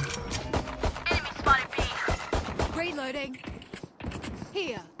வரான். Reloading.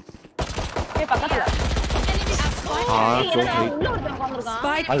 Here. ஏய் பக்கத்துல.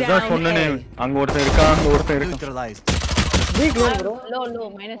 அதுதான் சொன்னேனே அங்க ஒருத்தன் இருக்கான் வீக் bro லோ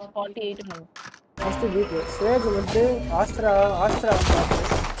 -48 மணி ஃபர்ஸ்ட் வீக் சேஜ் வந்து ஆஸ்ட்ரா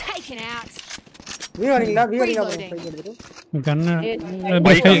Taken out. வீ வரீங்களா ப்ரோ எடுத்துட்டு கண்ணு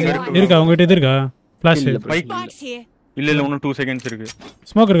இருக்கா உங்ககிட்ட இது இருக்கா ஃபிளாஷ் இல்ல இன்னும் 2 செகண்ட்ஸ் இருக்கு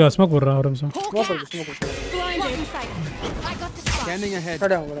ஸ்மோக் இருக்கா ஸ்மோக் போடுறா ஒரு நிமிஷம் ஸ்மோக் இருக்கு I got the spike. Scanning ahead.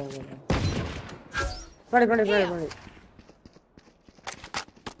 பண்ணி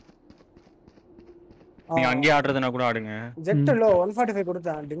நீ அங்கே ஆடுறதுனா கூட ஆடுங்க ஜெட் லோ 145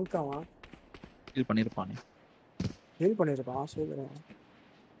 கொடுத்தான் டிங்காமா heel பண்ணிருப்பானே super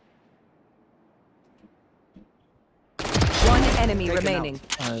One enemy remaining.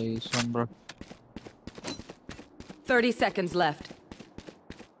 Nice one, bro. 30 seconds left.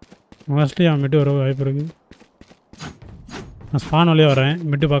 Mostly அவன் மிட் வர வாய்ப்பு இருக்கு நான் ஸ்பான் வழியா வரேன்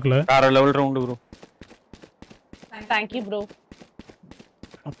மிட் பார்க்கல வேற level round bro Thank you bro.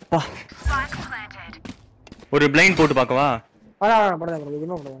 அப்பா ஒரு பிளைண்ட் போட்டு பார்க்கவா படா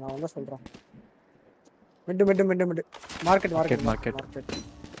இதுமா படா நான் வந்து சொல்றேன் மிட் மார்க்கெட்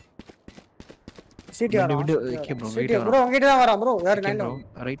சிடி வர ஓகே ப்ரோ வெயிட் ப்ரோ உங்ககிட்ட தான் வரேன் ப்ரோ வேற லைன்ல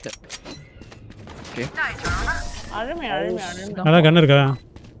ரைட் ஓகே அருமை அத கண்ணு இருக்கா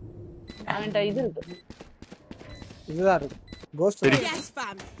அவன்ட்ட இது இருக்கு இதுதான் இருக்கு cost Yes,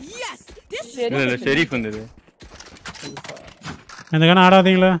 fam. Yes. This இல்ல ஷெரீஃப் வந்தது இந்த கண்ண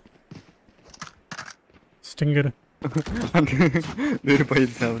ஆடாதீங்களா ஸ்டிங்கர்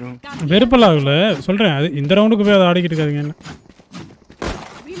வெறுப்பாயிடுச்சு ப்ரோ வெறுப்பலாம் ஆகல சொல்றேன் அது இந்த ரவுண்டுக்கு போய் அதை ஆடிக்கிட்டு இருக்காதீங்க என்ன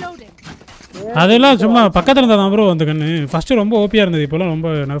அதெல்லாம் சும்மா பக்கத்துல இருந்தா தான் ப்ரோ அந்த கண்ணு ஃபர்ஸ்ட் ரொம்ப ஓபியா இருந்தது இப்போலாம் ரொம்ப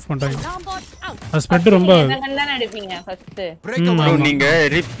நர்ஃப் பண்றாங்க அது ஸ்ப்ரெட் ரொம்ப என்னன்னு அடிப்பீங்க ஃபர்ஸ்ட் ப்ரோ நீங்க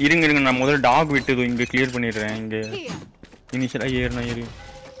இருங்க நான் முதல்ல டாக் விட்டு இங்க கிளியர் பண்ணிடுறேன் இங்க இனிஷியலா ஏறி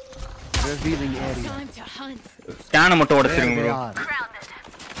Revealing area. ஸ்கேனை மட்டும் உடைச்சிருங்க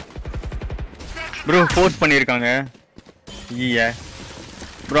ப்ரோ ஃபோர்ஸ் பண்ணிருக்காங்க ஈயா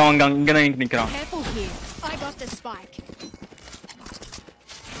ப்ரோ அங்க தான் நிக்கறான் I got the spike.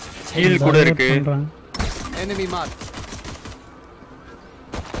 Heel கூட இருக்கு Enemy mark.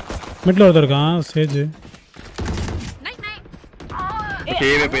 மிட்ல ஒருத்தர் இருக்கான் சேஜ்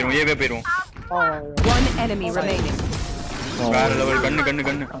ஏவே போயிரும் One enemy remaining. வேற லெவல் கண்ணு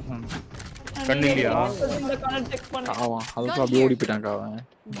கண்ணு இல்லையா அவன் அதுக்கு அப்படியே ஓடி போயிட்டாங்க அவன்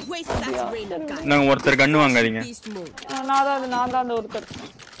waste that rain of gun. நாங்க ஒருத்தர் கண்ணு வாங்காதீங்க Beast mode. நான் தான் ஒருத்தர்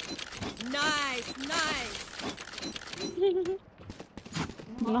Nice.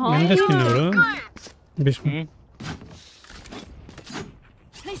 எந்த skin bro Bismi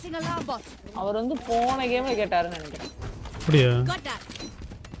Placing alarm bot. அவர் வந்து போன கேம்ல கேட்டாருன்னு நினைக்கிறேன் அப்படியே Got that.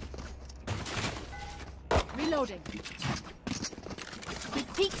 Reloading. With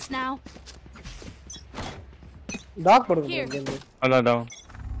peeks now. Talk போடுங்க அதான்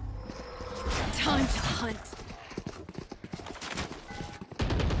Time to hunt.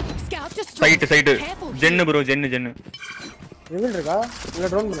 Scout destroyed. Side gen bro gen reveal இருக்கா இல்ல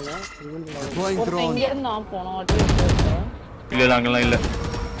ட்ரோன் பண்ணுங்க Going drone. இங்க இருந்து நான் போனோம் இல்ல அங்கலாம் இல்ல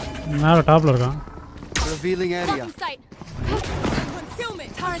மேல டாப்ல இருக்கான் Revealing area. On sight.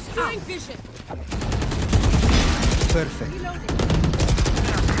 Concealment. Turret out. Vision. Perfect.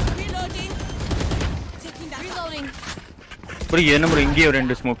 Reloading. Taking that. Reloading. Bro என்ன ப்ரோ இங்கே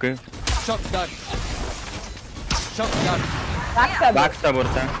ரெண்டு smoke Shot done. Back stop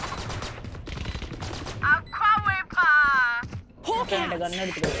ஒருத்தன் கன்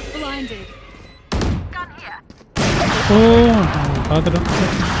எடுத்துட்டு Blinded. ஓ பாத்துட்டோம்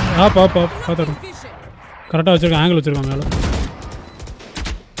பாத்துட்டோம் கரெக்டா வச்சிருக்கான் ஆங்கிள் வச்சிருக்கான் மேல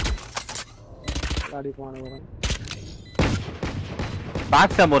ஆடி போனவங்க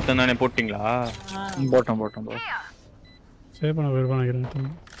பேக் ஸ்டாப் ஒருத்தன் தானே போட்டிங்களா போட்டோம் ப்ரோ சேவ் பண்ண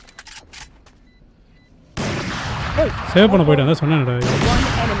நினைக்கிறேன் சேவ் பண்ண போயிட்டேன் அதான் சொன்னேன்டா. One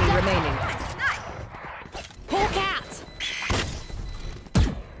enemy remaining. Hawk out.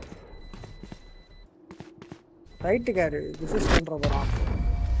 Right car discuss பண்ற போறான்.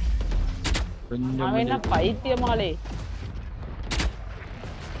 அவன் என்ன பைத்தியமாலே.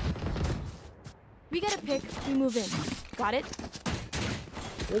 We get a pick, we move in. Got it?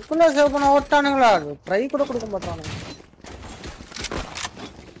 இதுக்குள்ள சேவ் பண்ண ஓட்டானுங்களா? ட்ரை கூட கொடுக்க மாட்டானுங்க.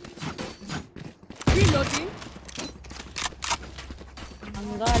 Reloading.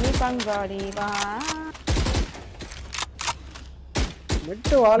 பங்காளி வா.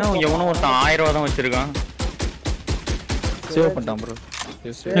 மிட் வால் எவனோ ஒருத்தன் 1000 ரூபாய் தான் வச்சிருக்கான். சேவ் பண்ணிட்டான் ப்ரோ.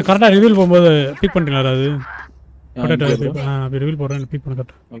 நான் கரெக்டா ரிவீல் போகும்போது பிக் பண்ணிட்டீங்களா அது? அப்படி ரிவீல் போடுறேன் பிக் பண்ண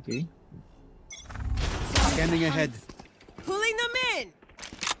கரெக்டா. Okay. Scanning ahead. Pulling them in.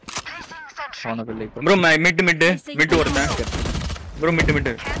 Bro mid ஒருத்தன். ப்ரோ மிட்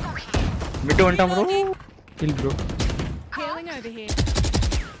வந்துட்டான் bro. Kill bro. Hailing over here.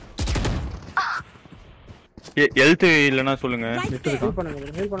 Health இல்லனா சொல்லுங்க. ஹெல்ப் பண்ணுங்க.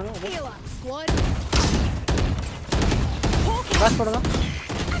 Heal up, squad. பாஸ் பண்ணுங்க.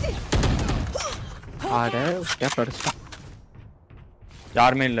 ஆட ஸ்டெப் அடிச்சான்.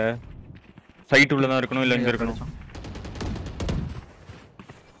 யாருமே இல்ல. சைட் உள்ள தான் இருக்கணும் இல்ல இங்க இருக்கணும்.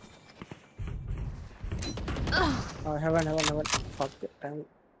 heaven fuck time.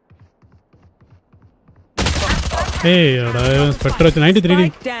 ஏய் அட ஸ்பெக்டர் வச்சு 93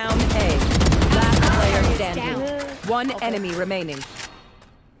 Strike down A. Last player standing. One enemy remaining.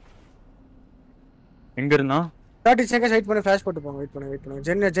 எங்க இருந்தா? 30 seconds வெயிட் பண்ணி ஃபிளாஷ் போட்டு போங்க. வெயிட்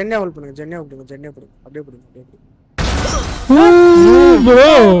பண்ணுங்க. ஜென்னியா ஹோல்ட் பண்ணுங்க. ஜென்னியா போடுங்க. அப்படியே போடுங்க. bro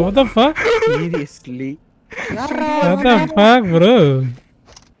what the fuck seriously what the fuck bro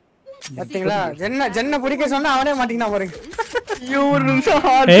பாத்தீங்களா ஜென்ன பிடிக்க சொன்னா அவனே மாட்டினா பாருங்க. ஐயோ ஒரு நிமிஷம்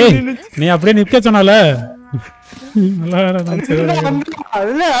ஹார்ட் நீ அப்படியே நிக்க சொன்னால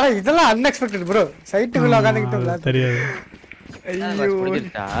இல்ல இதெல்லாம் அன்எக்ஸ்பெக்டட் ப்ரோ. சைட்டுக்குள்ள உட்கார்ந்துக்கிட்டு தெரியாது. ஐயோ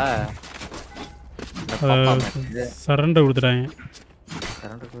புடிச்சிட்டா. சரண்டர் கொடுத்துட்டாங்க.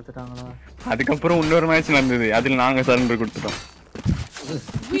 அதுக்கப்புறம் இன்னொரு மேட்ச் நடந்தது. அதுல நாங்க சரண்டர் கொடுத்துட்டோம்.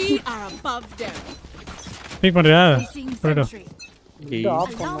 We are above them. Big பண்றியா? போய்டா.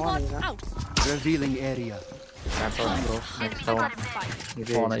 Revealing area. bro next round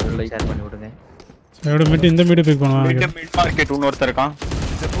இது ஷேர் பண்ணி விடுங்க. எவ்வளவு மிட் இந்த மிட் பிக் பண்ணுவாங்க. மிட் மார்க்கெட் இன்னொருத்தர் இருக்கான்.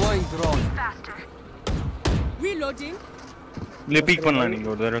 Deploying drone. Reloading. இல்ல பிக் பண்ணலாம் நீங்க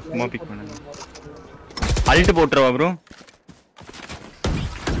ஒரு தடவை சும்மா பிக் பண்ணுங்க. Alt போட்றவா bro?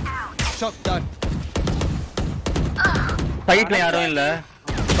 Shot done. சைட்ல யாரும் இல்ல.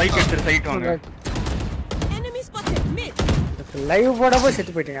 பைக் எடுத்து சைட் வாங்க. Enemy spotted mid. லைவ் போடப்போ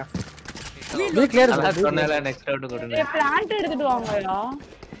செத்து போய்ட்டீங்க. நீ கிளியர் பண்ணு. சொன்னல நெக்ஸ்ட் ரவுண்ட் கொடுங்க. ஏ பிளான்ட் எடுத்துட்டு வாங்கயா.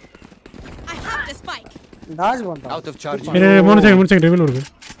 I have the spike. டாஜ் பண்றா. Out of charge. மூணு செகண்ட் ரிவீல் வருது.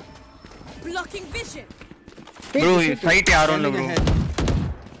 Blocking vision. ப்ரோ சைட் யாரும் இல்ல ப்ரோ.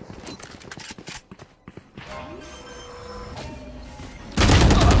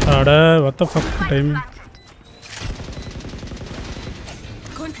 அட what the fuck time.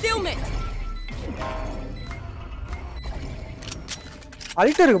 Concealment.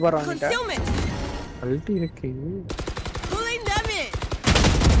 Alt இருக்கு பாரு அவன்கிட்ட. Concealment. அல்ட் இருக்கு. Pulling them in.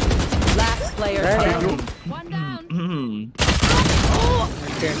 Last player standing. One down.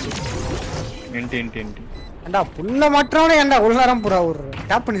 என்டி ஏண்டா புல்ல மாற்றவனே ஏண்டா உள்ளாரம் புறா ஒரு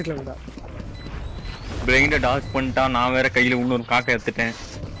டாப் பண்ணிட்டலடா. பிரெயின்ல டாஸ் பண்ணிட்டா. நான் வேற கையில இன்னொரு காக்க எடுத்துட்டேன்.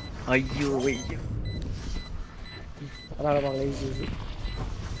 ஐயோ ஐயோ. அட பாருங்க ஈஸி.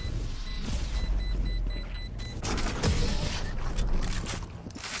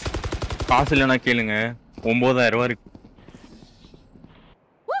 காசு இல்லனா கேளுங்க. 9000 ரூபாய் இருக்கு.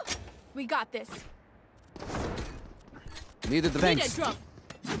 We got this. Needed thanks.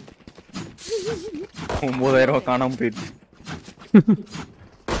 9000 ரூபாய் காணாம போயிடுச்சு.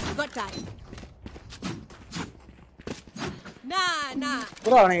 Got that. Nah.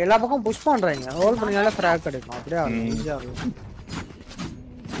 ப்ரோ அவன் எல்லா பக்கம் புஷ் பண்றாங்க. ஹோல்ட் பண்ணால ஃபிராக் கிடைக்கும். அப்படியே ஈஸியா இருக்கும்.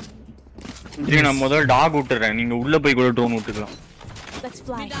 சரி நான் முதல்ல டாக் விட்டுறேன். நீங்க உள்ள போய் கூட ட்ரோன் விட்டுக்கலாம். Let's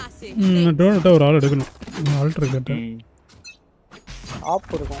fly. ட்ரோன் விட்டா ஒரு ஆள் எடுக்கணும். ஆல்ட் இருக்கு.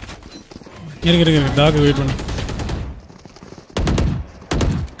 ஆப் இருக்கும். இருக்கு டாக் வெயிட் பண்ணு.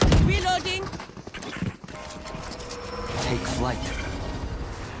 Reloading. Take flight.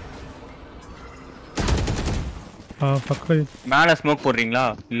 பக்கத்துல மேல ஸ்மோக் போடுறீங்களா?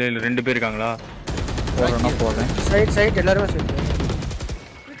 இல்ல ரெண்டு பேர் இருக்காங்களா? போறேன். சைடு எல்லாரும் side.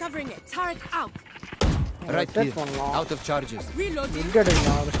 Recovering it. Turret out. Right here. Out of charges. Reloading. இங்க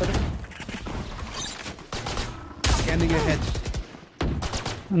எடுங்க ஒரு சைடு. Scanning ahead.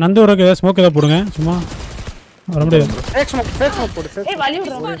 நந்து வரக்கு ஸ்மோக் ஏதா போடுங்க சும்மா. வர முடியாது. ஃபேக் ஸ்மோக் போடு. ஏய் வலி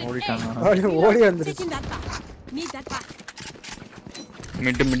விடுறா. ஓடிட்டாங்க. ஓடி வந்துருச்சு. Need that back.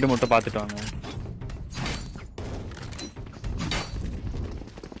 மிட் மட்டும் பாத்துட்டு வாங்க.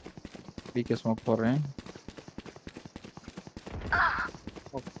 பிகே ஸ்மோக் போடுறேன்.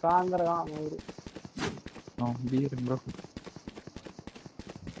 உட்கார்ந்துறான் அவரு. Beer bro.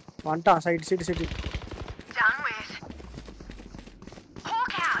 வந்துட்டான் side.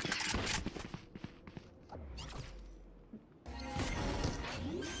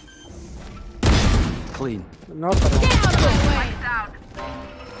 Clean. No problem.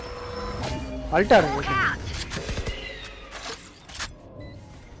 Altar.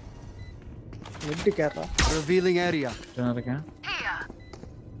 Mid கேறா. Revealing area. நான் இருக்கேன்.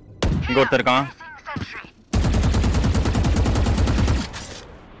 இங்க ஒருத்தர் இருக்கான்.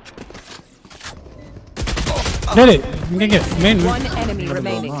 டேய் இங்க மெயின். One enemy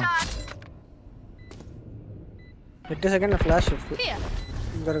remaining. 8 செகண்ட்ல ஃபிளாஷ் இருக்கு.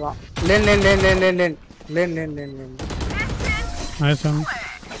 இங்க இருக்கான். Lane. Nice one.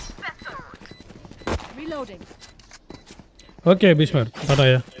 Reloading. Okay Bhishmar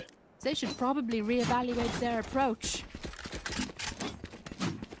படாயா. They should probably reevaluate their approach.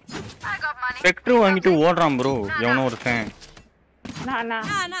 ஸ்பெக்ட்ரு வாங்கிட்டு ஓடுறான் ப்ரோ எவனோ ஒருத்தன்.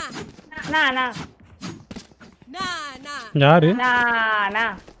 Nah. யாரு?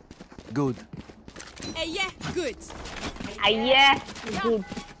 Nah. Good. Good. Good.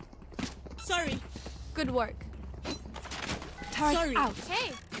 Sorry. Good work. Turret Sorry. out. Hey.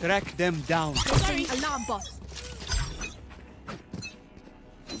 Track them down. Sorry. Alarm bot.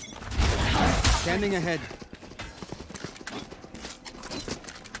 Scanning ahead.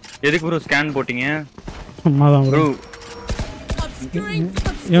 எதுக்கு bro scan போட்டீங்க? அம்மாதான் bro. Obscuring.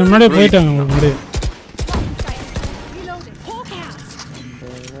 இவன் முன்னாடி போயிட்டாங்க முன்னாடி. Reloading. Hawk out.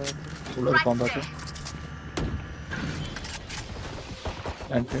 உள்ள காம்பேட்.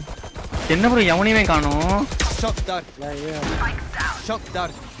 என்ன ப்ரோ எவனையுமே காணோம். Shock dart. Shock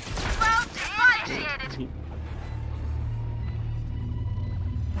dart.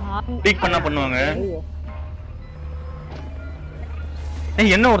 Peak பண்ணுவாங்க.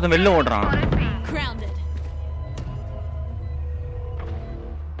 ஏய் என்ன ஒருத்தன் வெளில ஓடுறான். Grounded.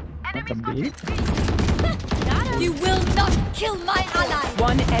 தம்பி. You will not kill my ally.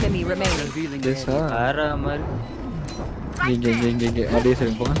 One enemy remaining. Revealing Yes sir. வேற மாதிரி. இங்க அப்படியே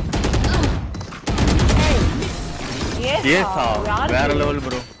சரி போங்க. ஏசா வேற லெவல்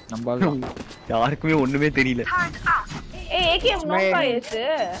ப்ரோ. நம்பால யாருக்குமே ஒண்ணுமே தெரியல. ஏய் AKM நோக்கா Yesu.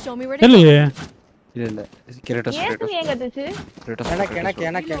 Show me where to இல்லையே. இல்ல கிரேட்டஸ் ஏசு எங்க கத்துச்சு? எனக்கு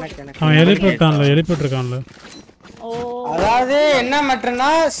அவன் எழுப்பிட்டான்ல. ஓ அதாவது என்ன மேட்டர்னா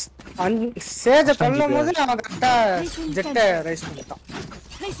சேஜ கொல்லும்போது அவன் கரெக்ட்டா ஜெட்ட ரைஸ் பண்ணிட்டான்.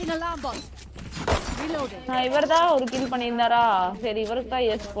 placing alarm bot. Reloading. நான் இவர்தான் ஒரு கில் பண்ணியிருந்தாரா? சரி இவருக்கு தான்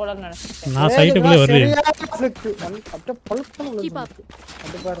எஸ் போலன்னு நினைச்சேன். நான் சைட்டுக்குள்ளே வரேன். Keep up.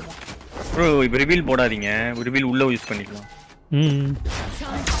 அது பாருங்க. ப்ரோ இப்போ ரிவீல் போடாதீங்க. ரிவீல் உள்ள யூஸ் பண்ணிக்கலாம்.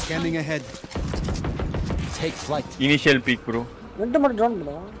 Scanning ahead. Take flight. Initial peak bro. ரெண்டு மட்டும் ஜாயின்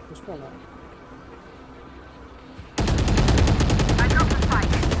பண்ணுங்க. புஷ் பண்ணு.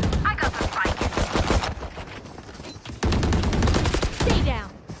 Stay down.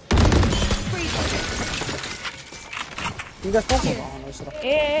 இங்க ஸ்டாப் பண்ணுங்க.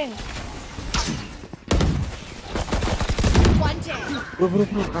 ஏய் One down. bro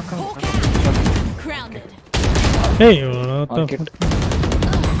Grounded. Hey, what the fuck?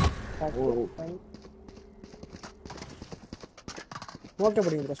 Smoke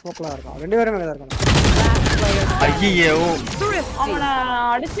படிங்க ப்ரோ. ஸ்மோக்லாம் இருக்கும். ரெண்டு பேரும் மேல இருக்காங்க. ஐயோ அவன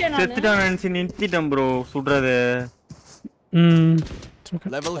அடிச்சே நான். செத்துட்டான் நினைச்சு நிறுத்திட்டேன் ப்ரோ சுடுறது.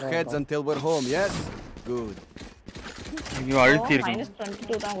 Level heads until we're home, yes? Good. ஐயோ அழுத்தி இருக்கு.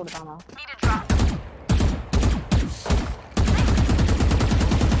 -22 தான் கொடுத்தானா?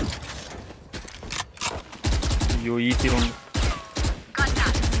 ஐயோ ஈஸி ரவுண்ட்.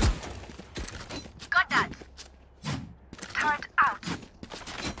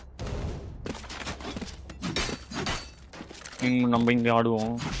 நம்ம இங்க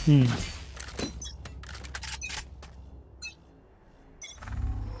ஆடுவோம்.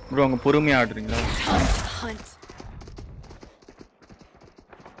 ப்ரோ அங்க பொறுமையா ஆடுறீங்களா?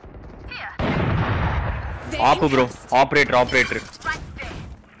 App bro operator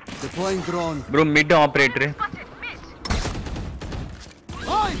Deploying drone. Bro mid operator.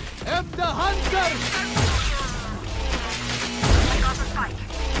 I am the hunter.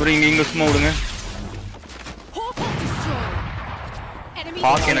 Bro இங்க சும்மா விடுங்க.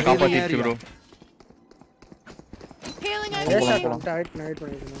 பாக்க என்ன காப்பாத்திச்சு ப்ரோ. ஏஷாட் வந்து வெயிட்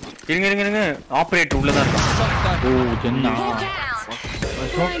பண்ணிருக்கேன். இருங்க ஆபரேட்டர் உள்ள தான் இருக்கான். ஓ ஜென்னா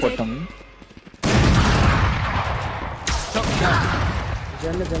shot போட்டம்.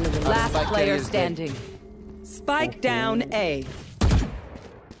 Last player standing. Spike down A.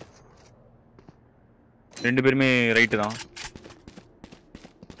 ரெண்டு பேருமே ரைட் தான்.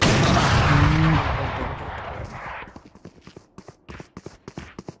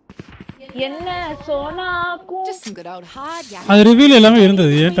 என்ன சோனாக்கும் Just good out hard. Yeah. அது ரிவீல் எல்லாமே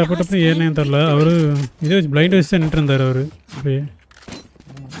இருந்தது. ஏன் டப்பு டப்பு ஏன்னு தெரியல. அவரு இதே வச்சு பிளைண்ட் வச்சு நின்று இருந்தாரு அவரு. அப்படியே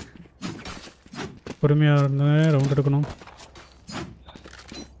பொறுமையா இருந்தேன். ரவுண்ட் எடுக்கணும்.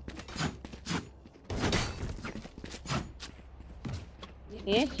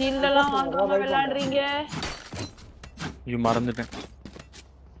 ஏன் ஷீல்ட் எல்லாம் வாங்காம விளையாடுறீங்க? ஐயோ மறந்துட்டேன்.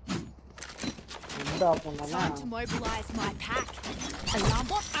 Time to mobilize my pack. Alarm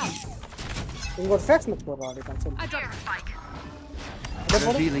bot out. உங்க ஒரு ஃபேக்ஸ் மேட்ச் போடுறா அது console. I dropped a spike.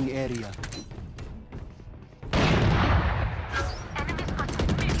 Revealing area.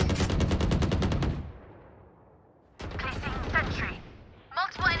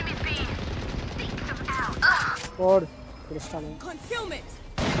 போடு. கிறிஸ்டானோ. Concealment.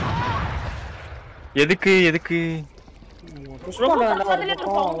 எதுக்கு புஷ் பண்ணலாம்.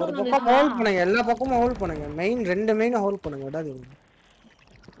 ஒரு பக்கம் ஹோல்ட் பண்ணுங்க. எல்லா பக்கமும் ஹோல்ட் பண்ணுங்க. மெயின் ரெண்டு மெயின் ஹோல்ட் பண்ணுங்க. விடாதீங்க.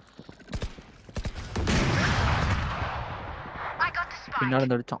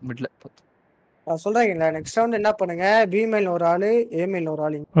 பின்னாடி அடிச்சான் மிட்ல. நான் சொல்றேன்ல நெக்ஸ்ட் ரவுண்ட் என்ன பண்ணுங்க? பி மெயில் ஒரு ஆளு, ஏ மெயில் ஒரு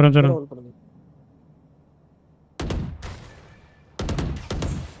ஆளு ஹோல்ட் பண்ணுங்க.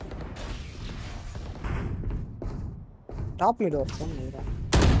 டாப் மிட் ஒரு ஃபோன் ஏறா.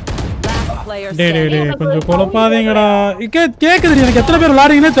 டேய் கொஞ்சம் குழப்பாதீங்கடா. கேக்குது எனக்கு எத்தனை பேர்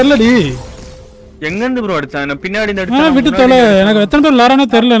விளையாடுறீங்கன்னே தெரியலடி. எங்க இருந்து ப்ரோ அடிச்சான்? நான் பின்னாடி இருந்து அடிச்சான். விட்டு தொலை. எனக்கு எத்தனை பேர் விளையாடுறேனே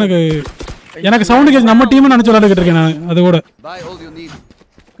தெரியல. எனக்கு சவுண்ட் கேட்க நம்ம டீம் நினைச்சு விளையாடிட்டு இருக்கேன் நான். அது கூட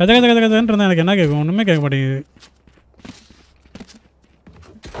கஜ இருந்தா எனக்கு என்ன கேட்கும்? ஒண்ணுமே கேட்க மாட்டேங்குது.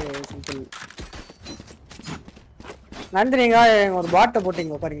 நன்றிங்க. ஒரு பாட்டை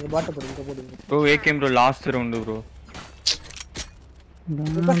போட்டீங்க பாருங்க. பாட்டை போடுங்க. Bro AKM bro last round bro.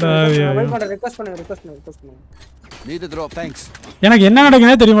 Request பண்ணுங்க. Need a drop, thanks. எனக்கு என்ன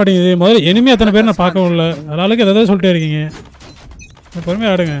நடக்குதுனே தெரிய மாட்டேங்குது. முதல்ல எனிமி எத்தனை பேர் நான் பார்க்கவும் இல்ல. அதனால ஏதாவது சொல்லிட்டே இருக்கீங்க.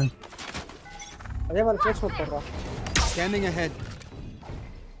 பொறுமையா ஆடுங்க. அதே மாதிரி ஃபிளெக்ஸ் போடுறா. Scanning ahead.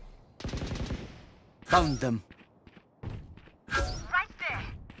 Found them. Right there.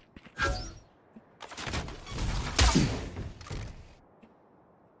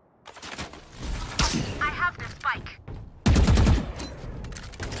 I have the spike.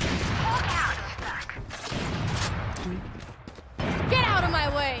 Get out of my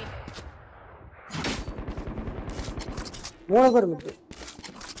way. மூணு பேர் முட்டு.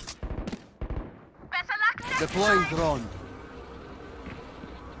 Deploying drone.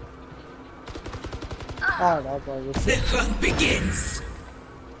 The hunt begins.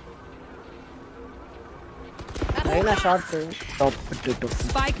 Aina shots. Top potato.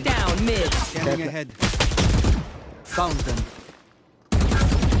 Spike down mid. Scanning ahead. Found them.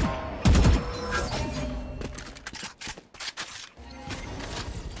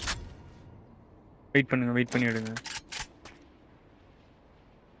 Wait பண்ணி எடுங்க.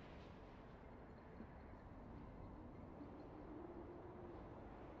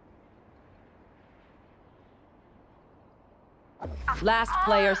 Last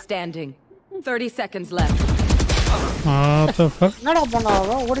player standing. 30 seconds left. What the fuck? என்னடா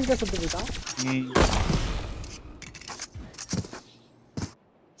பண்ணாவோ ஓடிட்டே சுத்தி போய்ட்டான்.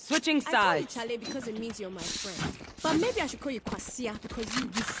 Switching I call you sides. Chale because it means you're my friend. But maybe I should call you Kwasia because you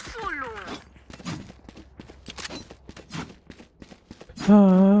solo.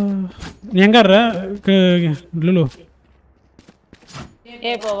 நீ எங்க இருற? லுலு.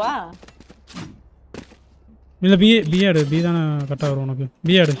 போவா? இல்ல B ஆடு. B தான கரெக்ட்டா வரும் உனக்கு.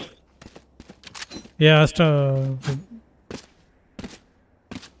 பி ஆடு. ஆஸ்ட்ரா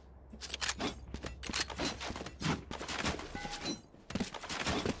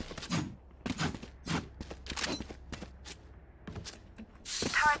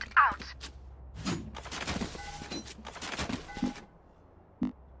Turret out.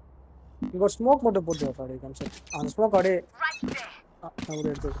 இங்க ஒரு ஸ்மோக் மட்டும் போட்டு வைப்பாடி கன்செப்ட். அந்த ஸ்மோக் அப்படியே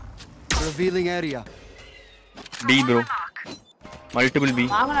அப்படியே எடுத்து. Revealing area. B bro. Multiple B.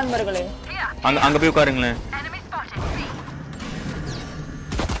 வாங்க நண்பர்களே. அங்க போய் உட்காருங்களே.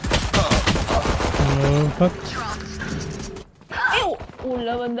 fuck.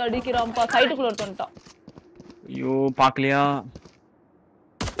 உள்ள வந்து அடிக்குறான்ப்பா. சைடுக்குள்ள வந்துட்டான். ஐயோ பார்க்கலையா?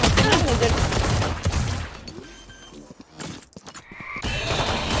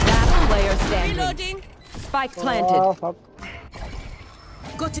 Last player standing. Spike planted. fuck.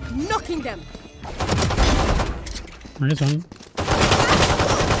 Got it. Knocking them. Nice one.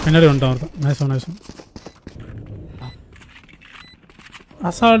 Another one down. Nice one.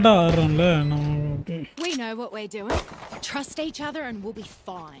 Asalta ஆடுறோம்ல நம்ம. We know what we're doing. Trust each other and we'll be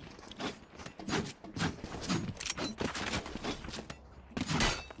fine.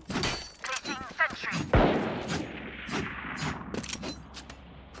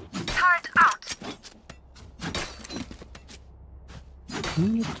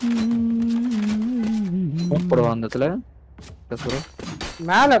 போடுவா அந்த இடத்துல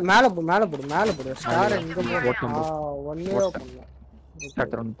மேல போடு ஸ்டார் எங்க போடு ஒண்ணே பண்ணு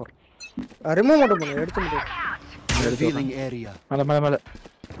ஸ்டார்ட் ரன் போ ரிமூவ் மட்டும் பண்ணு எடுத்து மட்டும் Revealing area. மேல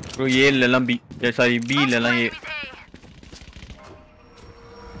ப்ரோ ஏ ல எல்லாம் பி சாரி பி ல எல்லாம் ஏ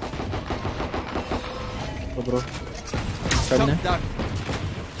bro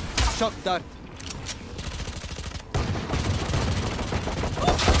Shock dart.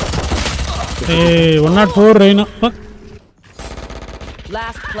 Hey, 104 Reina. Fuck.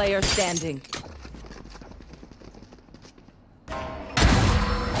 Last player standing.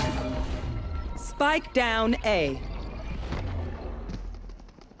 Spike down A.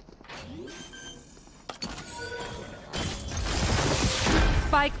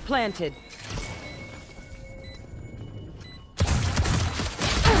 Spike planted.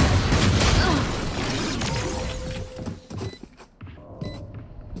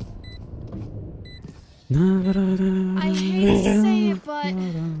 I hate to say it, but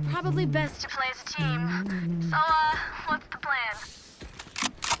probably best to play as a team. So, what's the plan?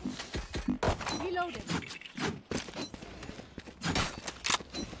 Reloading.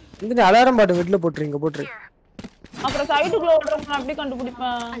 இந்த alarm பாட்டு வீட்ல போட்றீங்க. அப்புறம் சைடுக்குள்ள ஓடுறவங்க அப்படியே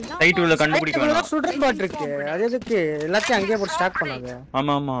கண்டுபிடிப்பேன். சைடுக்குள்ள கண்டுபிடிக்கலாம். Shooter பாட் இருக்கு. அது எதுக்கு எல்லாத்தையும் அங்கேயே போட்டு ஸ்டாக் பண்ணாத.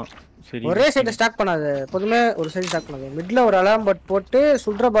 ஆமா. சரி. ஒரே சைடு ஸ்டாக் பண்ணாத. எப்பவுமே ஒரு சைடு ஸ்டாக் பண்ணாத. மிட்ல ஒரு அலாரம் பாட் போட்டு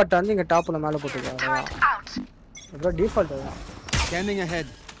சுட்ற பாட் வந்து இங்க டாப்ல மேல போட்டுங்க. அப்புறம் டிஃபால்ட் அதான். Scanning ahead.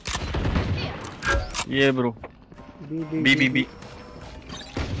 Yeah bro. B.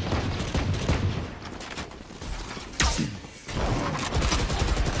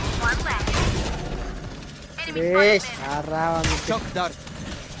 Yes, arra Shock dart.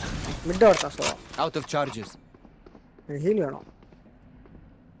 Mid orta so. Out of charges. Heal வேணும்.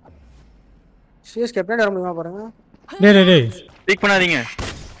 CS கேப்டன் வர முடியுமா பாருங்க. டேய். ஸ்பீக் பண்ணாதீங்க.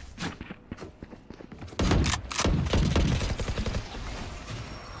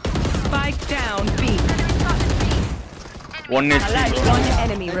 Spike down B. One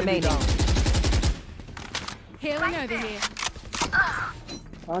enemy remaining. Healing over here.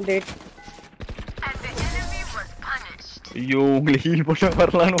 On it. ஐயோ உங்களை heel பண்ண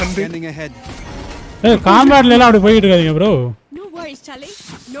வரலான்னு வந்து Scanning ahead. ஏய் காம்பேட்ல எல்லாம் அப்படி போயிட்டு இருக்காதீங்க bro. No worries, Charlie.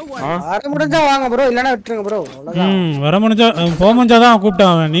 No worries. வர முடிஞ்சா வாங்க bro இல்லனா விட்டுருங்க bro. அவ்வளவுதான். வர முடிஞ்சா போக முடிஞ்சா தான்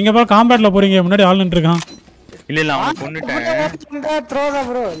கூப்பிட்டான். நீங்க பாரு காம்பேட்ல போறீங்க முன்னாடி ஆள் நின்னு இருக்கான். இல்ல அவன் கொன்னுட்டேன். த்ரோதா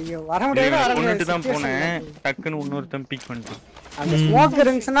bro. நீங்க வர முடியாது கொன்னுட்டு தான் போனேன். டக்குன்னு இன்னொருத்தன் பிக் பண்ணிட்டான். அந்த ஸ்மோக்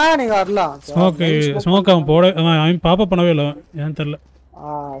இருந்துச்சுனா நீங்க வரலாம். ஸ்மோக் அவன் போட அவன் பாப்ப பண்ணவே இல்ல. ஏன் தெரியல.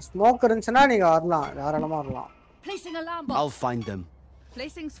 ஸ்மோக் இருந்துச்சுனா நீங்க வரலாம். தாராளமா வரலாம். Placing alarm box. I'll find them.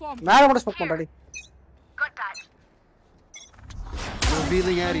 Placing swarm. மேல மட்டும் ஸ்மோக் பண்றடி.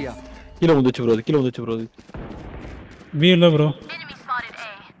 Revealing area. கீழ வந்துச்சு bro. B இல்ல bro.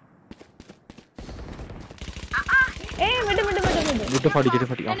 ஏய் விடு. விட்டு பாடி.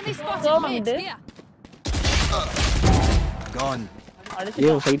 Enemy spotted mid. Here. Gone.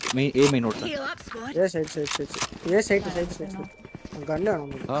 A side main order. Heal up, squad. Yes, side. கன்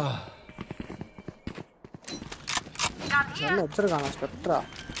வேணும். கன் வச்சிருக்காங்க ஸ்பெக்ட்ரா.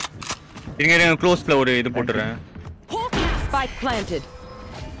 இருங்க க்ளோஸ்ல ஒரு இது போட்டுறேன். Spike planted.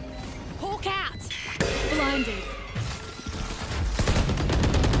 Hawk out. Blinded.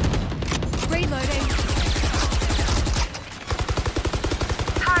 Reloading.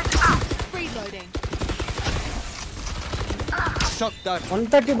 Reloading. Shock dart.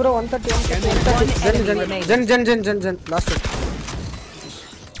 130 bro 130. Gen last one.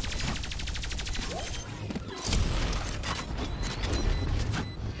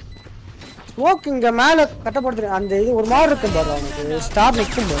 Smoke இங்க மேல கட்டப்படுது அந்த இது ஒரு மாதிரி இருக்கு பாரு அவனுக்கு ஸ்டார்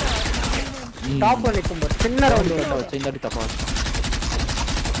நிக்கும் பாரு டாப்ல நிக்கும் பாரு சின்ன ரவுண்ட் சின்னடி தப்பா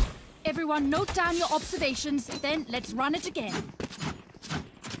Everyone note down your observations, then let's run it again.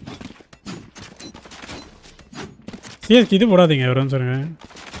 CS இது போடாதீங்க வரேன் சொல்லுங்க.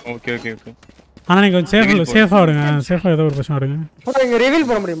 ஓகே. ஆனா நீங்க கொஞ்சம் சேஃபா விடுங்க. சேஃபா ஏதோ ஒரு பிரச்சனை விடுங்க. ப்ரோ இங்க ரிவீல்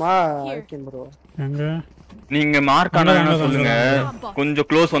பண்ண முடியுமா? Okay bro. எங்க நீங்க மார்க் ஆனா சொல்லுங்க. கொஞ்சம்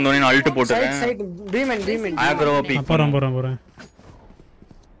க்ளோஸ் வந்தோனே நான் அல்ட் போட்டுறேன். சைடு பீமன் ஆக்ரோ பிக் போறேன்.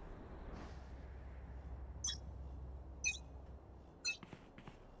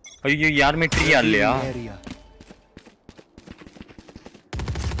 ஐயோ யாருமே ட்ரீயா இல்லையா?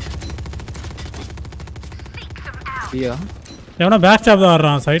 ஐயா எவனோ பேக் ஸ்டாப் தான்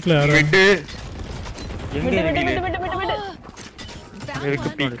வர்றான் சைட்ல யாரோ. மிட் எங்க இருக்கீங்க? விடு. இருக்கு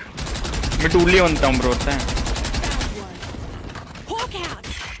பீக். மிட் உள்ளே வந்துட்டான் ப்ரோ ஒருத்தன்.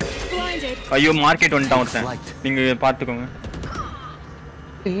 ஐயோ மார்க்கெட் வந்துட்டான் ஒருத்தன். நீங்க பாத்துக்கோங்க.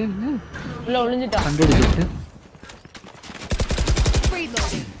 உள்ள ஒளிஞ்சிட்டான். 100 ஹிட்.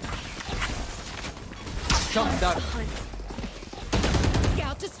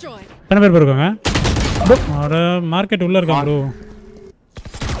 எத்தனை பேர் இருக்காங்க? அட மார்க்கெட் உள்ள இருக்கான் ப்ரோ.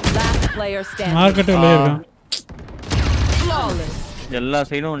 மார்க்கெட் உள்ள இருக்கான். எல்லா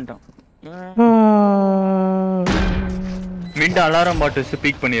சைடும் வந்துட்டான். மிட் அலாரம் பாட்டு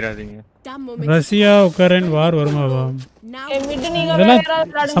ஸ்பீக் பண்ணிராதீங்க. ரஷ்யா உக்ரைன் வார் வருமாவா? மிட் நீங்க இதெல்லாம்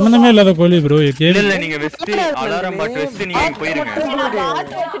சம்பந்தமே இல்லாத கோலி ப்ரோ. இல்ல நீங்க வெஸ்ட் அலாரம் பாட்டு வெஸ்ட் நீங்க போயிருங்க.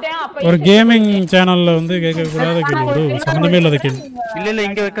 ஒரு கேமிங் சேனல்ல வந்து கேட்க கூடாத கேள்வி ப்ரோ. சம்பந்தமே இல்லாத கேள்வி. இல்ல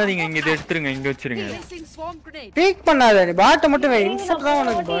இங்க வைக்காதீங்க. இங்க இத எடுத்துருங்க. இங்க வச்சிருங்க. பீக் பண்ணாத நீ பாட்ட மட்டும் வை. இன்செப்ட் தான்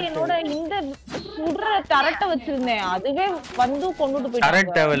உனக்கு பாட். என்னோட இந்த சுடுற டரட்ட வச்சிருந்தேன். அதுவே வந்து கொண்டுட்டு போயிட்டாங்க.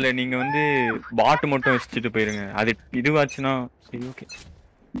 கரெக்ட் தேவல்ல. நீங்க வந்து பாட் மட்டும் வச்சிட்டு போயிருங்க. அது இதுவாச்சுனா சரி okay.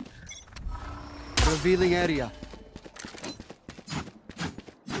 Revealing area.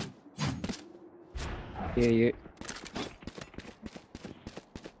 Yeah.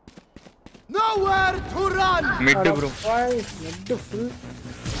 Nowhere to run. Mid bro. Mid full.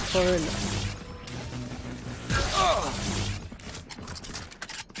 Forward.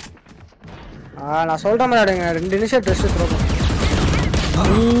 நான் சொல்ற மாதிரி ஆடுங்க. 2 நிமிஷம் ட்ரெஸ் த்ரோ பண்ணு.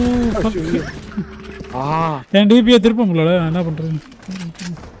 என் டிபியை திருப்ப முடியல. என்ன பண்றது?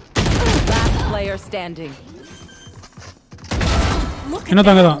 Player standing. என்ன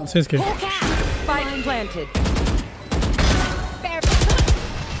தாங்க தான் சிஎஸ்கே. Spike planted.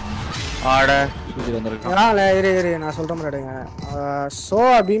 ஆட இது வந்திருக்கு. இரு நான் சொல்ற மாதிரி ஆடுங்க. சோ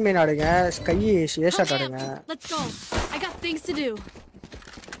பீமே ஆடுங்க. ஸ்கை ஏஷாட் ஆடுங்க. Let's go. I got things to do.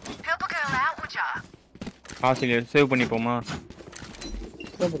 Help a girl out, would ya? ஆசிலியர் save பண்ணி போமா?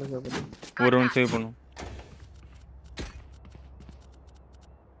 ஒரு ரவுண்ட் சேவ் பண்ணு.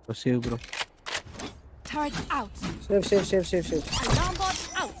 Save bro. Turret out. Save. Alarm bot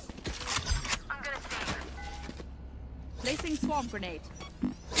out. I'm gonna save. Placing swarm grenade.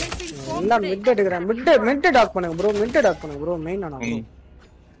 Placing swarm எல்லாம் grenade. Mid எடுக்கறேன். Mid talk பண்ணுங்க bro. Mid talk பண்ணுங்க bro. Main ஆனா bro.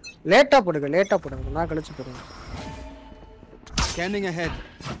 லேட்டா போடுங்க. நான் கழிச்சு போறேன். Scanning ahead.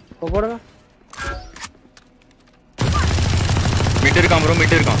 போடுங்க. மிட் இருக்கான் ப்ரோ.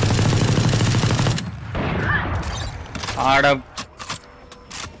 மிட் இருக்கான். ஆட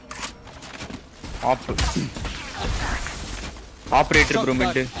ஆபரேட்டர் ப்ரோ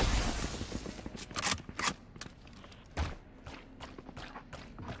மிட்.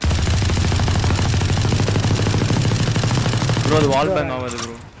 ப்ரோ அது வால் பேங் ஆகாது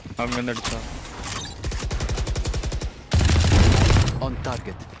ப்ரோ. அங்க இருந்து அடிச்சா. On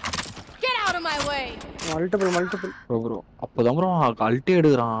target. Get out of my way. Multiple bro அப்பதான் ப்ரோ அல்டி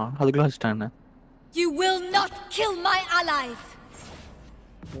எடுக்கறான். அதுக்குலாம் stand. You will not kill my allies.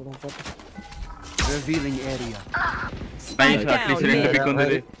 Revealing area. Nice. At least 2 big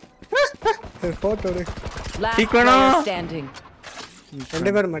வந்தது. Photo Last player standing.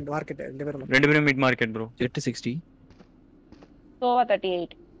 2 பேர் mid market. 2 பேரும் mid market bro. 60. சோவா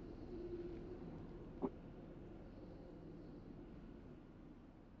 38.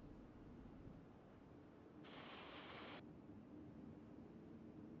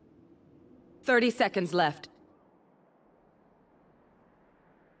 Thirty seconds left.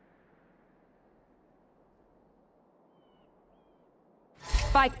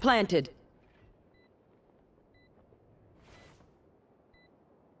 Spike planted.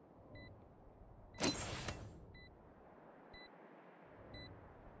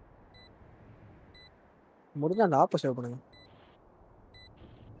 முடிஞ்ச அந்த ஆப்ப save பண்ணுங்க.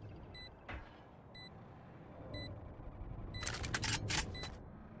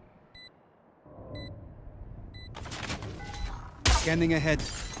 Scanning ahead.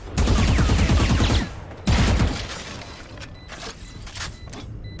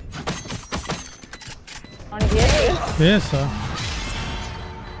 Yes sir.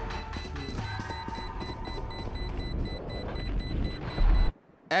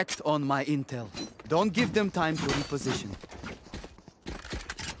 Act on my intel. Don't give them time to reposition.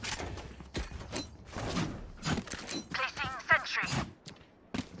 Placing sentry.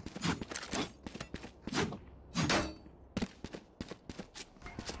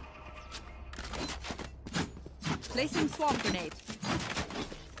 Placing swarm grenade.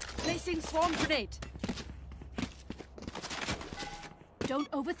 Placing swarm grenade. Don't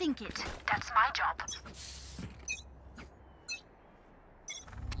overthink it. That's my job.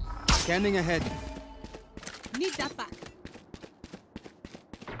 Scanning ahead. Need that back.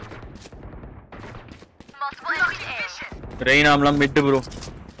 Multiple enemies A. Reina amlam mid bro.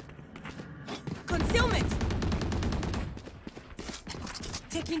 Concealment.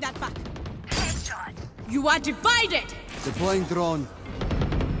 Taking that back. Headshot. You are divided. Deploying drone.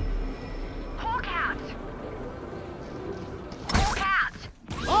 Hawk out. Hawk out.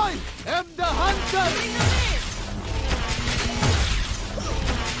 I am the hunter.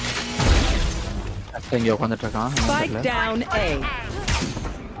 இங்க உட்கார்ந்துட்டு இருக்கான். Spike down A.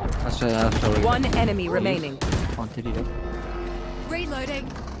 One enemy remaining. Reloading.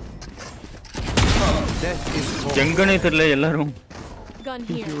 எங்கனே தெரியல எல்லாரும். Gun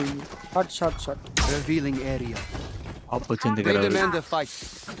here. Shot. Revealing area. Opportunity. They demand a fight.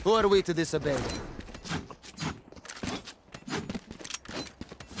 Who are we to disobey?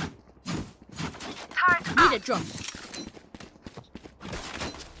 Need a drop.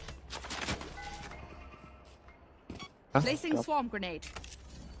 Placing swarm grenade.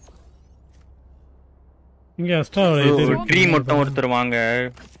 இங்க extra tree மட்டும் ஒருத்தர் வாங்க.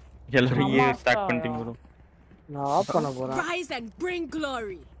 எல்லாரும் ஏ ஸ்டாக் பண்ணிட்டீங்க bro. நான் ஆஃப் பண்ண போறேன். Rise and bring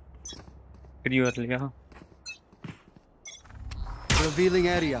glory. Tree வரலையா? Revealing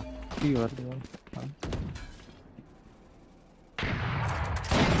area. ட்ரீ வரலையா?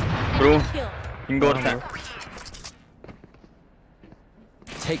 bro இங்க ஒருத்தன்.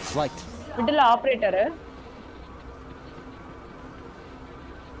 Take flight. Middle operator.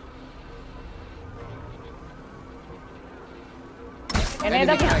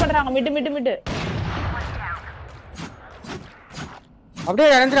 என்னைய புஷ் பண்றாங்க மிட்.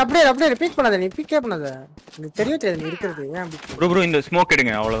 அப்படியே ரிப்பீட் பண்ணாத, நீ பிக்கே பண்ணாத. எனக்கு தெரியாது நீ இருக்குது ஏன் அப்படி. bro இந்த ஸ்மோக்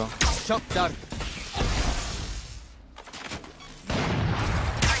எடுங்க அவ்வளவுதான். Shot dark.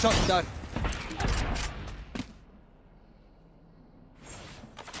 Shot dark.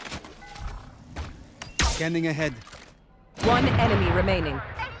 Scanning ahead. One enemy remaining.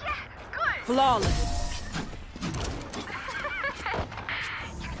 Flawless.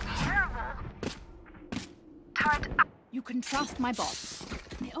 You can trust my boss.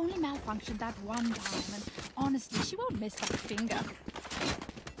 They only malfunctioned that one time, and honestly, she won't miss that finger.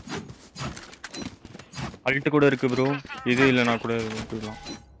 Alt கூட இருக்கு bro. இது இல்லனா கூட விட்டுடலாம்.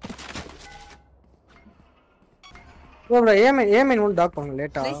 bro Yemen one talk பண்ணு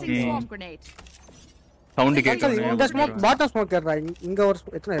லேட்டா. Placing swarm grenade. Sound கேக்குது. இந்த ஸ்மோக் பாட்டம் ஸ்மோக் ஏறா. இங்க ஒரு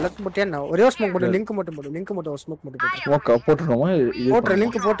எத்தனை எல்லாத்தையும் போட்டே என்ன ஒரே ஒரு ஸ்மோக் போடு. லிங்க் மட்டும் ஒரு ஸ்மோக் மட்டும் போடு. ஸ்மோக் போட்டுறோமா? போட்ற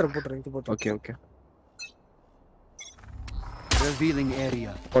லிங்க் போட்ற. ஓகே. Revealing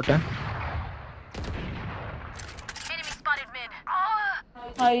area. போட்டேன். Enemy spotted mid.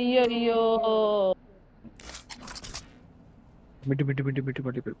 ஐயோ.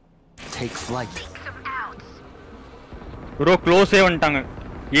 மிட்டு. Take flight. bro க்ளோஸே வந்துட்டாங்க.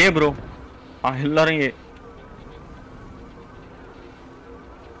 ஏ bro. எல்லாரும் ஏ.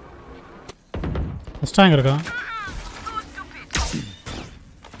 ஸ்டாங் இருக்கா?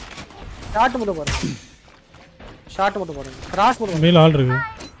 ஷாட் மட்டும் போறேன். கிராஸ் போடுங்க. மேல ஆள் இருக்கு.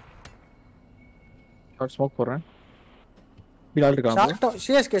 ஷாட் ஸ்மோக் போறேன். மேல ஆள் இருக்கா? ஷாட்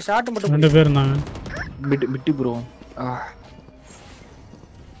சிஎஸ்கே ஷாட் மட்டும். ரெண்டு பேர் இருந்தாங்க. மிட்டு bro.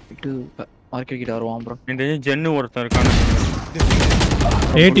 மிட்டு மார்க்கெட் கிட்ட வருவான் bro. இந்த ஜென்னு ஒருத்தன் இருக்கானே.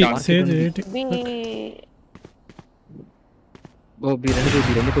 80 சேஜ் 80. ஓ பி ரெண்டு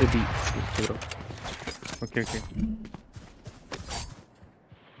பேர் B bro. Okay.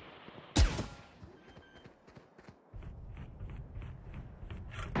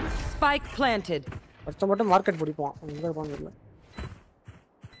 Spike planted. அடுத்த மட்டும் மார்க்கெட் பிடிப்போம். எங்க இருப்பாங்க இல்ல.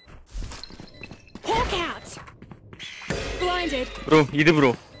 Hawk out. Blinded. bro இது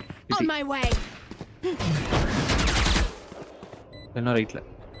bro. On my way. என்ன ரைட்ல.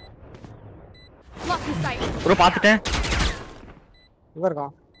 Lock in sight. bro பாத்துட்டேன். இங்க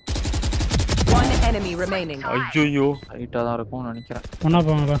இருக்கான். One enemy remaining. ஐயோ ரைட்டா தான் இருக்கும்னு நினைக்கிறேன். ஒண்ணா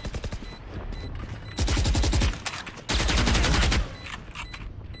போங்கடா.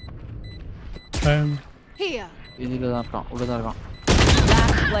 Here. இதுல தான் இருக்கான். உள்ள தான் இருக்கான்.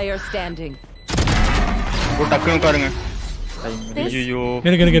 Last player standing. bro டக்குனு உட்காருங்க. ஐயோ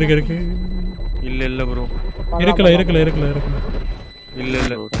இருக்கு. இல்ல bro. இருக்கல. இல்ல.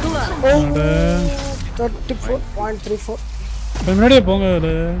 34.34. முன்னாடியே போங்க.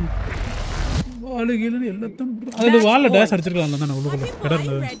 வால் கீழ எல்லாத்தையும் அதுல வால்ல டேஷ் அடிச்சிருக்கலாம் தான உள்ளுக்குள்ள. இடம்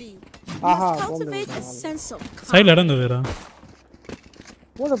இல்ல. ஆஹா Cultivate a sense of calm. சைடுல இடம் இருந்ததுடா.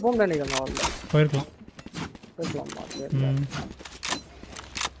 போங்க நினைக்கிறேன் வால்ல. போயிருக்கலாம்.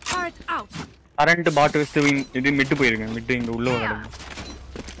 Turret out. கரண்ட் பாட் வெஸ்ட் இது மிட் போயிருங்க. மிட் இங்க உள்ள வரணும்.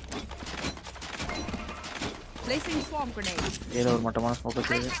 Placing swarm grenade. ஏதோ ஒரு மட்டமான ஸ்மோக்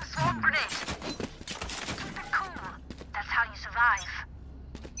இருக்கு.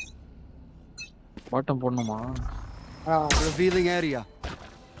 பாட்டம் போடணுமா? Revealing area.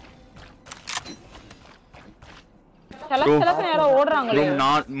 செலக்ட் யாரோ ஓடுறாங்களே.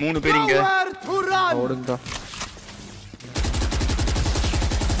 நான் 3 பேர் இங்க. ஓடுங்க.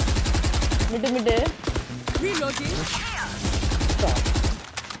 மிட். Reloading.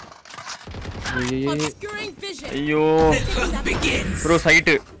 Obscuring vision. ஐயோ. Bro side.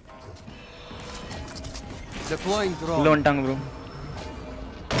 Deploying drone. உள்ள வந்துட்டாங்க bro.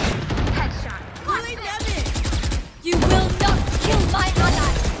 You will not kill my ally.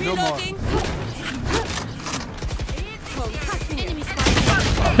 Reloading. Enemy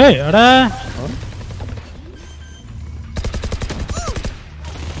spotted. Hey, அடா.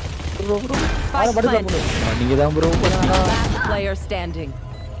 நீங்க தான் ப்ரோ. Last player standing.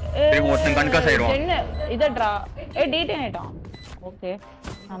 ஒருத்தன் கன்காஸ் ஆயிடுவான். என்ன இதடா டீடைன் ஆயிட்டான். ஓகே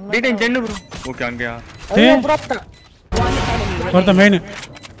டீடைன் சென்னு ப்ரோ. ஓகே அங்கயா. ஒருத்தன் மெயின்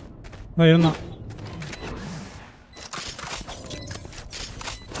இருந்தான்.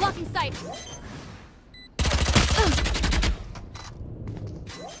 Blocking sight.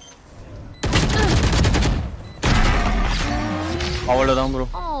 அவ்வளவுதான் ப்ரோ.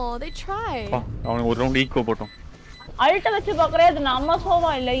 Oh, they tried. அவனுக்கு ஒரு ரவுண்ட் ஈக்கோ போட்டோம். அல்ட்ட வச்சு பார்க்கறே அது நம்ம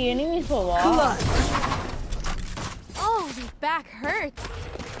சோவா இல்ல enemy சோவா. Oh, the back hurts.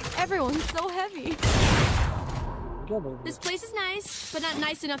 Everyone's so heavy. This place is nice, but not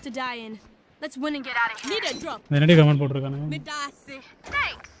nice enough to die in. Let's win and get out of here. Need a drop. என்னடி comment போட்டுருக்கானே? Midasi.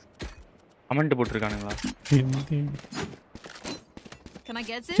 Thanks. Comment போட்டுருக்கானுங்களா? Can I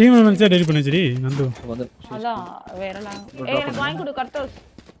get this? Team members delete பண்ணிச்சிரி Nandu. அதான் வேறலாம். எனக்கு வாங்கி கொடு கர்த்தோஸ்.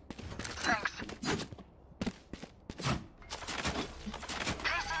 Thanks.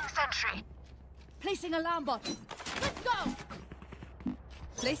 Placing sentry. Placing alarm bot. Let's go.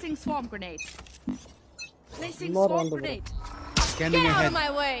 Placing swarm grenade. Placing swarm grenade. Scanning Get out ahead. of my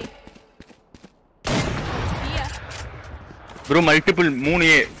way. Bro multiple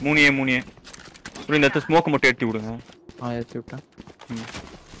 3A. Bro இந்த smoke மட்டும் ஏத்தி விடுங்க. ஏத்தி விட்டேன்.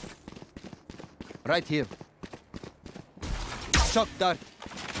 Right here. Shock dart.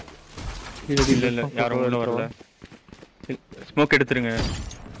 இல்ல யாரும் உள்ள வரல. ஸ்மோக் எடுத்துருங்க.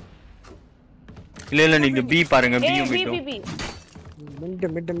 இல்ல நீங்க பி பாருங்க. பியும்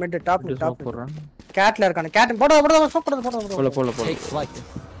மிட் டாப் போடுறேன். கேட்ல இருக்கானே. கேட் போடு போல. Take flight.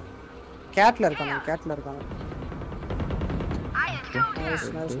 கேட்ல இருக்கானே.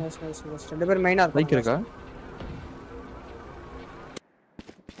 நைஸ். ரெண்டு பேர் மெயினா இருக்காங்க. லைக் இருக்கா?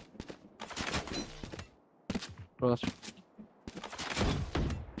 க்ளோஸ்.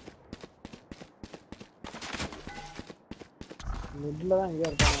 மிட்ல தான் இங்க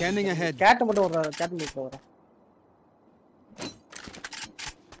இருக்காங்க. Scanning ahead. கேட் மட்டும் வர. கேட் மட்டும் வர.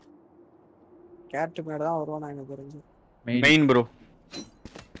 கேட் மேல தான் வருவானா எனக்கு தெரிஞ்சு. Main bro.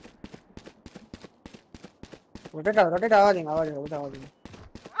 ரொட்டேட் ஆகாதீங்க.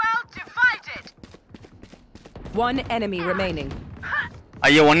 Well divided. One enemy remaining.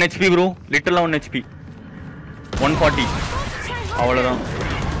 ஐயா 1 HP ப்ரோ. லிட்டரலா 1 HP. 140. அவ்வளவுதான்.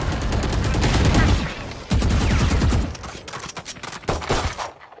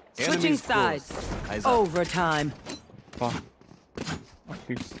 Switching sides. Overtime.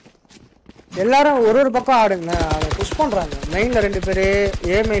 எல்லாரும் ஒரு பக்கம் ஆடுங்க. அத புஷ் பண்றாங்க. மெயின்ல ரெண்டு பேரு,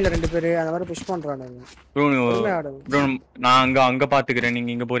 ஏ மெயின்ல ரெண்டு பேரு அந்த மாதிரி புஷ் பண்றானுங்க. ப்ரோ நான் அங்க பாத்துக்கறேன்.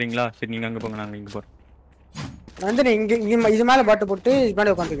 நீங்க இங்க போறீங்களா? சரி நீங்க அங்க போங்க. நாங்க இங்க போறோம். நந்தினி இங்க இது மேல பாட்டு போட்டு இது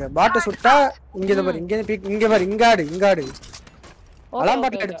மேல உட்காந்துக்க. பாட்டு சுட்டா இங்க பாரு. இங்க பீக் இங்க பாரு. இங்க ஆடு. அலாம்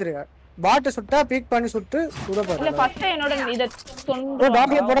பாட்டு எடுத்துரு. பாட்டு சுட்டா பீக் பண்ணி சுட்டு சுட பாரு. இல்ல ஃபர்ஸ்ட் என்னோட இத சொன்னா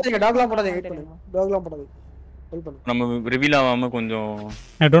டாக்லாம் போடாதீங்க. வெயிட் பண்ணுங்க. டாக்லாம் போடாதீங்க. வெயிட் பண்ணுங்க. நம்ம ரிவீல் ஆகாம கொஞ்சம்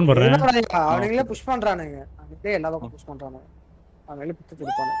டோன் போடுறேன். அவங்களே புஷ் பண்றானுங்க. அவங்களே எல்லா பக்கம் புஷ் பண்றானுங்க. அவங்களே பிட்டு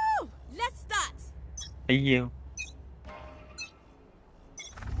திருப்பாங்க. Let's start. ஐயோ.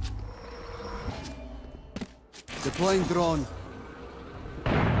 Deploying drone.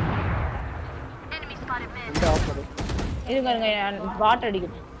 Enemy spotted mid. இருங்க பாட்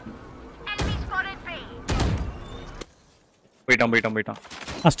அடிக்குது. Enemy spotted B. போய்ட்டான்.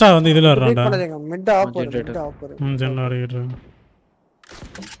 அஸ்டா வந்து இதுல வர்றான்டா. மிட் ஆஃப் போடு. ஜெனரல் ஆறிடுறேன்.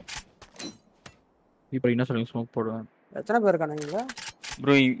 இப்போ என்ன சொல்லுங்க ஸ்மோக் போடுவேன். எத்தனை பேர் இருக்கானுங்க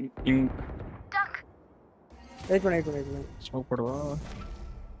ப்ரோ? வெயிட் பண்ணு. ஸ்மோக் போடுவா.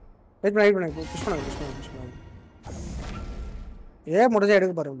 வெயிட் பண்ணு. புஷ் பண்ணு. ஏ முடிஞ்சா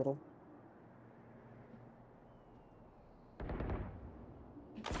எடுக்க பாருங்க ப்ரோ.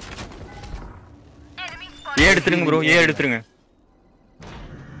 ஏ எடுத்துருங்க ப்ரோ. ஏ எடுத்துருங்க.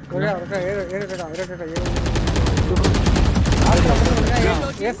 ப்ரோ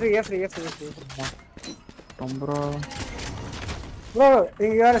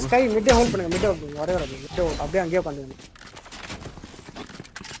நீங்க வேற ஸ்கை மிட் ஹோல்ட் பண்ணுங்க மிட் ஹோல்ட் வரவே வராது மிட் ஹோல்ட் அப்படியே அங்கேயே பண்ணுங்க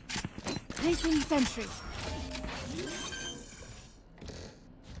Placing sentry.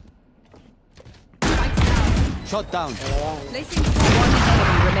 Shot down. Placing one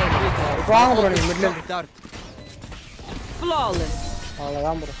enemy remaining. வாங்க ப்ரோ நீங்க மிட்ல Flawless.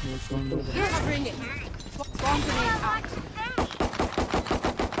 அவ்வளவுதான் bro Covering it. Bomb grenade out.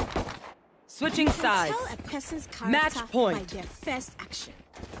 Switching sides. Tell a person's Match character point. by their first action.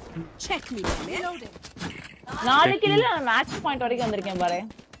 Check me, man. Reloading. நாளைக்கு இல்ல match point வரைக்கும் வந்திருக்கேன் பாரு.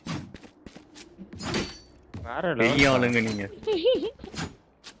 வேற பெரிய ஆளுங்க நீங்க.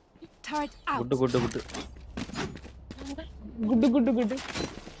 Turret out. குட். குட்.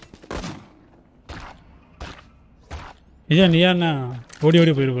 ஐயா நீ என்ன ஓடி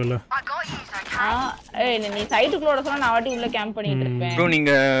போயிருப்பல. ஏய் நீ சைடுக்குள்ள ஓட சொன்னா நான் வாட்டி உள்ள கேம்ப் பண்ணிட்டு இருப்பேன். ப்ரோ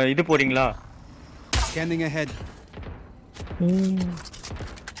நீங்க இது போறீங்களா? Scanning ahead.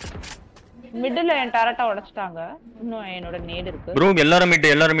 மிடில் என் டரட்டா உடைச்சிட்டாங்க. இன்னும் என்னோட நேட் இருக்கு. ப்ரோ எல்லாரும்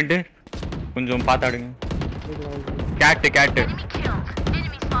மிட் கொஞ்சம் பாத்தாடுங்க. கேட்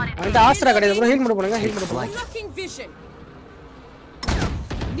அந்த ஆஸ்ட்ரா கிடையாது ப்ரோ ஹீல் பண்ணுங்க ஹீல் பண்ணுங்க. Blocking vision.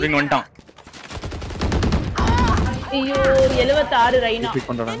 ரிங் வந்துட்டான். ஐயோ 76 Raina.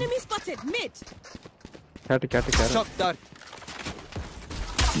 Enemy spotted mid. Gate. Shock dart.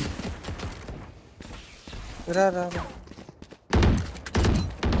 ரா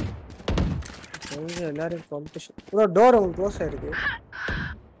எல்லாரும் காம்படிஷன் ப்ரோ டோர் உங்களுக்கு க்ளோஸ் ஆயிருக்கு.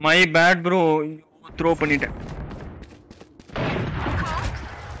 மை பேட் ப்ரோ த்ரோ பண்ணிட்டேன்.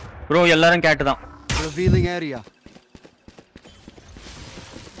 ப்ரோ எல்லாரும் கேட் தான். Revealing area.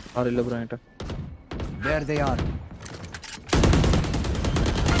 இல்ல ப்ரோ என்கிட்ட. There they are.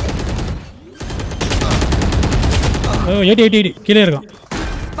 ஓ 80 கீழே இருக்கான்.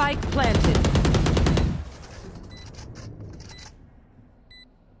 Spike planted.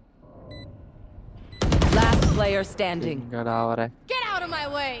 Last player standing. Get out of my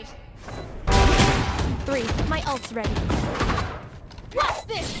way. 3. My ult's ready. What's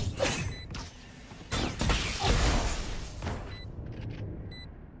this?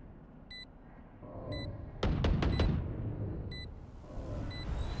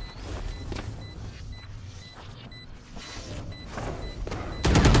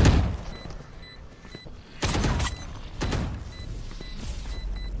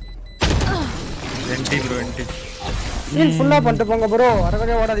 Heel ஃபுல்லா பண்ணிட்டு போங்க ப்ரோ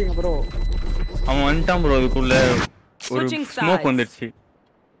அரகவே ஓடாதீங்க ப்ரோ. அவன் வந்துட்டான் ப்ரோ அதுக்குள்ள ஒரு ஸ்மோக் வந்துருச்சு.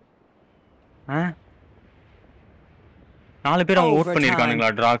 நாலு பேர் அவங்க vote பண்ணிருக்கானுங்களா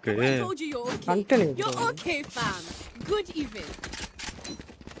track. You're okay fam. Good even.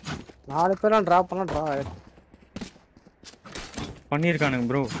 நாலு பேரும் டிராப் பண்ணா டிரா பண்ணிருக்கானுங்க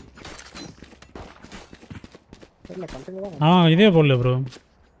ப்ரோ. இல்ல கண்டினியூ தான். இதே போடல ப்ரோ.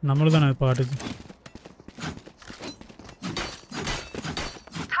 நம்மள தான் பாட்டுச்சு.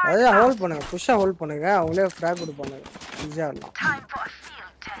 அதே ஹோல்ட் பண்ணுங்க புஷ்ஷா ஹோல்ட் பண்ணுங்க அவங்களே ஃப்ராக் கொடுப்பாங்க ஈஸியா ஆடலாம்.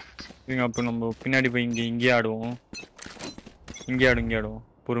 நீங்க அப்ப நம்ம பின்னாடி போய் இங்கே ஆடுவோம். இங்கே ஆடுவோம்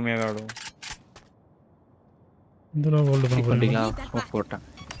பொறுமையாக ஆடுவோம். இதெல்லாம் ஹோல்ட் பண்ணீங்களா? ஸ்மோக் போட்டேன்.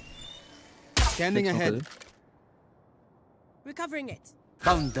 Scanning ahead. Recovering it.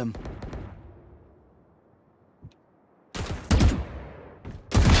 Found them.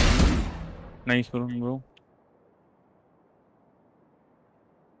 Nice bro.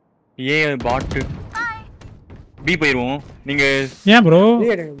 A pot B போயிடுவோம். நீங்க ஏன் ப்ரோ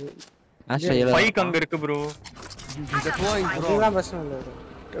ஸ்பைக் அங்க இருக்கு ப்ரோ. Deploying bro. இதெல்லாம் பிரச்சனை இல்ல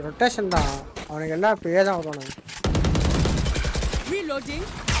ரொட்டேஷன் தான் அவனுக்கு எல்லாம் இப்ப ஏதான் வருவானுங்க. Reloading.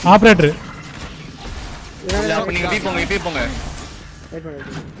 ஆபரேட்டர் நீங்க பி போங்க. வெயிட் பண்ணு.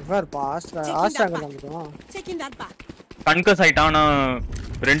 இவர் ஆஸ்ட்ராங்க வந்துட்டோம். Taking that back. கன்கஸ் ஆயிட்டானா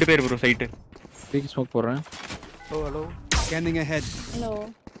ரெண்டு பேர் ப்ரோ சைட். பீக் ஸ்மோக் போறேன். Hello. Scanning ahead. Hello.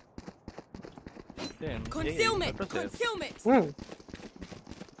 Concealment.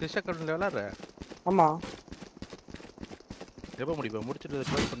 Krishna கவுண்டர்ல விளையாடுற? ஆமா. எப்ப முடிச்சிட்டு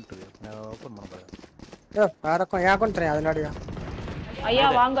ட்ரை பண்ணிட்டு நான் ஓபன் பண்ண போறேன். வேறக்கும் யா கொண்டறேன் அதனாலயா. ஐயா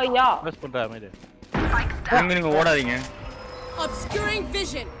வாங்க ஐயா. பிரஸ் பண்றா மேலே. நீங்க ஓடாதீங்க. Obscuring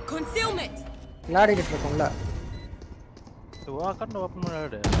vision. Concealment. லாடிக்கிட்டு இருக்கோம்ல. வா கண்ண open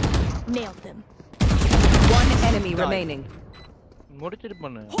பண்ணாடு. Nailed them. One enemy remaining. முடிச்சிட்டு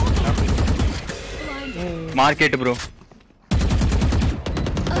பண்ணு. Market bro.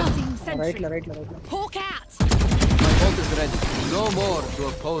 ரைட்ல. Hawk out. My ult is ready. No more to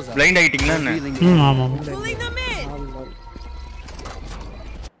oppose us. Blind ஆயிட்டீங்களா என்ன? ஆமா. Pulling them in.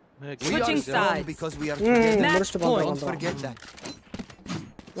 Switching sides. because we are Match point. Don't forget that.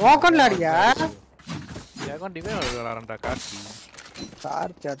 வாக்கன்ல அடியா ஏகன் டிவே விளையாடுறா Karthi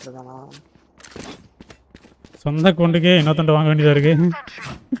sir கேட்றதானா சொந்த அக்கவுண்ட்டுக்கே இன்னொருத்தண்ட வாங்க வேண்டியதா இருக்கு.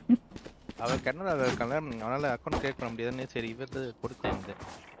 அவன் கன்னடா கல்யாணம் அவனால அக்கவுண்ட் கிரியேட் பண்ண முடியாதுன்னு சரி இவர்து கொடுத்தேன்.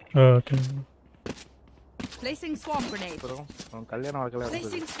 ஓகே. Placing swarm grenade. அப்புறம் அவன் கல்யாணம் ஆகல.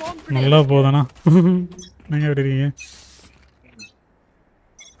 Placing swarm grenade. நல்லா போதானா? நீங்க எப்படி இருக்கீங்க?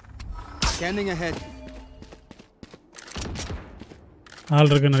 Scanning ahead. ஆள்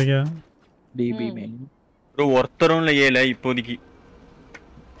இருக்கு நிறைய. DP man. ப்ரோ ஒருத்தரும் இல்ல ஏல இப்போதைக்கு.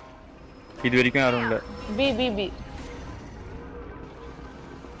 இது வரைக்கும் யாரும் இல்ல. பி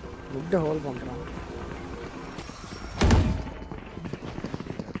மிட் ஹோல் பண்றான்.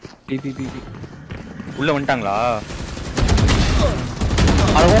 டிபி உள்ள வந்துட்டாங்களா?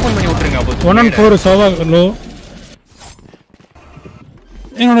 அத ஓபன் பண்ணி விட்டுருங்க அப்போ. 114 சோவா லோ.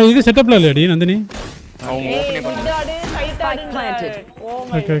 என்னோட இது செட்டப்ல இல்லடி நந்தினி. அவங்க ஓபன் பண்ணி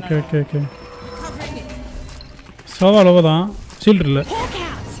okay okay okay okay. சோவா low தான். ஷீல்ட் இல்ல.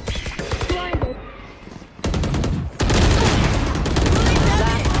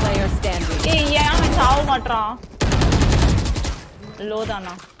 ஏய் ஏன் சாவ மாட்டறான்? லோ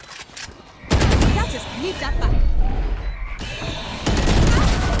தானா? Just leave that back.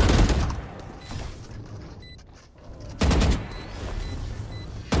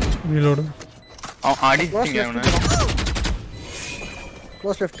 Reload. அடிச்சிங்க அவனை.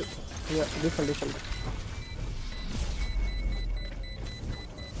 Close left. Yeah, default.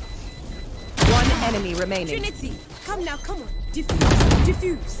 One enemy remaining. Trinity, come now, come on.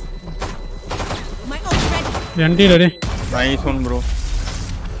 Diffuse. My ult ready. Ready ready. Nice one bro.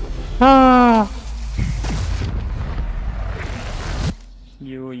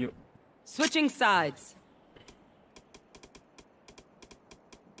 You. Switching sides.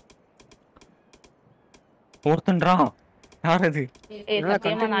 ஒருத்தன்டா யார் அது? ஏய்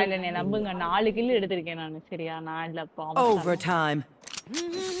சத்தியமா நான் இல்ல, நீ நம்புங்க. 4 கில் எடுத்துர்க்கேன் நான். சரியா? நான் இல்ல பாம்பு. Overtime.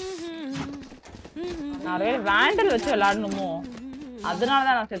 நான் வேற வாண்டல் வச்சு விளையாடணுமோ? அதனால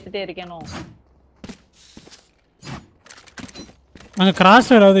தான் நான் செத்துட்டே இருக்கேனோ. அங்க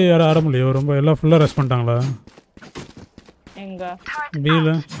கிராஸ் யாராவது ஆட முடியல. ரொம்ப எல்லாம் ஃபுல்லா ரெஸ்ட் பண்ணிட்டாங்களா? எங்க? பீல.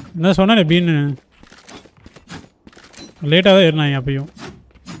 என்ன சொன்னேனே பீன்னு. லேட்டா தான் ஏறினாங்க அப்பயும்.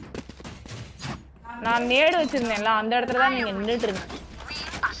 நான் நேடு வச்சிருந்தேன்ல அந்த இடத்துல தான் நீங்க நின்னுட்டு இருந்தீங்க.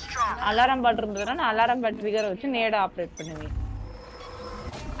 அலாரம் பாட் இருந்ததுனா நான் அலாரம் பாட் ட்ரிகர் வச்சு நேட ஆபரேட் பண்ணுவேன்.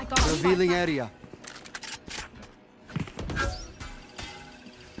 Revealing area.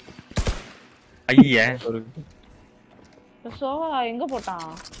 ஐயா சோவா எங்க போட்டான்?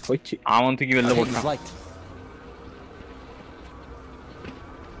 போச்சு. அவன் தூக்கி வெளில போட்டான்.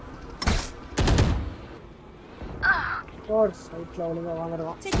 சைட்ல ஒழுங்கா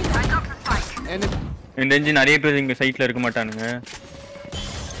வாங்குறோம். இந்த என்ஜின் நிறைய பேர் இங்க சைட்ல இருக்க மாட்டானுங்க.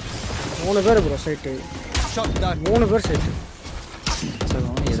 3 பேர் ப்ரோ சைட். 3 பேர் சைட்.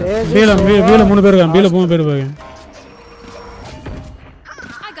 பீல 3 பேர் இருக்காங்க. பீல 3 பேர் இருக்காங்க.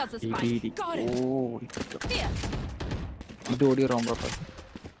 I got the spike. Got it. இது ஓடி ரொம்ப பாரு.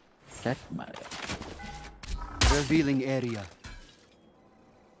 கேட் மேல. Revealing area.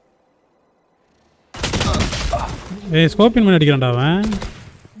 ஏய் ஸ்கோப்பின் பண்ணி அடிக்கறான்டா அவன்.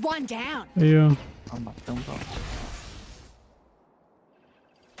 One down. ஐயோ. ஆமா தம்பா.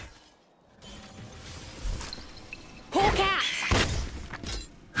 Hawk out.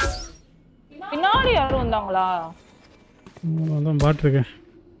 பின்னாடி யாரும் வந்தாங்களா? அதான் பாட் இருக்கு.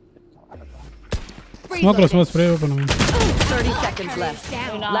 ஸ்மோக் ஸ்ப்ரே பண்ணுங்க. 30 seconds left.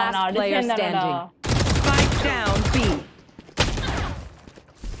 Last player standing. Spike down B.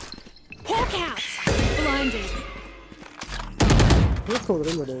 Hawk out. Blinded.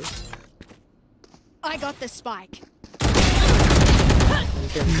 I got the spike.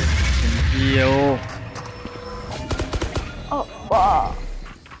 Yo. Oh, wow.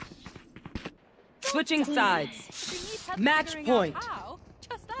 Switching sides. Match point.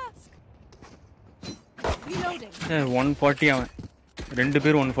 Just ask. Reloading. 140 அவன். ரெண்டு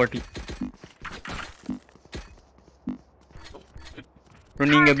பேர் 140. ப்ரோ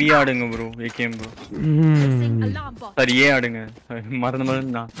நீங்க பி ஆடுங்க ப்ரோ. AKM bro. சரி ஏ ஆடுங்க.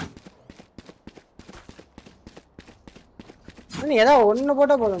 மறந்துடா. நீ ஏதோ ஒன்னு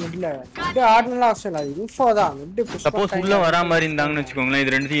போட்டா போதும் மிட்ல. மிட் ஆடணும்ல அவசியம் இல்ல. இன்ஃபோ தான். மிட் புஷ் சப்போஸ் உள்ள வரா மாதிரி இருந்தாங்கன்னு வெச்சுக்கோங்களேன்.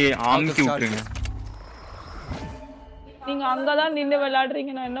 இது ரெண்டுத்தையும் ஆம்கி விட்டுருங்க. நீங்க அங்க தான் நின்னு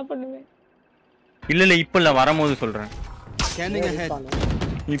விளையாடுறீங்க. நான் என்ன பண்ணுவேன்? இல்ல இப்ப இல்ல வரும்போது சொல்றேன். Scanning ahead.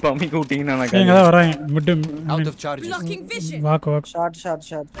 இப்ப அம்மிக்கு விட்டீங்கன்னா நான் எங்க தான் வராங்க. Mid Out of charges. Blocking vision. Walk.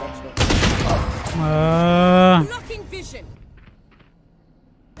 Blocking vision.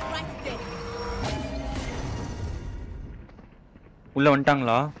 உள்ள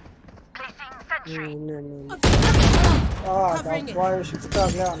வந்துட்டாங்களா?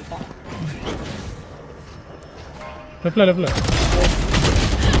 லெஃப்ட்ல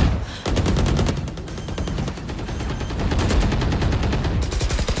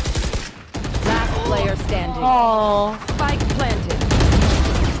Last player standing. Spike planted.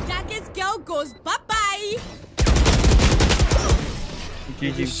 Jacket's girl goes bye-bye.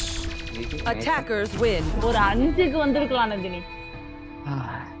 GG. Attackers win. ஒரு 5க்கு வந்திருக்கலாம் நந்தினி.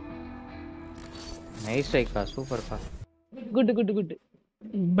 நைஸ் ஸ்ட்ரைக்கா, சூப்பர்க்கா. Good.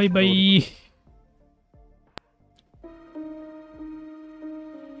 By.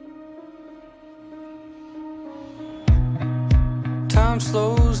 Time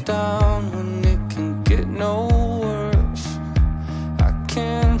slows down when it can get no worse. I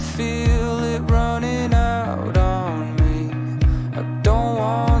can feel it running out on me. I don't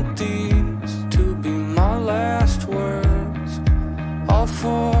want these to be my last words. All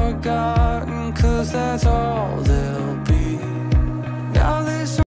forgotten, 'cause that's all that